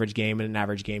 is an average game and an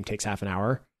average game takes half an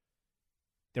hour,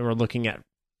 then we're looking at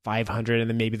 500, and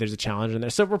then maybe there's a challenge in there.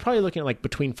 So we're probably looking at like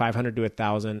between 500 to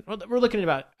 1,000. We're looking at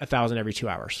about 1,000 every 2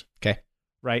 hours. Okay.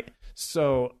 Right?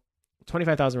 So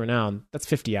 25,000 renown, that's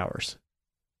 50 hours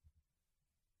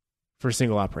for a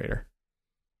single operator.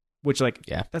 Which, like,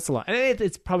 yeah, that's a lot. And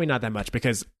it's probably not that much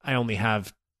because I only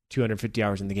have 250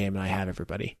 hours in the game and I have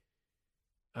everybody.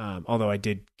 Although I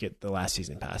did get the last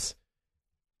season pass.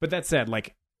 But that said,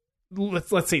 like, let's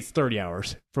say it's 30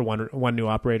 hours for one new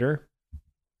operator.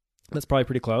 That's probably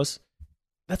pretty close.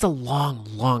 That's a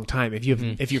long time.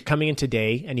 If you're coming in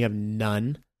today and you have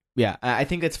none. Yeah, I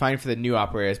think it's fine for the new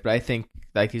operators, but I think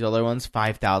like these other ones,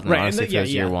 5,000 right, honestly for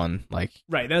year 1. Like,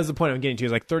 right, that's the point I'm getting to.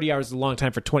 Is like 30 hours is a long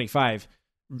time for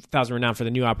 25,000 renown for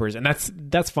the new operators, and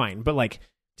that's fine. But like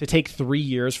to take 3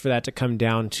 years for that to come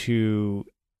down to,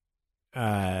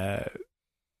 like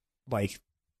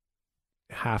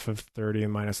half of 30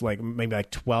 and minus like maybe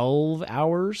like 12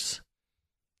 hours.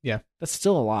 Yeah, that's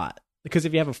still a lot because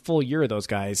if you have a full year of those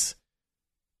guys.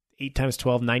 8 times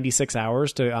 12, 96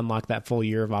 hours to unlock that full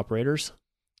year of operators.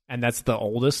 And that's the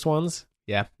oldest ones.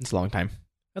 Yeah, it's a long time.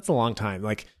 That's a long time.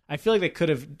 Like, I feel like they could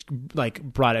have, like,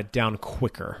 brought it down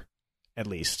quicker, at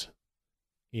least.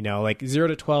 You know, like 0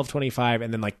 to 12, 25,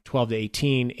 and then like 12 to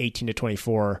 18, 18 to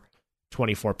 24,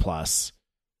 24 plus.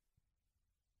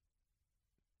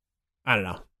 I don't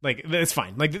know. Like, it's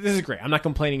fine. Like, this is great. I'm not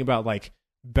complaining about, like,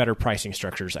 better pricing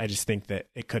structures. I just think that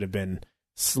it could have been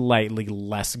slightly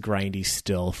less grindy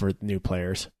still for new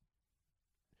players.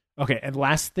 Okay, and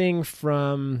last thing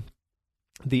from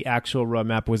the actual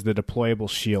roadmap was the deployable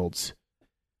shields.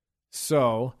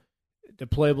 So,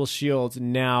 deployable shields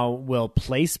now will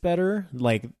place better.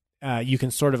 Like, you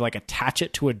can sort of like attach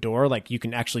it to a door. Like, you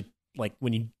can actually, like,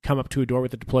 when you come up to a door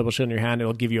with a deployable shield in your hand,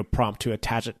 it'll give you a prompt to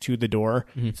attach it to the door.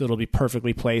 Mm-hmm. So it'll be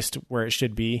perfectly placed where it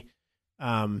should be.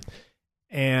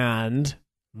 And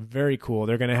very cool.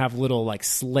 They're going to have little like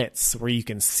slits where you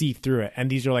can see through it. And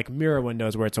these are like mirror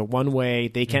windows where it's a one way.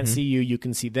 They can't see you. You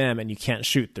can see them and you can't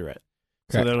shoot through it.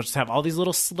 Correct. So they'll just have all these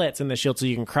little slits in the shield so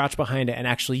you can crouch behind it and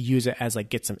actually use it as like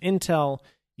get some intel.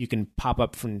 You can pop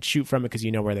up and shoot from it because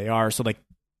you know where they are. So like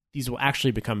these will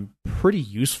actually become pretty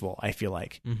useful, I feel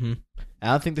like. Mm-hmm. I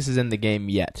don't think this is in the game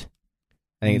yet.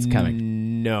 I think it's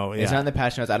coming. No, it's not in the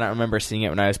patch notes. I don't remember seeing it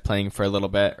when I was playing for a little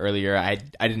bit earlier. I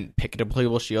didn't pick a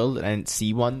deployable shield. I didn't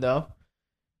see one though.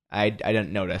 I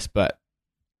didn't notice, but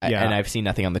and I've seen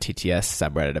nothing on the TTS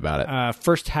subreddit about it.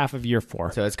 First half of year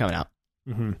 4, so it's coming out.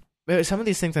 Mm-hmm. But some of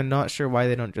these things, I'm not sure why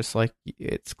they don't just like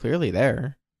it's clearly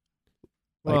there.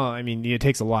 Like, well, I mean, it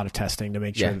takes a lot of testing to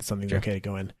make sure that something's okay to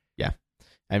go in. Yeah,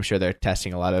 I'm sure they're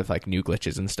testing a lot of like new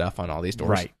glitches and stuff on all these doors.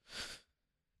 Right.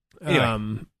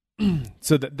 Anyway.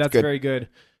 So that's good. Very good.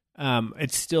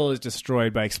 It still is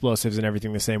destroyed by explosives and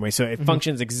everything the same way. So it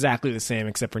functions exactly the same,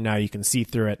 except for now you can see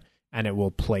through it and it will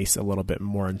place a little bit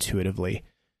more intuitively.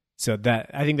 So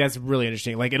that I think that's really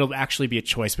interesting. Like it'll actually be a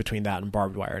choice between that and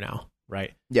barbed wire now,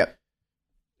 right? Yep.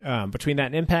 Between that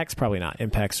and impacts, probably not.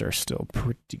 Impacts are still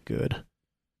pretty good.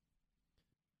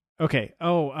 Okay.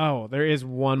 Oh, there is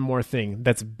one more thing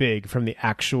that's big from the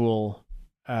actual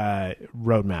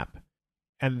roadmap,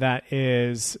 and that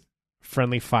is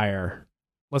friendly fire.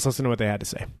 Let's listen to what they had to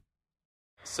say.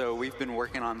 So we've been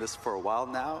working on this for a while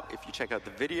now. If you check out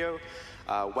the video,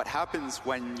 what happens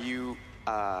when you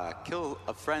kill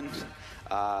a friend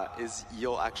is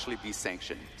you'll actually be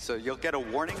sanctioned. So you'll get a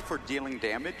warning for dealing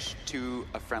damage to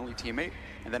a friendly teammate,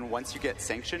 and then once you get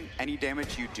sanctioned, any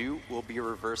damage you do will be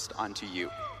reversed onto you.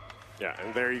 Yeah,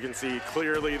 and there you can see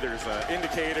clearly there's an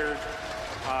indicator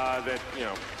that, you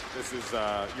know, this is,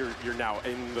 you're now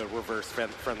in the reverse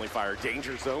friendly fire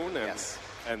danger zone, and, Yes.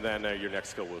 and then your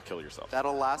next kill will kill yourself.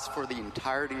 That'll last for the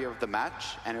entirety of the match,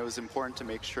 and it was important to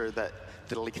make sure that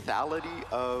the lethality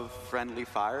of friendly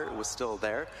fire was still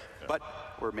there, but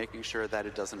we're making sure that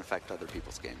it doesn't affect other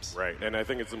people's games. Right, and I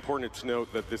think it's important to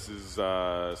note that this is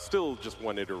still just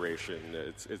one iteration.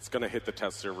 It's going to hit the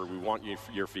test server. We want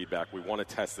your feedback. We want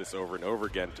to test this over and over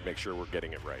again to make sure we're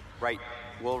getting it right. Right.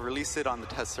 We'll release it on the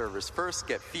test servers first,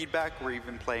 get feedback. We're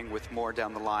even playing with more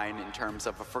down the line in terms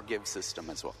of a forgive system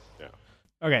as well. Yeah.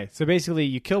 Okay, so basically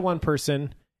you kill one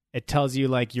person, it tells you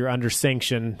like you're under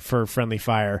sanction for friendly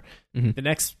fire. Mm-hmm. The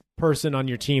next person on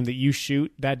your team that you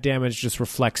shoot, that damage just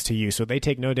reflects to you. So they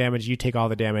take no damage, you take all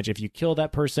the damage. If you kill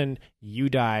that person, you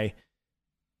die.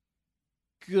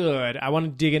 Good. I want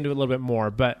to dig into it a little bit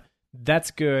more, but that's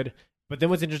good. But then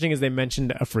what's interesting is they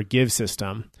mentioned a forgive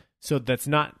system. So that's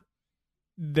not,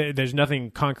 there's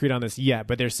nothing concrete on this yet,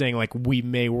 but they're saying like we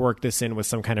may work this in with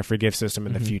some kind of forgive system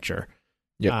in the future.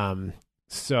 Yep.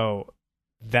 So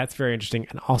that's very interesting,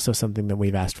 and also something that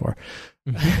we've asked for.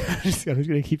 I'm just going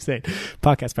to keep saying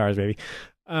podcast powers, baby.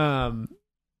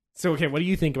 So, okay, what do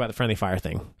you think about the friendly fire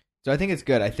thing? So I think it's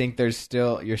good. I think you're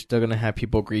still going to have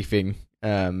people griefing.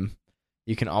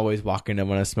 You can always walk into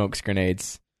one of smokes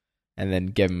grenades and then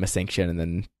give them a sanction, and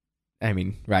then, I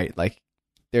mean, right, like,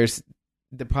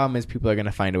 the problem is people are going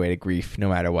to find a way to grief no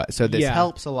matter what. So this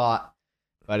helps a lot,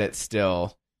 but it's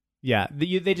still... Yeah,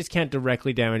 they just can't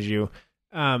directly damage you.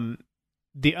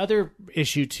 The other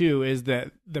issue, too, is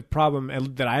that the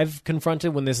problem that I've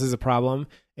confronted when this is a problem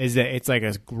is that it's like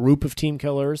a group of team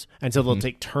killers, and so they'll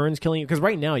take turns killing you. Because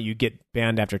right now you get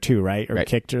banned after 2, right? Or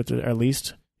kicked, or at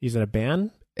least. Is it a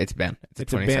ban? It's ban.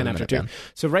 It's a ban after 2. Ban.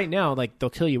 So right now, like, they'll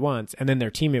kill you once, and then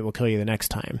their teammate will kill you the next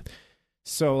time.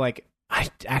 So, like, I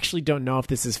actually don't know if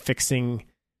this is fixing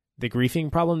the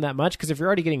griefing problem that much, because if you're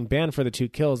already getting banned for the 2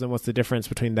 kills, then what's the difference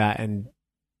between that and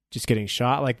just getting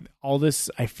shot? Like, all this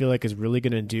I feel like is really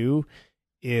going to do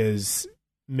is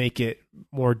make it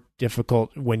more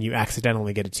difficult when you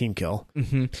accidentally get a team kill.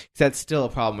 Mm-hmm. That's still a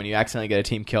problem when you accidentally get a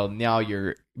team kill. Now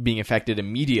you're being affected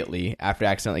immediately after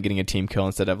accidentally getting a team kill,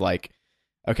 instead of like,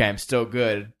 okay, I'm still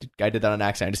good, I did that on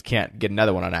accident, I just can't get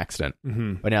another one on accident.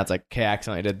 Mm-hmm. But now it's like, okay, I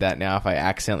accidentally did that. Now if I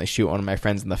accidentally shoot one of my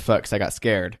friends in the foot because I got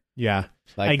scared,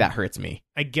 that hurts me.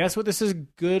 I guess what this is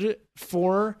good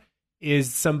for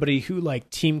is somebody who like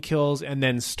team kills and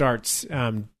then starts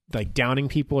like downing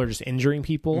people or just injuring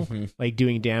people, like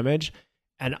doing damage.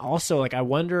 And also, like, I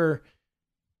wonder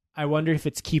if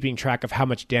it's keeping track of how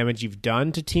much damage you've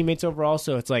done to teammates overall.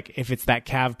 So it's like, if it's that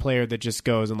Cav player that just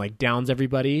goes and like downs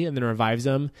everybody and then revives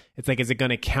them, it's like, is it going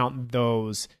to count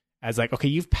those as like, okay,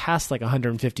 you've passed like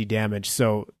 150 damage,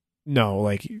 so no,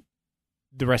 like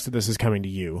the rest of this is coming to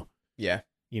you. Yeah.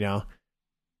 You know?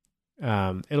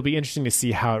 It'll be interesting to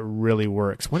see how it really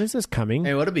works. When is this coming?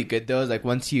 And what'll be good though is like,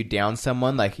 once you down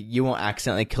someone, like you won't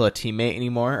accidentally kill a teammate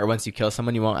anymore, or once you kill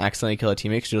someone, you won't accidentally kill a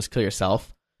teammate because you'll just kill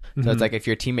yourself. So it's like, if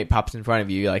your teammate pops in front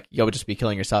of you, like, you'll just be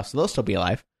killing yourself, so they'll still be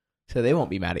alive, so they won't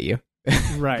be mad at you.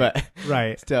 Right. But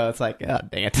right. Still, it's like, oh,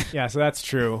 dang it. Yeah, so that's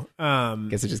true.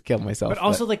 Guess I just killed myself. But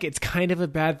also, like, it's kind of a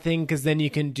bad thing, because then you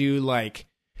can do like,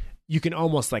 you can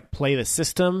almost like play the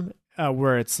system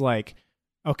where it's like,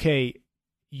 okay,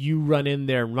 you run in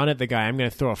there and run at the guy, I'm going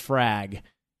to throw a frag,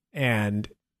 and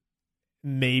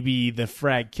maybe the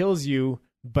frag kills you,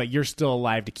 but you're still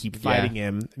alive to keep fighting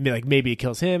him. Like, maybe it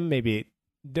kills him, maybe it,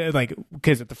 like,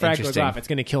 because if the frag goes off, it's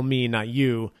going to kill me, not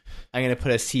you. I'm going to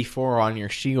put a C4 on your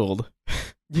shield.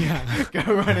 Yeah.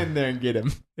 Go run in there and get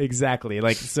him. Exactly.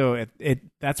 Like, so it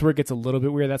that's where it gets a little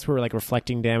bit weird. That's where like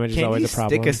reflecting damage is always a problem.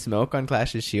 Can you stick a smoke on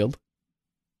Clash's shield?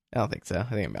 I don't think so.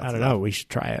 I think I don't know. We should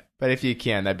try it. But if you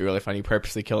can, that'd be really fun. You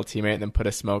purposely kill a teammate and then put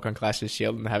a smoke on Clash's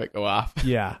shield and have it go off.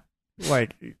 Yeah.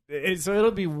 Like, so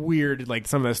it'll be weird, like,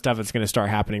 some of the stuff that's going to start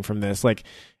happening from this. Like,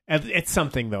 it's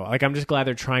something, though. Like, I'm just glad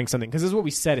they're trying something. Because this is what we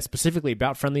said, specifically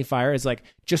about friendly fire, is, like,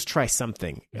 just try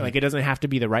something. Like, it doesn't have to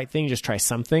be the right thing. Just try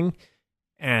something.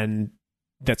 And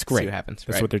that's great. See what happens.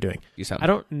 That's right. what they're doing. Do something. I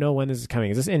don't know when this is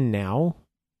coming. Is this in now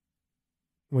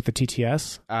with the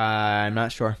TTS? I'm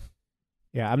not sure.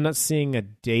 Yeah, I'm not seeing a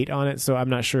date on it, so I'm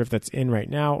not sure if that's in right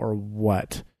now or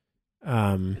what.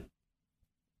 Probably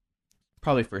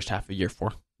first half of year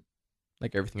 4,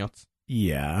 like everything else.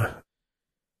 Yeah.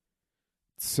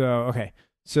 So, okay.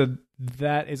 So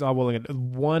that is all well and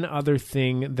good. One other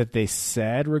thing that they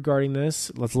said regarding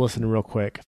this, let's listen real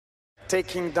quick.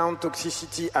 Taking down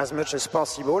toxicity as much as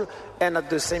possible, and at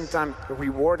the same time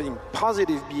rewarding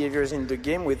positive behaviors in the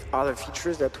game with other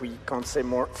features that we can't say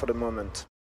more for the moment.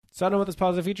 So I don't know what those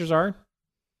positive features are,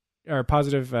 or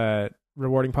positive,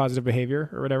 rewarding positive behavior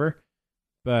or whatever,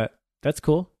 but that's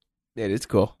cool. It is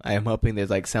cool. I am hoping there's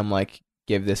like some like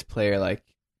give this player like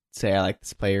say I like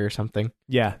this player or something,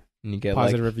 Yeah, and you get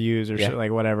positive like reviews or shit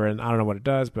like whatever, and I don't know what it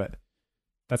does, but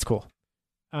that's cool.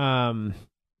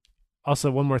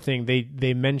 Also, one more thing,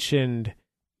 they mentioned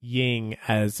Ying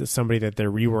as somebody that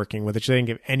they're reworking with, which they didn't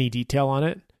give any detail on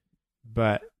it,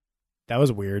 but that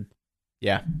was weird.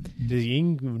 yeah. Does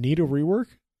Ying need a rework?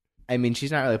 I mean,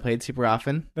 she's not really played super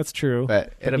often, That's true,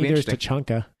 but it'll be neither is interesting.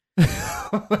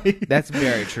 Tachanka. That's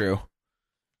very true.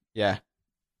 Yeah,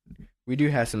 we do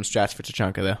have some strats for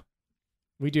Tachanka though.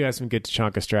 We do have some good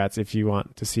Tachanka strats. If you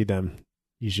want to see them,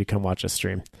 you should come watch us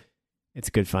stream. It's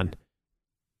good fun.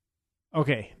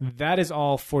 Okay, that is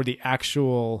all for the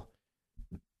actual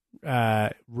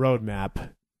roadmap.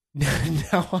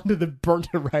 Now on to the Burnt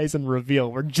Horizon reveal.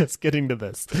 We're just getting to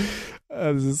this.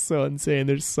 This is so insane.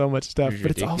 There's so much stuff, It's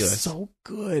but it's all ridiculous. so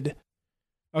good.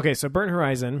 Okay, so Burnt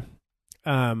Horizon.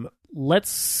 Let's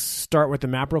start with the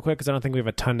map real quick because I don't think we have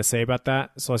a ton to say about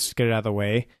that. So let's just get it out of the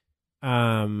way.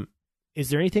 Is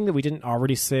there anything that we didn't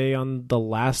already say on the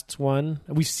last one?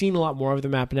 We've seen a lot more of the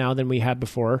map now than we had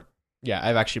before. Yeah,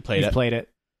 I've actually played You've it. played it.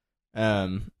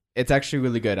 It's actually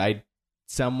really good.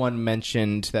 Someone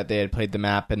mentioned that they had played the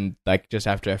map and like just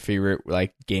after a few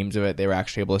like games of it, they were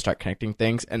actually able to start connecting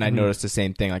things. And I Mhm. noticed the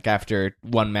same thing. Like after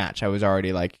one match, I was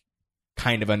already like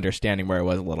kind of understanding where it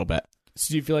was a little bit.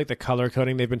 So do you feel like the color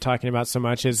coding they've been talking about so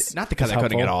much is Not the color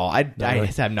coding at helpful? all. I really.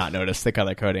 have not noticed the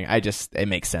color coding. It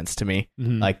makes sense to me.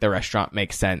 Mhm. Like the restaurant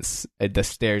makes sense. The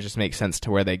stairs just make sense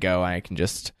to where they go. I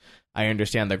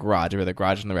understand the garage, where the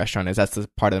garage and the restaurant is. That's the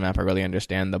part of the map I really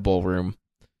understand. The ballroom,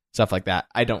 stuff like that.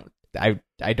 I don't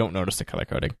notice the color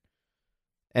coding.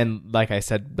 And like I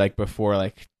said, like before,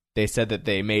 like they said that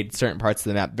they made certain parts of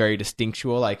the map very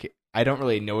distinctual. Like I don't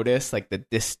really notice like the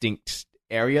distinct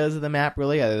areas of the map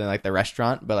really, other than like the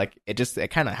restaurant. But like it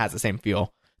kind of has the same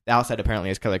feel. The outside apparently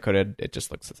is color coded. It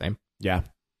just looks the same. Yeah.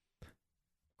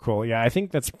 Cool. Yeah, I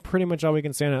think that's pretty much all we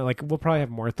can say on it. Like, we'll probably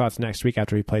have more thoughts next week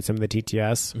after we played some of the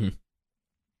TTS.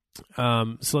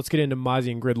 So let's get into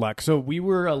Mozzie and Gridlock. So we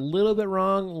were a little bit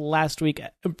wrong last week.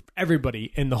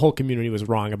 Everybody in the whole community was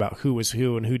wrong about who was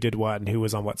who and who did what and who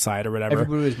was on what side or whatever.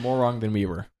 Everybody was more wrong than we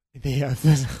were. Yeah,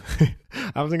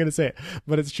 I wasn't going to say it,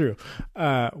 but it's true.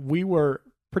 We were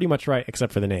pretty much right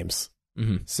except for the names.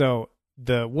 Mm-hmm. So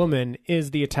the woman is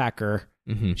the attacker.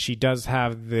 Mm-hmm. She does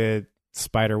have the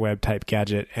spider web type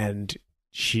gadget, and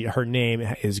her name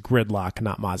is Gridlock,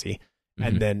 not Mozzie. Mm-hmm.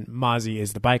 And then Mozzie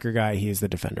is the biker guy. He is the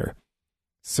defender.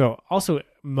 So also,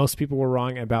 most people were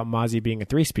wrong about Mozzie being a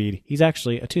 3-speed. He's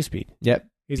actually a 2-speed. Yep.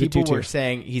 He's People a 2-2. were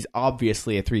saying he's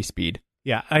obviously a 3-speed.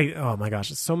 Yeah. Oh my gosh.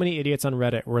 So many idiots on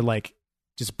Reddit were like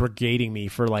just brigading me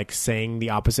for like saying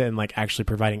the opposite and like actually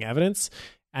providing evidence.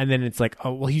 And then it's like,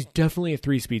 oh, well, he's definitely a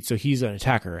 3-speed, so he's an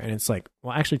attacker. And it's like,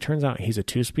 well, actually turns out he's a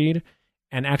 2-speed.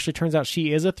 And actually turns out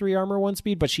she is a 3-armor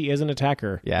 1-speed, but she is an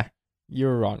attacker. Yeah. You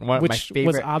were wrong. Which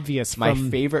was obvious My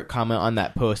from... favorite comment on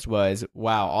that post was,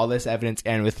 wow, all this evidence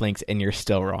and with links, and you're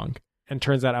still wrong. And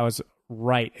turns out I was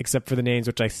right, except for the names,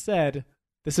 which I said,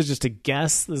 this is just a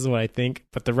guess. This is what I think.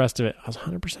 But the rest of it, I was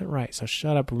 100% right. So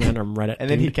shut up, random Reddit. And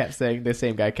then dude. he kept saying, the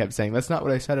same guy kept saying, that's not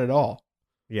what I said at all.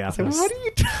 Yeah. I was like, what are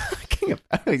you talking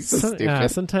about? He's so stupid.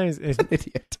 Sometimes... An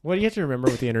idiot. What you have to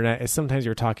remember with the internet is sometimes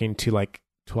you're talking to like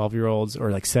 12-year-olds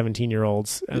or like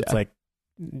 17-year-olds. And it's like,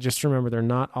 just remember, they're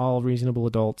not all reasonable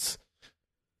adults.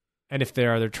 And if they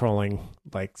are, they're trolling.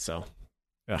 Like, so.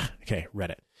 Okay,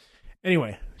 Reddit.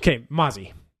 Anyway, okay,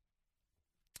 Mozzie.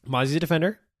 Mozzie's a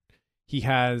defender. He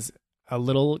has a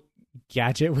little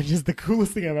gadget, which is the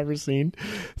coolest thing I've ever seen.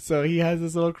 So he has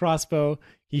this little crossbow.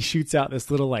 He shoots out this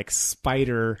little like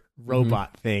spider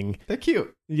robot thing. They're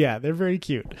cute. Yeah, they're very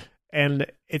cute. And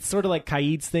it's sort of like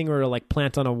Kaid's thing where it'll like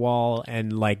plant on a wall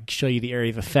and like show you the area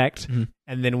of effect. Mm-hmm.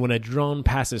 And then when a drone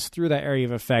passes through that area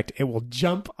of effect, it will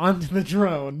jump onto the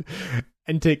drone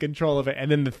and take control of it. And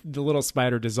then the little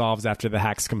spider dissolves after the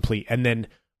hack's complete. And then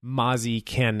Mozzie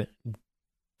can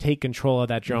take control of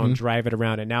that drone, drive it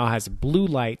around. It now has blue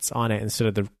lights on it instead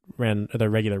of the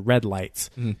regular red lights.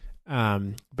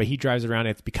 But he drives around,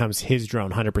 it becomes his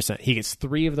drone 100%. He gets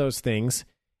 3 of those things.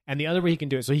 And the other way he can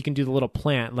do it, so he can do the little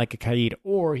plant like a Kaid,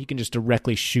 or he can just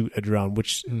directly shoot a drone,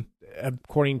 which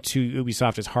according to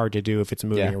Ubisoft is hard to do if it's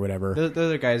moving or whatever.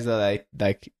 Those are guys that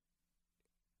like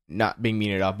not being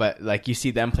mean at all, but like you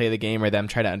see them play the game or them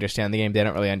try to understand the game. They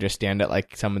don't really understand it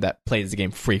like someone that plays the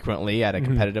game frequently at a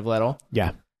competitive level.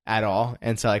 Yeah. At all.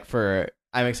 And so like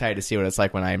I'm excited to see what it's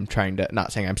like when I'm trying to,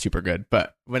 not saying I'm super good,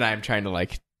 but when I'm trying to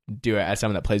like do it as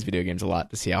someone that plays video games a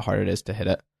lot, to see how hard it is to hit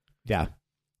it. Yeah.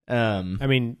 I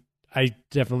mean, I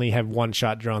definitely have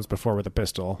one-shot drones before with a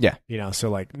pistol. Yeah. You know, so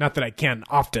like, not that I can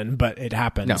often, but it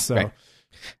happens. No, so.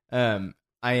 Right.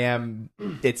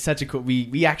 It's such a cool,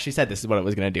 we actually said this is what it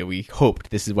was going to do. We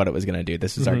hoped this is what it was going to do.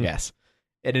 This was our guess.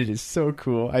 And it is so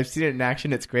cool. I've seen it in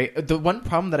action. It's great. The one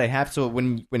problem that I have, so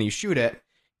when you shoot it,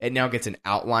 it now gets an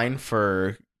outline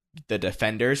for the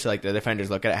defenders. So like the defenders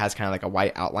look at it, has kind of like a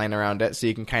white outline around it. So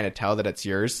you can kind of tell that it's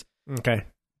yours. Okay.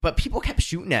 But people kept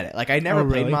shooting at it. Like I never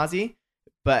played really? Mozzie,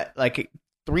 but like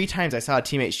 3 times I saw a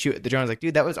teammate shoot at the drone. I was like,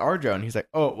 dude, that was our drone. He's like,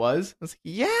 oh, it was? I was like,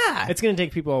 yeah. It's going to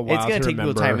take people a while. It's going to take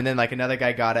remember. people time. And then like another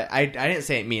guy got it. I didn't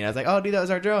say it mean. I was like, oh, dude, that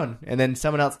was our drone. And then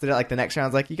someone else did it like the next round. I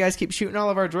was like, you guys keep shooting all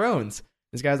of our drones.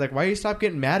 This guy's like, why you stop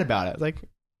getting mad about it? I was like,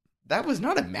 that was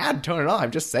not a mad tone at all.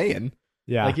 I'm just saying.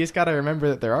 Yeah. Like, you just got to remember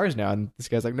that they're ours now. And this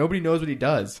guy's like, nobody knows what he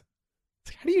does.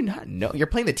 It's like, how do you not know? You're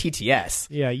playing the TTS.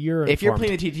 Yeah, you're If you're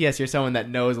informed. playing the TTS, you're someone that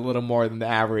knows a little more than the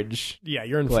average Yeah,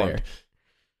 you're informed. player.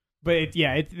 But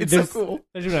It's so cool.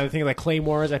 There's another thing like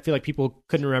Claymores. I feel like people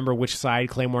couldn't remember which side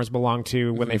Claymores belonged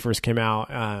to when they first came out.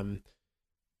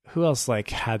 Who else like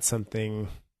had something?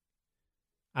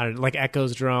 I don't know, like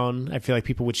Echo's drone. I feel like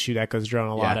people would shoot Echo's drone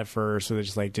a lot at first, so they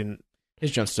just like didn't.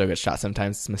 His drone still gets shot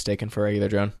sometimes. It's mistaken for a regular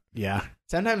drone. Yeah.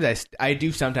 Sometimes I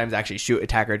do sometimes actually shoot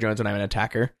attacker drones when I'm an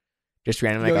attacker. Just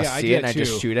randomly, like, I'll see it and I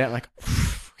just shoot it. I'm like,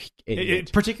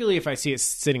 particularly if I see it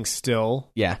sitting still.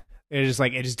 Yeah. It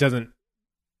just doesn't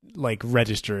like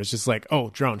register. It's just like, oh,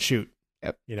 drone, shoot.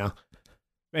 Yep. You know.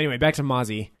 Anyway, back to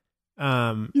Mozzie.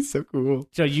 He's so cool.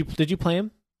 So did you play him?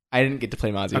 I didn't get to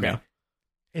play Mozzie. Okay. No.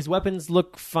 His weapons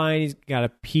look fine. He's got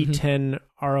a P10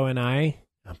 RONI,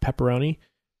 a pepperoni,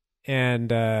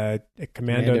 and a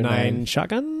Commando 9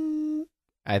 shotgun.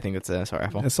 I think it's an assault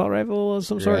rifle. Assault rifle of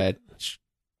some sort.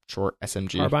 Short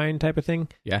SMG. Carbine type of thing.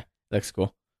 Yeah. Looks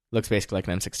cool. Looks basically like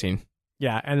an M16.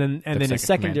 Yeah, and then Looks his like a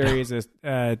secondary is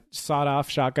a sawed-off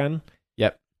shotgun.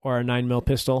 Yep. Or a 9mm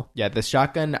pistol. Yeah, the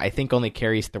shotgun I think only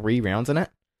carries 3 rounds in it.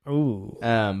 Ooh.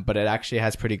 But it actually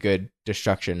has pretty good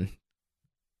destruction.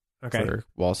 Okay. For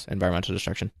walls, environmental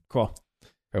destruction. Cool.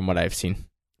 From what I've seen.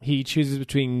 He chooses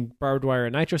between barbed wire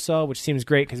and nitrocell, which seems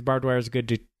great because barbed wire is good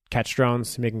to catch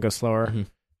drones, make them go slower.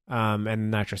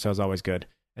 And nitrocell is always good.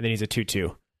 And then he's a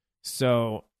 2-2.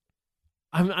 So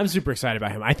I'm super excited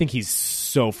about him. I think he's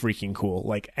so freaking cool.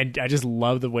 Like, and I just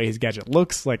love the way his gadget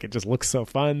looks. Like, it just looks so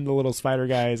fun. The little spider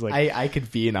guys. Like, I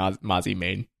could be an Mozzie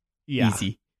main. yeah,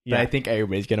 Easy. yeah. But I think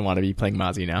everybody's going to want to be playing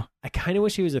Mozzie now. I kind of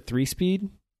wish he was a 3-speed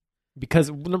because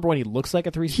number one, he looks like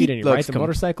a 3-speed and he rides a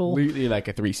motorcycle. Completely like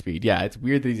a 3-speed. Yeah, it's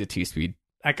weird that he's a 2-speed.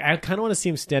 I kind of want to see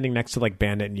him standing next to like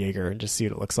Bandit and Jaeger and just see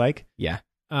what it looks like. Yeah.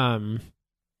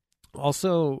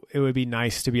 Also, it would be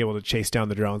nice to be able to chase down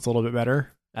the drones a little bit better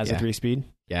as a 3-speed.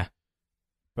 Yeah.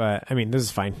 But, I mean, this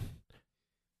is fine.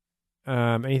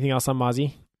 Anything else on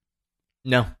Mozzie?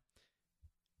 No.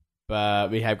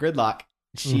 But we have Gridlock.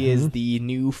 She is the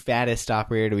new fattest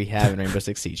operator we have in Rainbow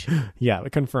Six Siege. Yeah,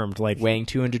 confirmed. Like weighing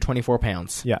 224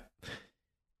 pounds. Yeah.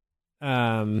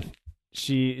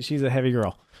 She's a heavy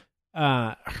girl.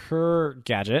 Her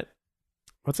gadget,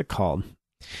 what's it called?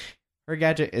 Her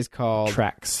gadget is called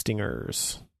Track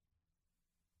Stingers.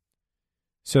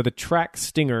 So the Track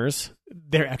Stingers,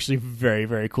 they're actually very,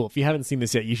 very cool. If you haven't seen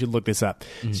this yet, you should look this up.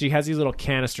 She has these little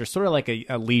canisters, sort of like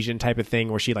a Legion type of thing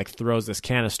where she like throws this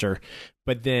canister,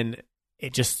 but then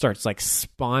it just starts like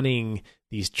spawning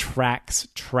these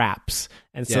traps.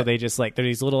 And so they just like, they're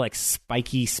these little like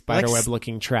spiky spiderweb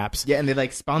looking traps. Yeah, and they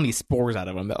like spawn these spores out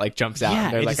of them that like jumps out. Yeah,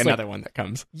 and there's like just, another one that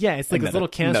comes. Yeah, it's like this little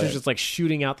canister's just like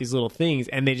shooting out these little things,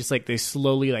 and they just like, they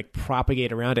slowly like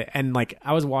propagate around it. And like,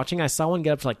 I was watching, I saw one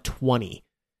get up to like 20.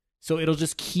 So it'll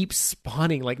just keep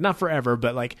spawning, like not forever,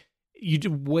 but like you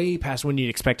do way past when you'd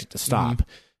expect it to stop.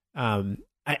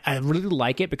 I really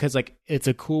like it because like it's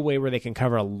a cool way where they can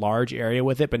cover a large area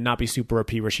with it, but not be super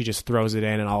OP where she just throws it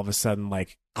in and all of a sudden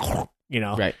like, you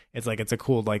know, right. It's like, it's a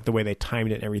cool, like the way they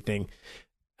timed it and everything.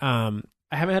 I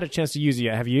haven't had a chance to use it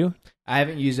yet. Have you? I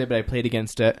haven't used it, but I played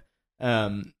against it.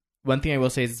 one thing I will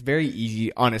say is it's very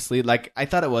easy, honestly. Like, I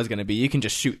thought it was going to be. You can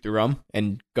just shoot through them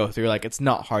and go through. Like, it's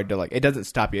not hard to, like, it doesn't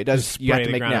stop you. It does. Just You have spray to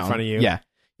the make ground in front of you. Yeah.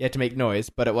 You have to make noise,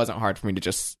 but it wasn't hard for me to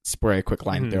just spray a quick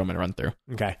line through them and run through.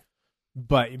 Okay.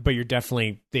 But you're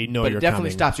definitely, they know But you're it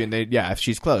definitely coming. stops you. And if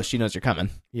she's close, she knows you're coming.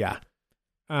 Yeah.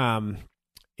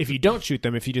 If you don't shoot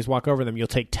them, if you just walk over them, you'll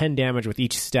take 10 damage with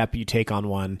each step you take on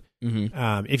one.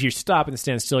 Mm-hmm. If you stop and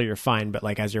stand still, you're fine. But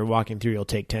like as you're walking through, you'll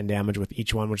take 10 damage with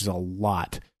each one, which is a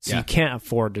lot. So you can't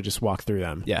afford to just walk through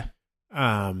them. Yeah.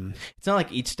 It's not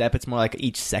like each step. It's more like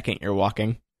each second you're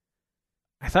walking.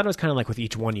 I thought it was kind of like with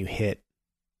each one you hit.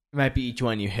 It might be each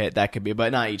one you hit. That could be,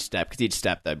 but not each step. Because each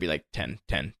step, that'd be like 10,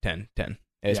 10, 10, 10.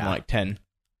 It's more like 10,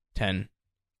 10,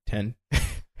 10.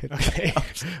 Okay.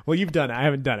 Well, you've done it. I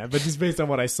haven't done it. But just based on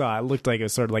what I saw, it looked like it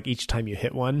was sort of like each time you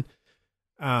hit one.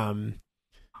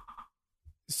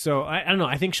 So I don't know.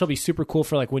 I think she'll be super cool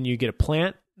for like when you get a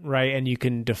plant, right? And you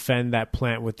can defend that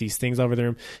plant with these things over the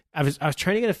room. I was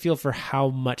trying to get a feel for how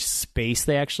much space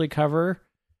they actually cover.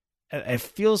 It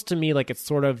feels to me like it's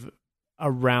sort of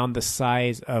around the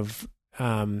size of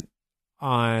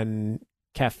on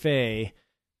Cafe,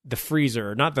 the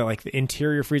freezer, not the like the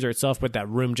interior freezer itself, but that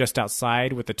room just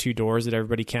outside with the two doors that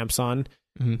everybody camps on.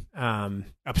 Mm-hmm.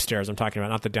 Upstairs, I'm talking about,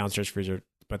 not the downstairs freezer,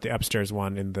 but the upstairs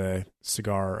one in the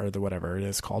cigar or the whatever it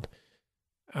is called.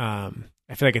 I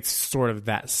feel like it's sort of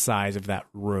that size of that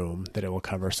room that it will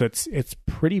cover. So it's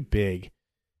pretty big.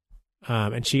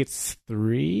 And she gets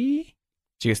 3.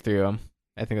 She gets 3 of them.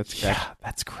 I think that's correct. Yeah,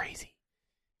 that's crazy.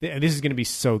 This is going to be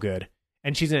so good.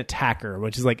 And she's an attacker,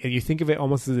 which is like, you think of it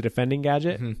almost as a defending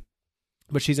gadget,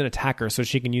 but she's an attacker, so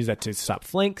she can use that to stop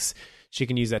flanks. She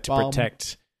can use that to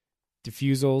protect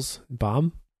diffusals.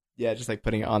 Bomb? Yeah, just like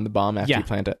putting it on the bomb after you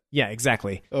plant it. Yeah,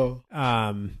 exactly. Oh.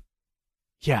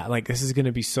 Yeah, like this is going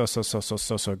to be so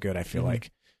good, I feel like.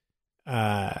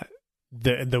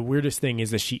 The weirdest thing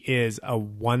is that she is a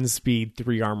 1-speed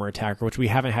 3 armor attacker, which we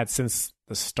haven't had since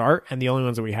the start, and the only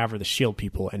ones that we have are the shield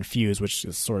people and Fuse, which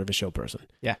is sort of a shield person.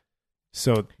 Yeah.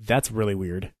 So that's really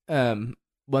weird. One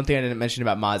thing I didn't mention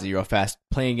about Mozzie real fast,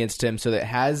 playing against him, so that it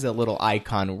has a little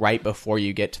icon right before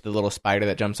you get to the little spider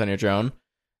that jumps on your drone.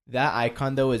 That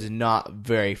icon, though, is not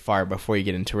very far before you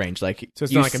get into range. Like, so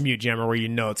it's not like a mute jammer where you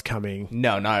know it's coming.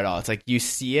 No, not at all. It's like you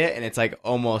see it, and it's like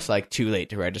almost like too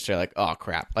late to register. Like, oh,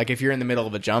 crap. Like, if you're in the middle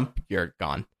of a jump, you're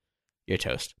gone. You're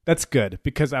toast. That's good,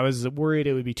 because I was worried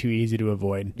it would be too easy to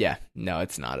avoid. Yeah, no,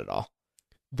 it's not at all.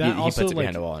 That he also, puts it like,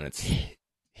 behind the wall, and it's...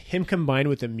 Him combined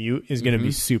with the mute is going to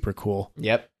be super cool.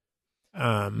 Yep.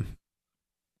 Yeah,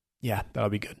 that'll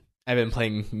be good. I've been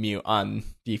playing mute on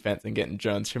defense and getting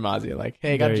drones from Ozzy. Like,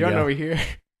 hey, I got a drone over here.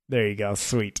 There you go.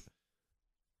 Sweet.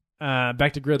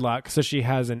 Back to Gridlock. So she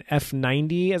has an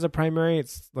F90 as a primary. It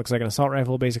looks like an assault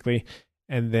rifle, basically.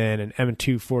 And then an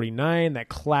M249, that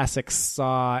classic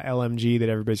SAW LMG that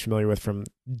everybody's familiar with from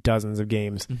dozens of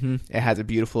games. Mm-hmm. It has a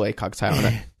beautiful ACOG sight on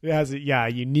it. It has a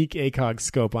unique ACOG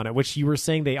scope on it, which you were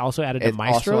saying they also added to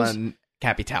Maestros? Also on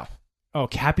Capital. Oh,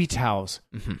 Capitals.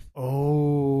 Mm-hmm.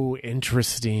 Oh,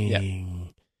 interesting.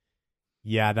 Yep.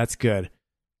 Yeah, that's good.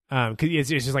 Cause it's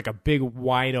just like a big,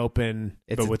 wide open,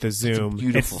 but with a zoom.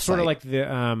 It's sort of like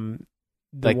the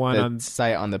like one the on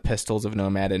sight on the pistols of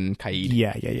Nomad and Kaid.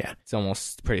 Yeah. It's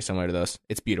almost pretty similar to those.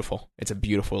 It's beautiful. It's a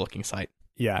beautiful looking sight.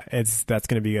 Yeah, that's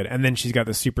going to be good. And then she's got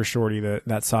the super shorty,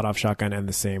 that sawed-off shotgun, and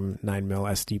the same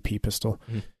 9mm SDP pistol.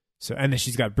 Mm-hmm. So, and then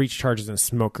she's got breach charges and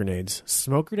smoke grenades.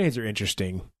 Smoke grenades are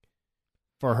interesting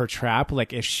for her trap.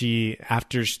 Like if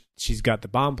after she's got the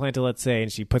bomb planted, let's say,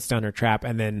 and she puts down her trap,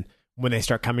 and then when they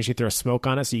start coming, she throws smoke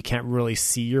on it, so you can't really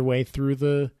see your way through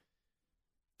the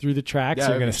tracks. Yeah,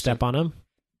 so you're going to step on them.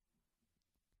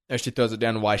 Or she throws it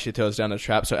down, why she throws down the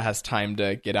trap, so it has time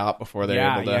to get out before they're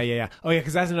able to... Yeah. Oh, yeah,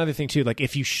 because that's another thing, too. Like,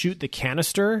 if you shoot the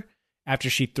canister after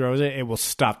she throws it, it will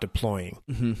stop deploying.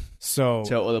 Mm-hmm. So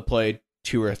it will deploy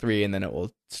 2 or 3, and then it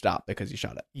will stop because you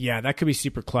shot it. Yeah, that could be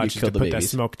super clutch to put that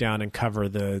smoke down and cover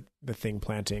the thing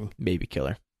planting. Baby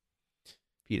killer. If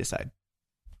you decide.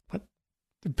 What?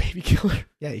 The baby killer?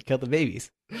 Yeah, you killed the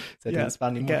babies. So it didn't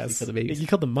spawn anymore. You killed the babies. You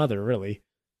killed the mother, really.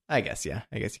 I guess, yeah.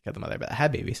 I guess you killed the mother, but I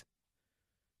had babies.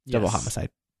 Double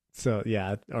homicide. So,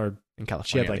 yeah, or in California.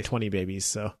 She had like 20 babies,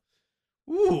 so.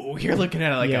 Ooh, you're looking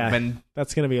at it like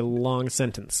that's going to be a long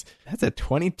sentence. That's a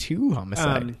 22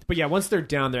 homicide. But yeah, once they're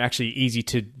down, they're actually easy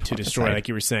to destroy, like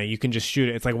you were saying. You can just shoot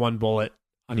it. It's like one bullet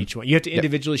on each one. You have to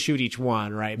individually shoot each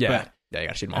one, right? Yeah, you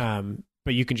got to shoot them all.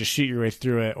 But you can just shoot your way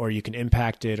through it, or you can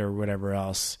impact it, or whatever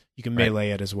else. You can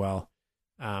melee it as well.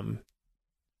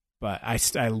 But I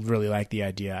really like the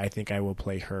idea. I think I will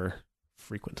play her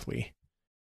frequently.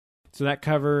 So that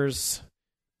covers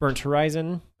Burnt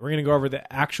Horizon. We're going to go over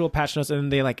the actual patch notes, and then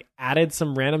they like added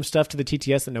some random stuff to the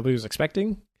TTS that nobody was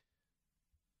expecting.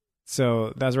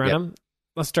 So that's random. Yep.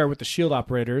 Let's start with the shield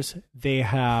operators. They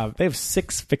have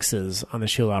 6 fixes on the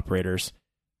shield operators.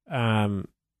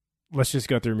 Let's just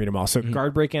go through and read them all. So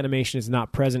guard break animation is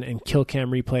not present in kill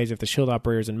cam replays if the shield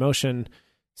operator is in motion.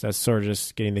 So that's sort of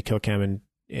just getting the kill cam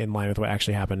in line with what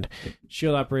actually happened.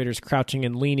 Shield operators crouching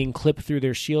and leaning clip through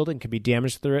their shield and can be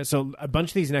damaged through it. So a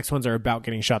bunch of these next ones are about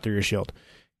getting shot through your shield.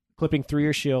 Clipping through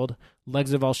your shield.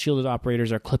 Legs of all shielded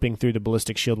operators are clipping through the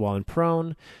ballistic shield while in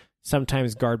prone.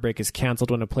 Sometimes guard break is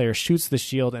canceled when a player shoots the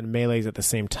shield and melees at the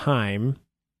same time.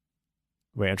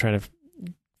 Wait, I'm trying to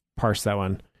parse that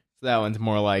one. That one's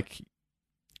more like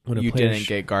you didn't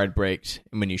get guard braked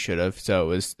when you should have, so it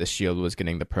was the shield was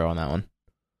getting the pro on that one.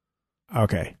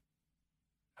 Okay.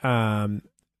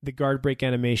 The guard break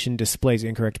animation displays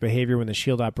incorrect behavior when the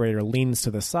shield operator leans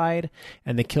to the side,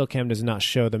 and the kill cam does not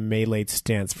show the meleeed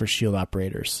stance for shield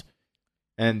operators.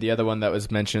 And the other one that was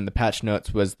mentioned in the patch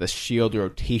notes was the shield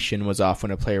rotation was off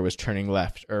when a player was turning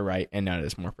left or right, and now it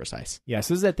is more precise. Yeah,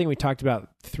 so this is that thing we talked about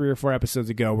 3 or 4 episodes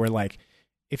ago where like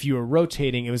if you were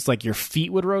rotating, it was like your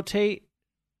feet would rotate,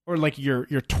 or like your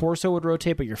torso would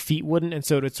rotate, but your feet wouldn't, and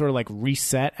so it would sort of like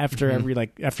reset after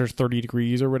after 30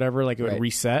 degrees or whatever, like it would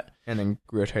reset and then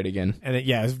rotate again. And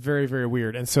it's very, very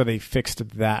weird. And so they fixed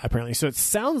that apparently. So it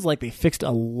sounds like they fixed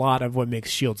a lot of what makes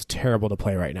shields terrible to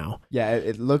play right now. Yeah,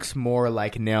 it looks more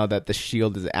like now that the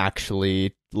shield is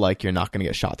actually like you're not going to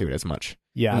get shot through it as much.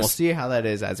 Yeah, we'll see how that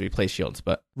is as we play shields.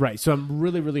 But right, so I'm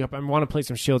really, really hoping I want to play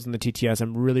some shields in the TTS.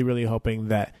 I'm really, really hoping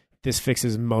that this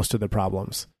fixes most of the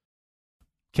problems.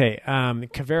 Okay,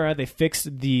 Caveira, they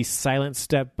fixed the silent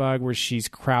step bug where she's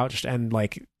crouched and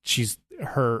like she's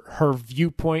her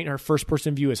viewpoint, her first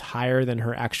person view is higher than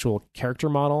her actual character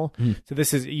model. So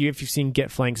this is, if you've seen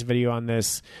Get Flank's video on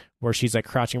this, where she's like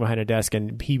crouching behind a desk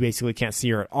and he basically can't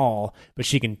see her at all, but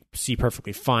she can see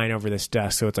perfectly fine over this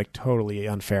desk. So it's like totally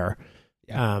unfair.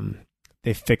 Yeah.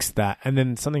 They fixed that. And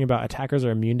then something about attackers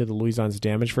are immune to the Luison's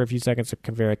damage for a few seconds. So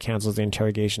Caveira cancels the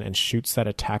interrogation and shoots that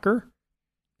attacker.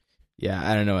 Yeah,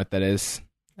 I don't know what that is.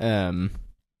 But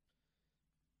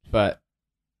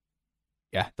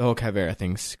yeah, the whole Caveira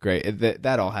thing's great.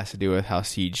 That all has to do with how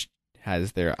Siege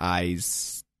has their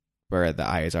eyes, where the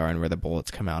eyes are and where the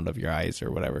bullets come out of your eyes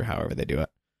or whatever, however they do it.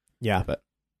 Yeah. But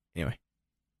anyway.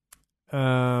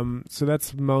 So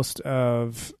that's most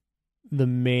of the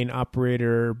main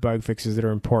operator bug fixes that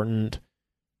are important.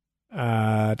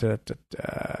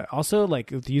 Also, like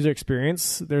the user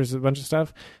experience, there's a bunch of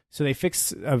stuff. So they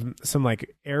fixed some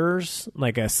like errors,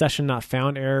 like a session not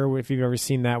found error. If you've ever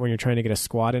seen that when you're trying to get a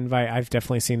squad invite, I've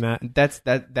definitely seen that.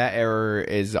 That error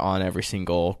is on every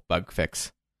single bug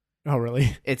fix. Oh,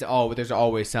 really? There's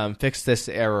always some fix this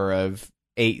error of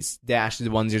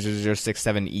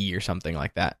 8-10067E or something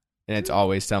like that, and it's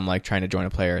always some like trying to join a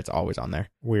player. It's always on there.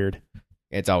 Weird.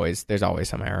 There's always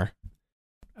some error.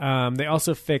 They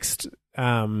also fixed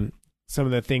some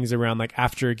of the things around like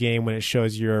after a game when it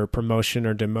shows your promotion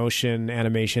or demotion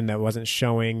animation that wasn't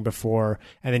showing before,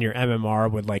 and then your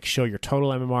MMR would like show your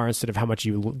total MMR instead of how much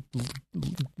you oh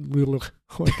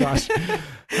my gosh,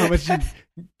 how much you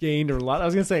gained or lost. I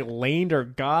was gonna say laned or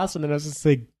gossed, and then I was gonna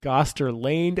say gossed or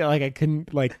laned. Like I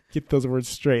couldn't like get those words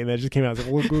straight, and that just came out. I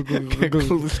was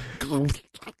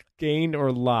like gained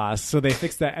or lost. So they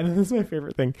fixed that, and then this is my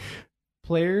favorite thing.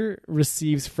 Player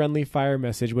receives friendly fire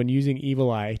message when using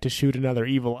Evil Eye to shoot another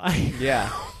Evil Eye. Yeah.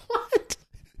 What?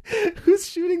 Who's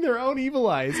shooting their own Evil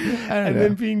Eyes and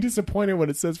then being disappointed when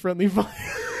it says friendly fire?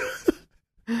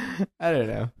 I don't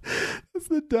know. That's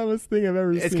the dumbest thing I've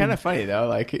ever seen. It's kind of funny though.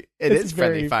 Like it is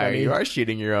friendly fire. Funny. You are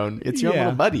shooting your own. It's your own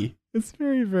little buddy. It's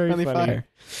very, very friendly funny.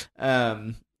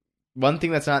 Fire. One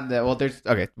thing that's not in the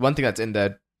one thing that's in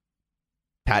the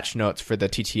patch notes for the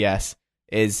TTS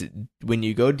is when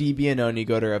you go DBNO and you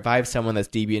go to revive someone that's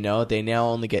DBNO, they now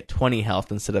only get 20 health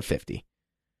instead of 50.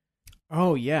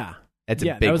 Oh, yeah. It's a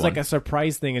big that was one. like a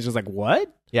surprise thing. It's just like,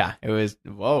 what? Yeah, it was,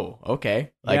 whoa,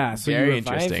 okay. Like, yeah, so very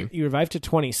interesting. You revive to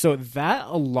 20. So that,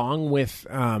 along with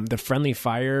the friendly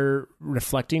fire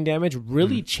reflecting damage,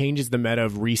 really changes the meta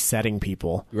of resetting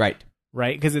people. Right.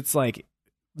 Right? Because it's like,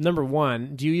 number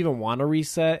one, do you even want to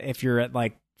reset if you're at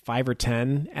like 5 or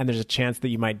 10 and there's a chance that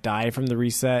you might die from the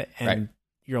reset and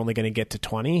you're only going to get to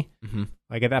 20? Mm-hmm.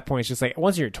 Like at that point, it's just like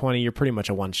once you're at 20, you're pretty much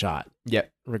a one shot.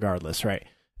 Yep. Regardless, right?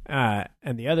 And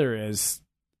the other is,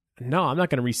 no, I'm not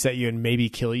going to reset you and maybe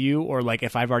kill you. Or like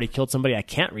if I've already killed somebody, I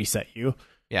can't reset you.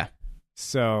 Yeah.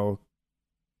 So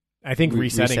I think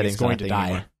resetting is going to die.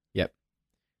 Anymore. Yep.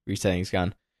 Resetting's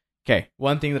gone. Okay.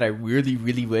 One thing that I really,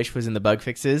 really wish was in the bug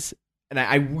fixes, and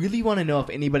I really want to know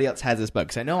if anybody else has this bug,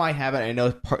 because I know I have it. I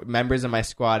know members of my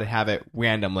squad have it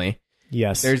randomly.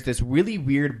 Yes. There's this really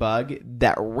weird bug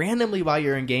that randomly while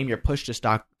you're in game, your push to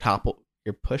talk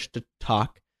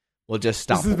will just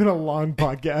stop. This has been a long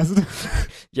podcast.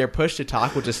 Your push to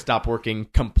talk will just stop working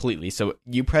completely. So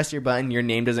you press your button, your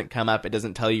name doesn't come up, it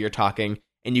doesn't tell you you're talking,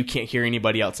 and you can't hear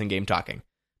anybody else in game talking.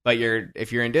 But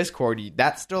if you're in Discord,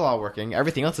 that's still all working.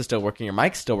 Everything else is still working. Your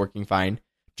mic's still working fine.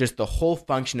 Just the whole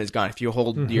function is gone. If you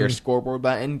hold your scoreboard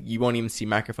button, you won't even see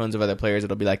microphones of other players.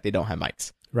 It'll be like they don't have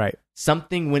mics. Right.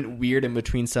 Something went weird in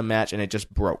between some match, and it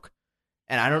just broke.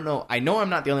 And I don't know. I know I'm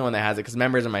not the only one that has it, because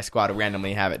members of my squad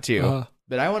randomly have it too.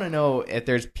 But I want to know if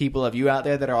there's people of you out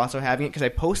there that are also having it, because I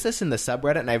post this in the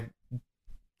subreddit, and I've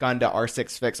gone to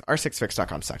R6Fix.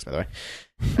 R6Fix.com sucks, by the way.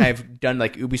 I've done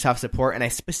like Ubisoft support, and I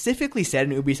specifically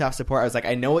said in Ubisoft support, I was like,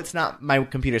 I know it's not my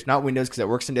computer, it's not Windows, because it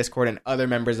works in Discord, and other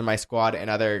members of my squad and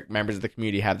other members of the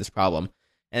community have this problem.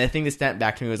 And the thing that sent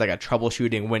back to me was like a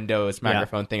troubleshooting Windows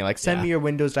microphone thing, like send me your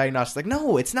Windows diagnostics. Like,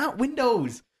 no, it's not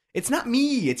Windows. It's not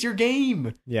me. It's your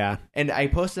game. Yeah. And I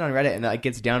posted on Reddit, and it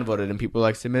gets downvoted, and people are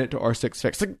like, submit it to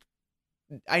R6Fix. Like,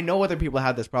 I know other people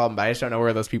have this problem, but I just don't know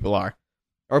where those people are.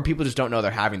 Or people just don't know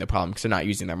they're having the problem because they're not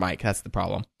using their mic. That's the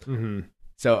problem. Mm-hmm.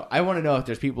 So I want to know if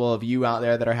there's people of you out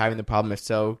there that are having the problem. If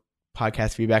so,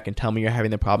 podcast feedback and tell me you're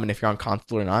having the problem, and if you're on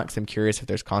console or not, because I'm curious if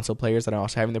there's console players that are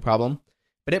also having the problem.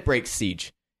 But it breaks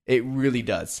Siege. It really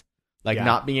does. Like,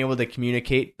 not being able to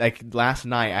communicate. Like, last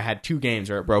night, I had 2 games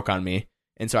where it broke on me.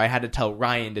 And so I had to tell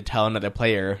Ryan to tell another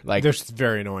player, like, they're just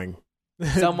very annoying.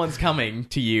 Someone's coming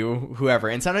to you, whoever.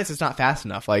 And sometimes it's not fast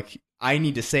enough. Like, I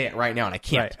need to say it right now, and I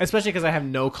can't. Right. Especially because I have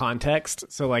no context.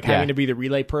 So, like, having to be the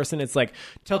relay person, it's like,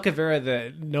 tell Kavera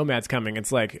the Nomad's coming.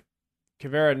 It's like,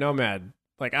 Kavera Nomad.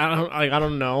 Like, I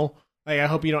don't know. Like, I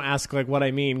hope you don't ask, like, what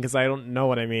I mean, because I don't know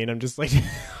what I mean. I'm just like,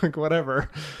 like, whatever.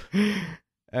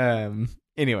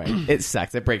 Anyway, it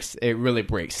sucks. It really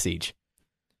breaks Siege.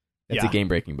 It's a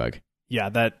game-breaking bug. Yeah,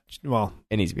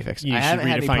 it needs to be fixed. You I should haven't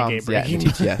had any redefine problems yet in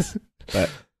TTS, but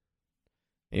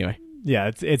anyway.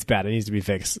 Yeah, it's bad. It needs to be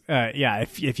fixed.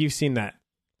 If you've seen that,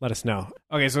 let us know.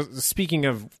 Okay, so speaking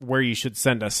of where you should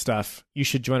send us stuff, you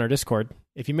should join our Discord.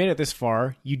 If you made it this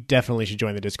far, you definitely should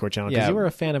join the Discord channel, because you are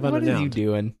a fan of Unrenowned. What are you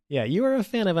doing? Yeah, you are a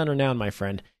fan of Unrenowned, my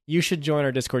friend. You should join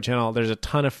our Discord channel. There's a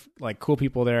ton of like cool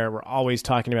people there. We're always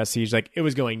talking about Siege. Like, it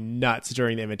was going nuts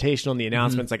during the Invitational and the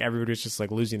announcements. Like, everybody was just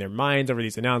like losing their minds over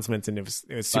these announcements, and it was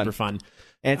super fun.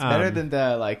 And it's better than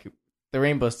the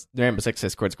Rainbow Six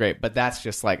Discord's great, but that's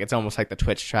just like, it's almost like the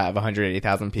Twitch chat of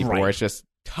 180,000 people, where it's just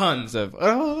tons of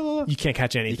you can't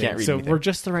catch anything. You can't read anything. We're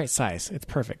just the right size. It's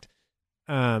perfect.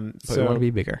 But we want to be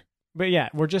bigger. But yeah,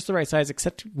 we're just the right size,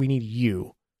 except we need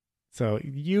you. So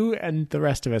you and the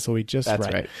rest of us will be just right.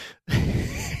 That's right.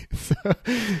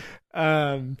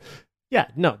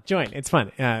 Join. It's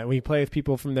fun. We play with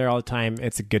people from there all the time.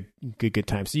 It's a good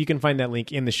time. So you can find that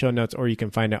link in the show notes, or you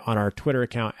can find it on our Twitter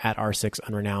account at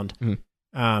R6Unrenowned.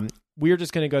 Mm-hmm. We're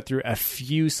just going to go through a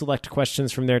few select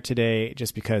questions from there today,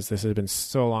 just because this has been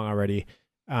so long already.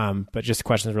 But just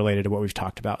questions related to what we've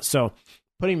talked about. So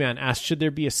Pudding Man asked, should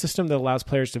there be a system that allows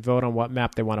players to vote on what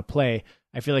map they want to play?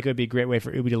 I feel like it would be a great way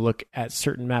for Ubi to look at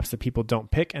certain maps that people don't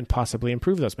pick and possibly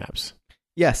improve those maps.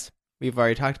 Yes, we've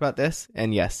already talked about this.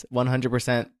 And yes,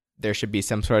 100% there should be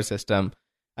some sort of system.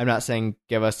 I'm not saying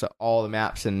give us all the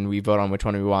maps and we vote on which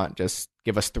one we want. Just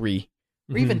give us 3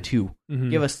 or even 2. Mm-hmm.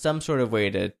 Give us some sort of way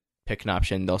to pick an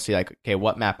option. They'll see like, okay,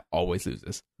 what map always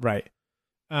loses? Right.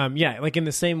 Like in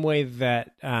the same way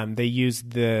that they use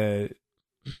the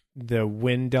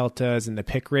win deltas and the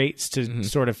pick rates to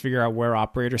sort of figure out where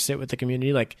operators sit with the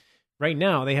community. Like right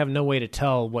now, they have no way to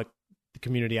tell what the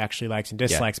community actually likes and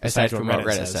dislikes besides what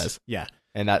Reddit says. Yeah.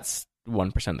 And that's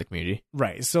 1% of the community.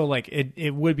 Right. So like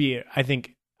it would be, I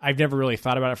think, I've never really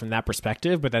thought about it from that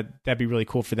perspective, but that'd be really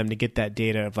cool for them to get that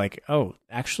data of like, oh,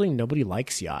 actually nobody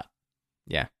likes Yacht.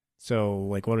 Yeah. So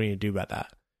like, what do we need to do about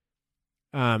that?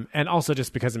 And also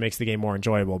just because it makes the game more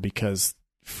enjoyable, because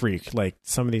freak, like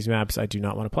some of these maps I do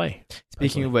not want to play.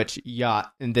 Speaking of which,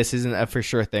 Yacht, and this isn't a for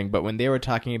sure thing, but when they were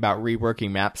talking about reworking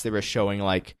maps, they were showing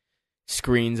like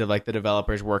screens of like the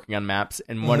developers working on maps,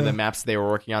 and one of the maps they were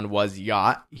working on was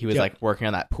Yacht. He was like working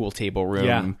on that pool table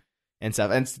room and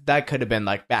stuff, and that could have been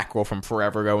like Backroll from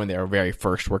forever ago when they were very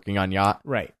first working on Yacht,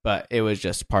 right? But it was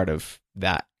just part of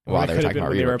that while they were talking about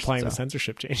when they were applying the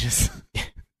censorship changes.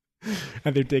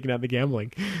 And they're taking out the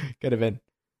gambling. Could have been.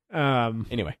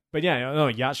 Anyway. But yeah, no,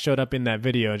 Yacht showed up in that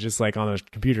video just like on the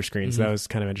computer screen. So that was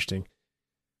kind of interesting.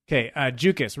 Okay,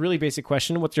 Jukas, really basic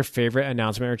question. What's your favorite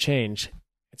announcement or change?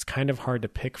 It's kind of hard to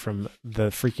pick from the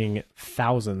freaking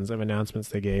thousands of announcements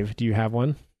they gave. Do you have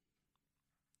one?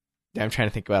 I'm trying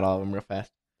to think about all of them real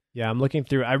fast. Yeah, I'm looking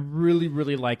through. I really,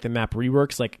 really like the map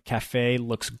reworks. Like Cafe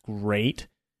looks great.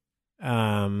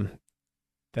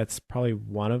 That's probably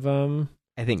one of them.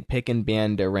 I think pick and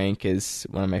ban to rank is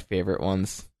one of my favorite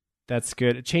ones. That's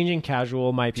good. Changing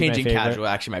casual might be Changing my favorite. casual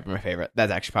actually might be my favorite.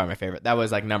 That's actually probably my favorite. That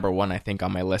was like number one, I think,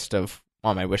 on my wish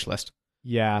list.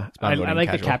 Yeah, I voting like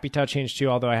casual. the Capitao change too.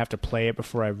 Although I have to play it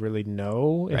before I really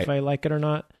know if Right. I like it or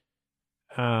not.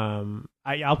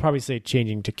 I'll probably say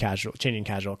changing casual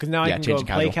because now I can go changing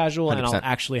play casual. casual and I'll 100%.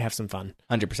 actually have some fun.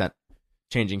 100%.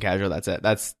 Changing casual, that's it.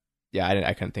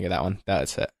 I couldn't think of that one.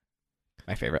 That's it.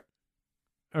 My favorite.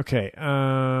 Okay,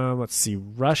 let's see.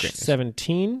 Rush Greatness.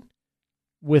 17.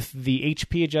 With the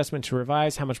HP adjustment to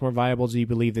revives, how much more viable do you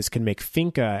believe this can make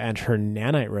Finka and her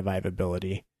nanite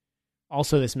revivability?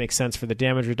 Also, this makes sense for the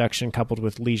damage reduction coupled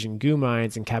with Legion Goo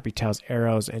Mines and Capitao's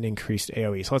arrows and increased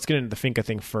AoE. So let's get into the Finka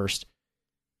thing first.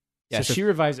 Yeah, so she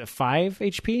revives at 5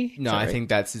 HP? No, I think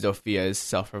that's Zophia's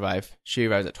self-revive. She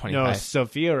revives at 25. No,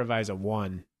 Sophia revives at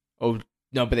 1. Oh,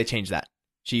 no, but they changed that.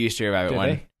 She used to revive at Did 1.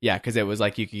 they? Yeah, because it was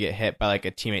like you could get hit by like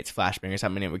a teammate's flashbang or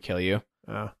something and it would kill you.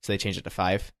 Oh. So they changed it to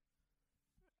 5.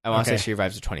 I want to Okay. say she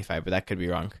revives at 25, but that could be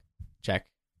wrong. Check.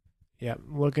 Yep,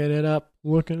 looking it up.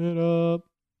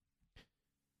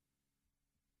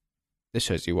 This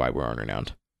shows you why we're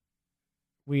renowned.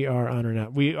 We are on or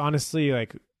not. We honestly,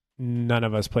 like, none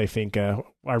of us play Finka.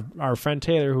 Our friend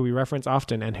Taylor, who we reference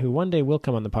often and who one day will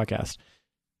come on the podcast,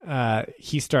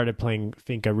 he started playing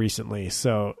Finka recently,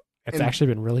 so it's And- actually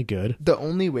been really good. The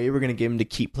only way we're going to give him to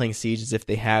keep playing Siege is if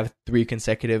they have 3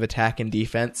 consecutive attack and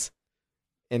defense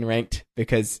in ranked,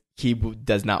 because he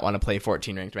does not want to play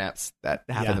 14 ranked maps that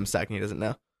half Yeah. of them suck and he doesn't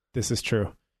know. This is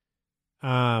true.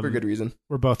 For good reason.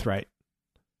 We're both right.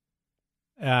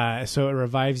 So it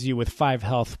revives you with 5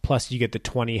 health, plus you get the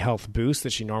 20 health boost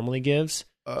that she normally gives.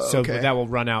 So okay. that will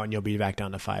run out and you'll be back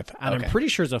down to 5. And Okay. I'm pretty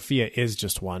sure Zofia is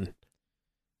just 1.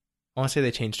 I want to say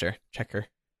they changed her. Check her.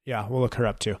 Yeah, we'll look her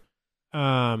up too.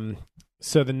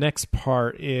 So the next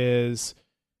part is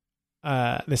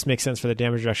this makes sense for the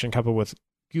damage reduction coupled with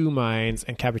goo mines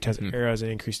and Capita's arrows and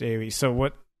increased AoE. So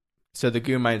what? So the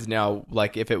Goo Mines now,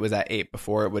 like if it was at 8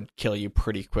 before, it would kill you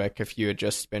pretty quick if you had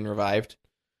just been revived.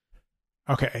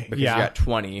 Okay, Because yeah, you're at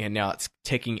 20 and now it's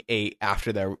ticking 8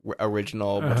 after the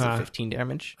original, what's Uh-huh. it, 15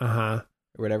 damage? or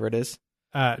whatever it is.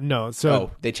 No, so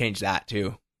Oh, they changed that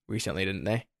too recently, didn't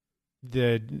they?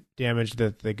 the damage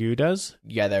that the goo does.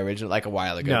 Yeah, the original, like a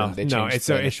while ago. No, they no, changed it's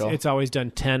the so initial. it's always done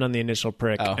 10 on the initial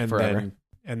prick, Oh, and forever.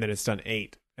 then it's done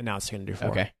 8, and now it's going to do 4.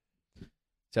 Okay.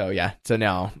 So yeah, so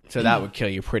that would kill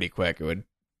you pretty quick. It would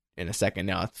in a second.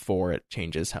 Now it's 4. It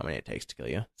changes how many it takes to kill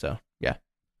you. So yeah,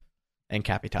 and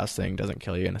Capitao's thing doesn't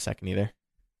kill you in a second either.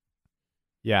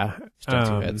 Yeah, It's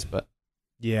done 2 hits, but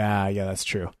yeah, that's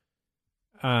true.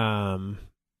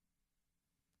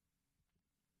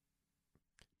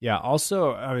 Yeah,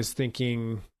 also I was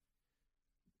thinking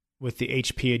with the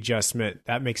HP adjustment,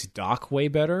 that makes Doc way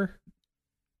better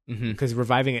because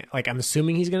reviving it, like I'm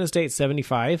assuming he's going to stay at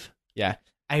 75. yeah.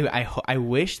 I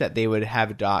wish that they would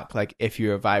have Doc, like if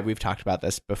you revive, we've talked about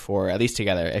this before, at least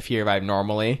together. If you revive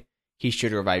normally, he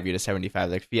should revive you to 75.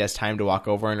 Like if he has time to walk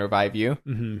over and revive you,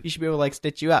 he should be able to like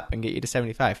stitch you up and get you to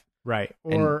 75. Right.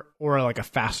 Or like a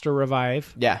faster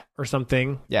revive Yeah. or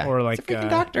something. Yeah. Or like it's a freaking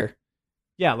doctor.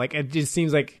 Yeah, like it just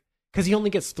seems like because he only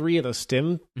gets 3 of those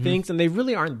stim things, and they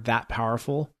really aren't that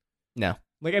powerful. No.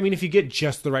 Like, I mean, if you get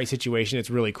just the right situation,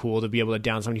 it's really cool to be able to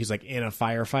down somebody who's like in a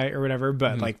firefight or whatever.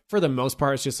 But like for the most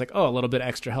part, it's just like, oh, a little bit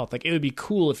extra health. Like it would be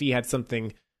cool if he had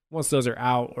something once those are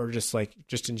out, or just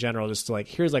in general, just to like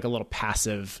here's like a little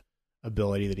passive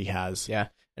ability that he has. Yeah.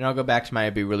 And I'll go back to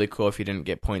it'd be really cool if you didn't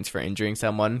get points for injuring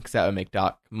someone, because that would make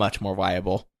Doc much more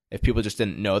viable. If people just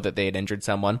didn't know that they had injured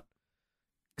someone,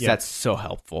 because that's so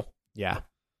helpful. Yeah.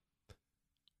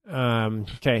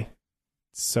 Okay.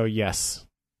 So yes.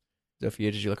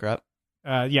 Zofia, did you look her up?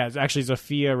 Yeah. Actually,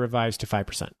 Zofia revives to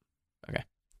 5%. Okay.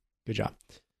 Good job.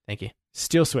 Thank you.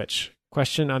 Steel Switch.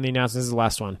 Question on the announcement. This is the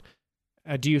last one.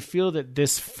 Do you feel that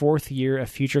this 4th year of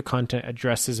future content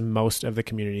addresses most of the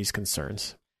community's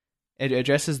concerns? It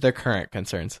addresses their current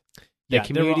concerns. The Yeah,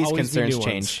 there will community's always be concerns new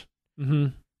change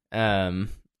Mm-hmm.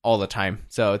 all the time.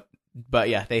 So, but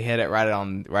yeah, they hit it right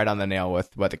on the nail with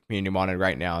what the community wanted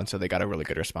right now, and so they got a really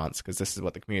good response because this is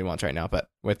what the community wants right now. But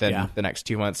within the next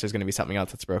 2 months, there's going to be something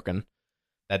else that's broken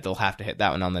that they'll have to hit that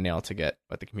one on the nail to get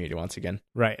what the community wants again.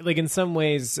 Right. Like in some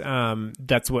ways,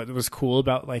 that's what was cool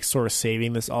about like sort of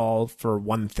saving this all for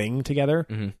one thing together.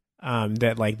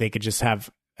 That like they could just have,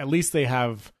 at least they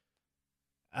have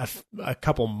a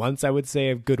couple months, I would say,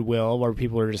 of goodwill where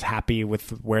people are just happy with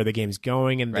where the game's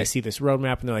going and they see this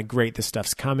roadmap and they're like, great, this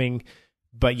stuff's coming.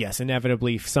 But yes,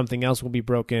 inevitably something else will be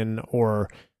broken, or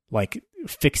like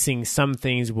fixing some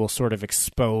things will sort of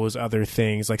expose other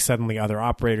things. Like suddenly other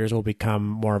operators will become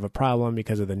more of a problem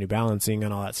because of the new balancing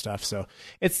and all that stuff. So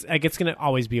it's like it's going to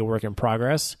always be a work in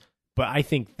progress. But I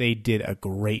think they did a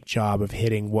great job of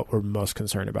hitting what we're most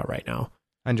concerned about right now.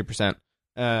 100%.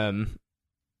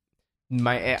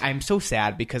 I'm so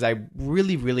sad because I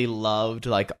really, really loved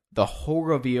like the whole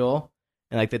reveal,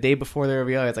 and like the day before the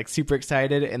reveal, I was like super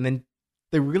excited, and then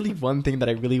the really one thing that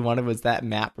I really wanted was that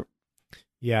map.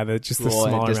 Yeah, just the Cool,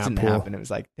 and smaller it just map didn't pool. happen. It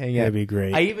was like, dang That'd it. be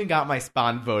great. I even got my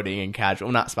spawn voting in casual.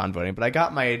 Well, not spawn voting, but I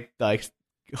got my like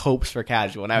hopes for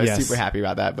casual, and I was Yes. super happy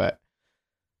about that. But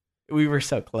we were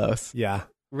so close. Yeah,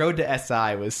 Road to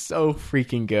SI was so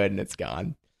freaking good, and it's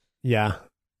gone yeah.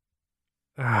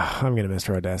 I'm gonna miss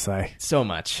Road to SI. so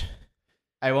much.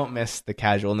 I won't miss the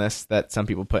casualness that some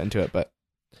people put into it, but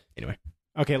anyway.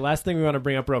 Okay, last thing we want to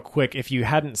bring up real quick. If you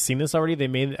hadn't seen this already, they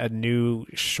made a new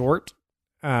short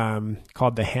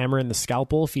called The Hammer and the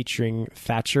Scalpel, featuring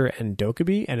Thatcher and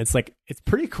Dokkaebi, and it's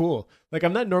pretty cool. Like,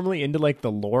 I'm not normally into like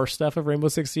the lore stuff of Rainbow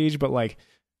Six Siege, but like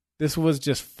this was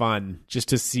just fun just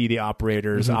to see the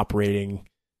operators operating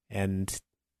and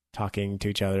talking to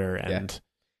each other, and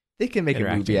They can make a movie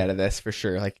interacting. out of this for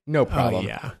sure. Like, no problem. Oh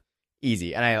yeah.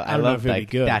 Easy. And I don't know love if it'd be like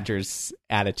good. Thatcher's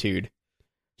attitude.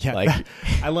 Yeah, Like-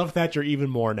 I love Thatcher even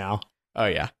more now. Oh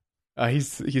yeah.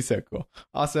 He's so cool.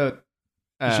 Also,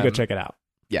 You should go check it out.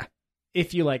 yeah.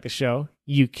 If you like the show,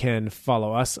 you can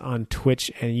follow us on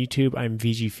Twitch and YouTube. I'm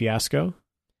VG Fiasco.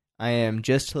 I am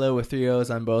just hello with 3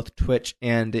 O's on both Twitch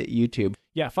and YouTube.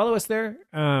 Yeah, follow us there.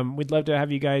 We'd love to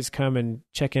have you guys come and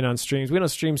check in on streams. We don't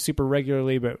stream super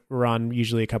regularly, but we're on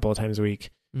usually a couple of times a week.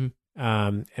 Mhm.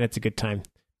 And it's a good time.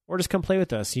 Or just come play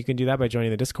with us. You can do that by joining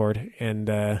the Discord, and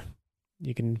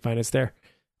you can find us there.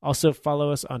 Also,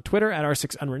 follow us on Twitter at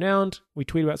R6Unrenowned. We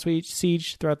tweet about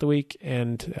Siege throughout the week,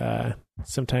 and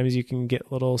sometimes you can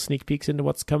get little sneak peeks into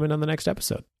what's coming on the next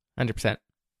episode. 100%.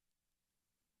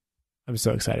 I'm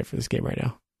so excited for this game right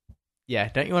now. Yeah.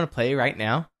 Don't you want to play right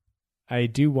now? I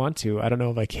do want to. I don't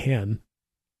know if I can.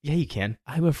 Yeah, you can.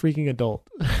 I'm a freaking adult.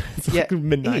 It's Yeah, like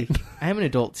midnight. Hey, I am an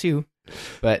adult too,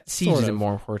 but Siege Sort is of.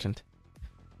 more important.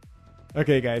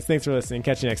 Okay, guys. Thanks for listening.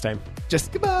 Catch you next time.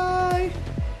 Just goodbye.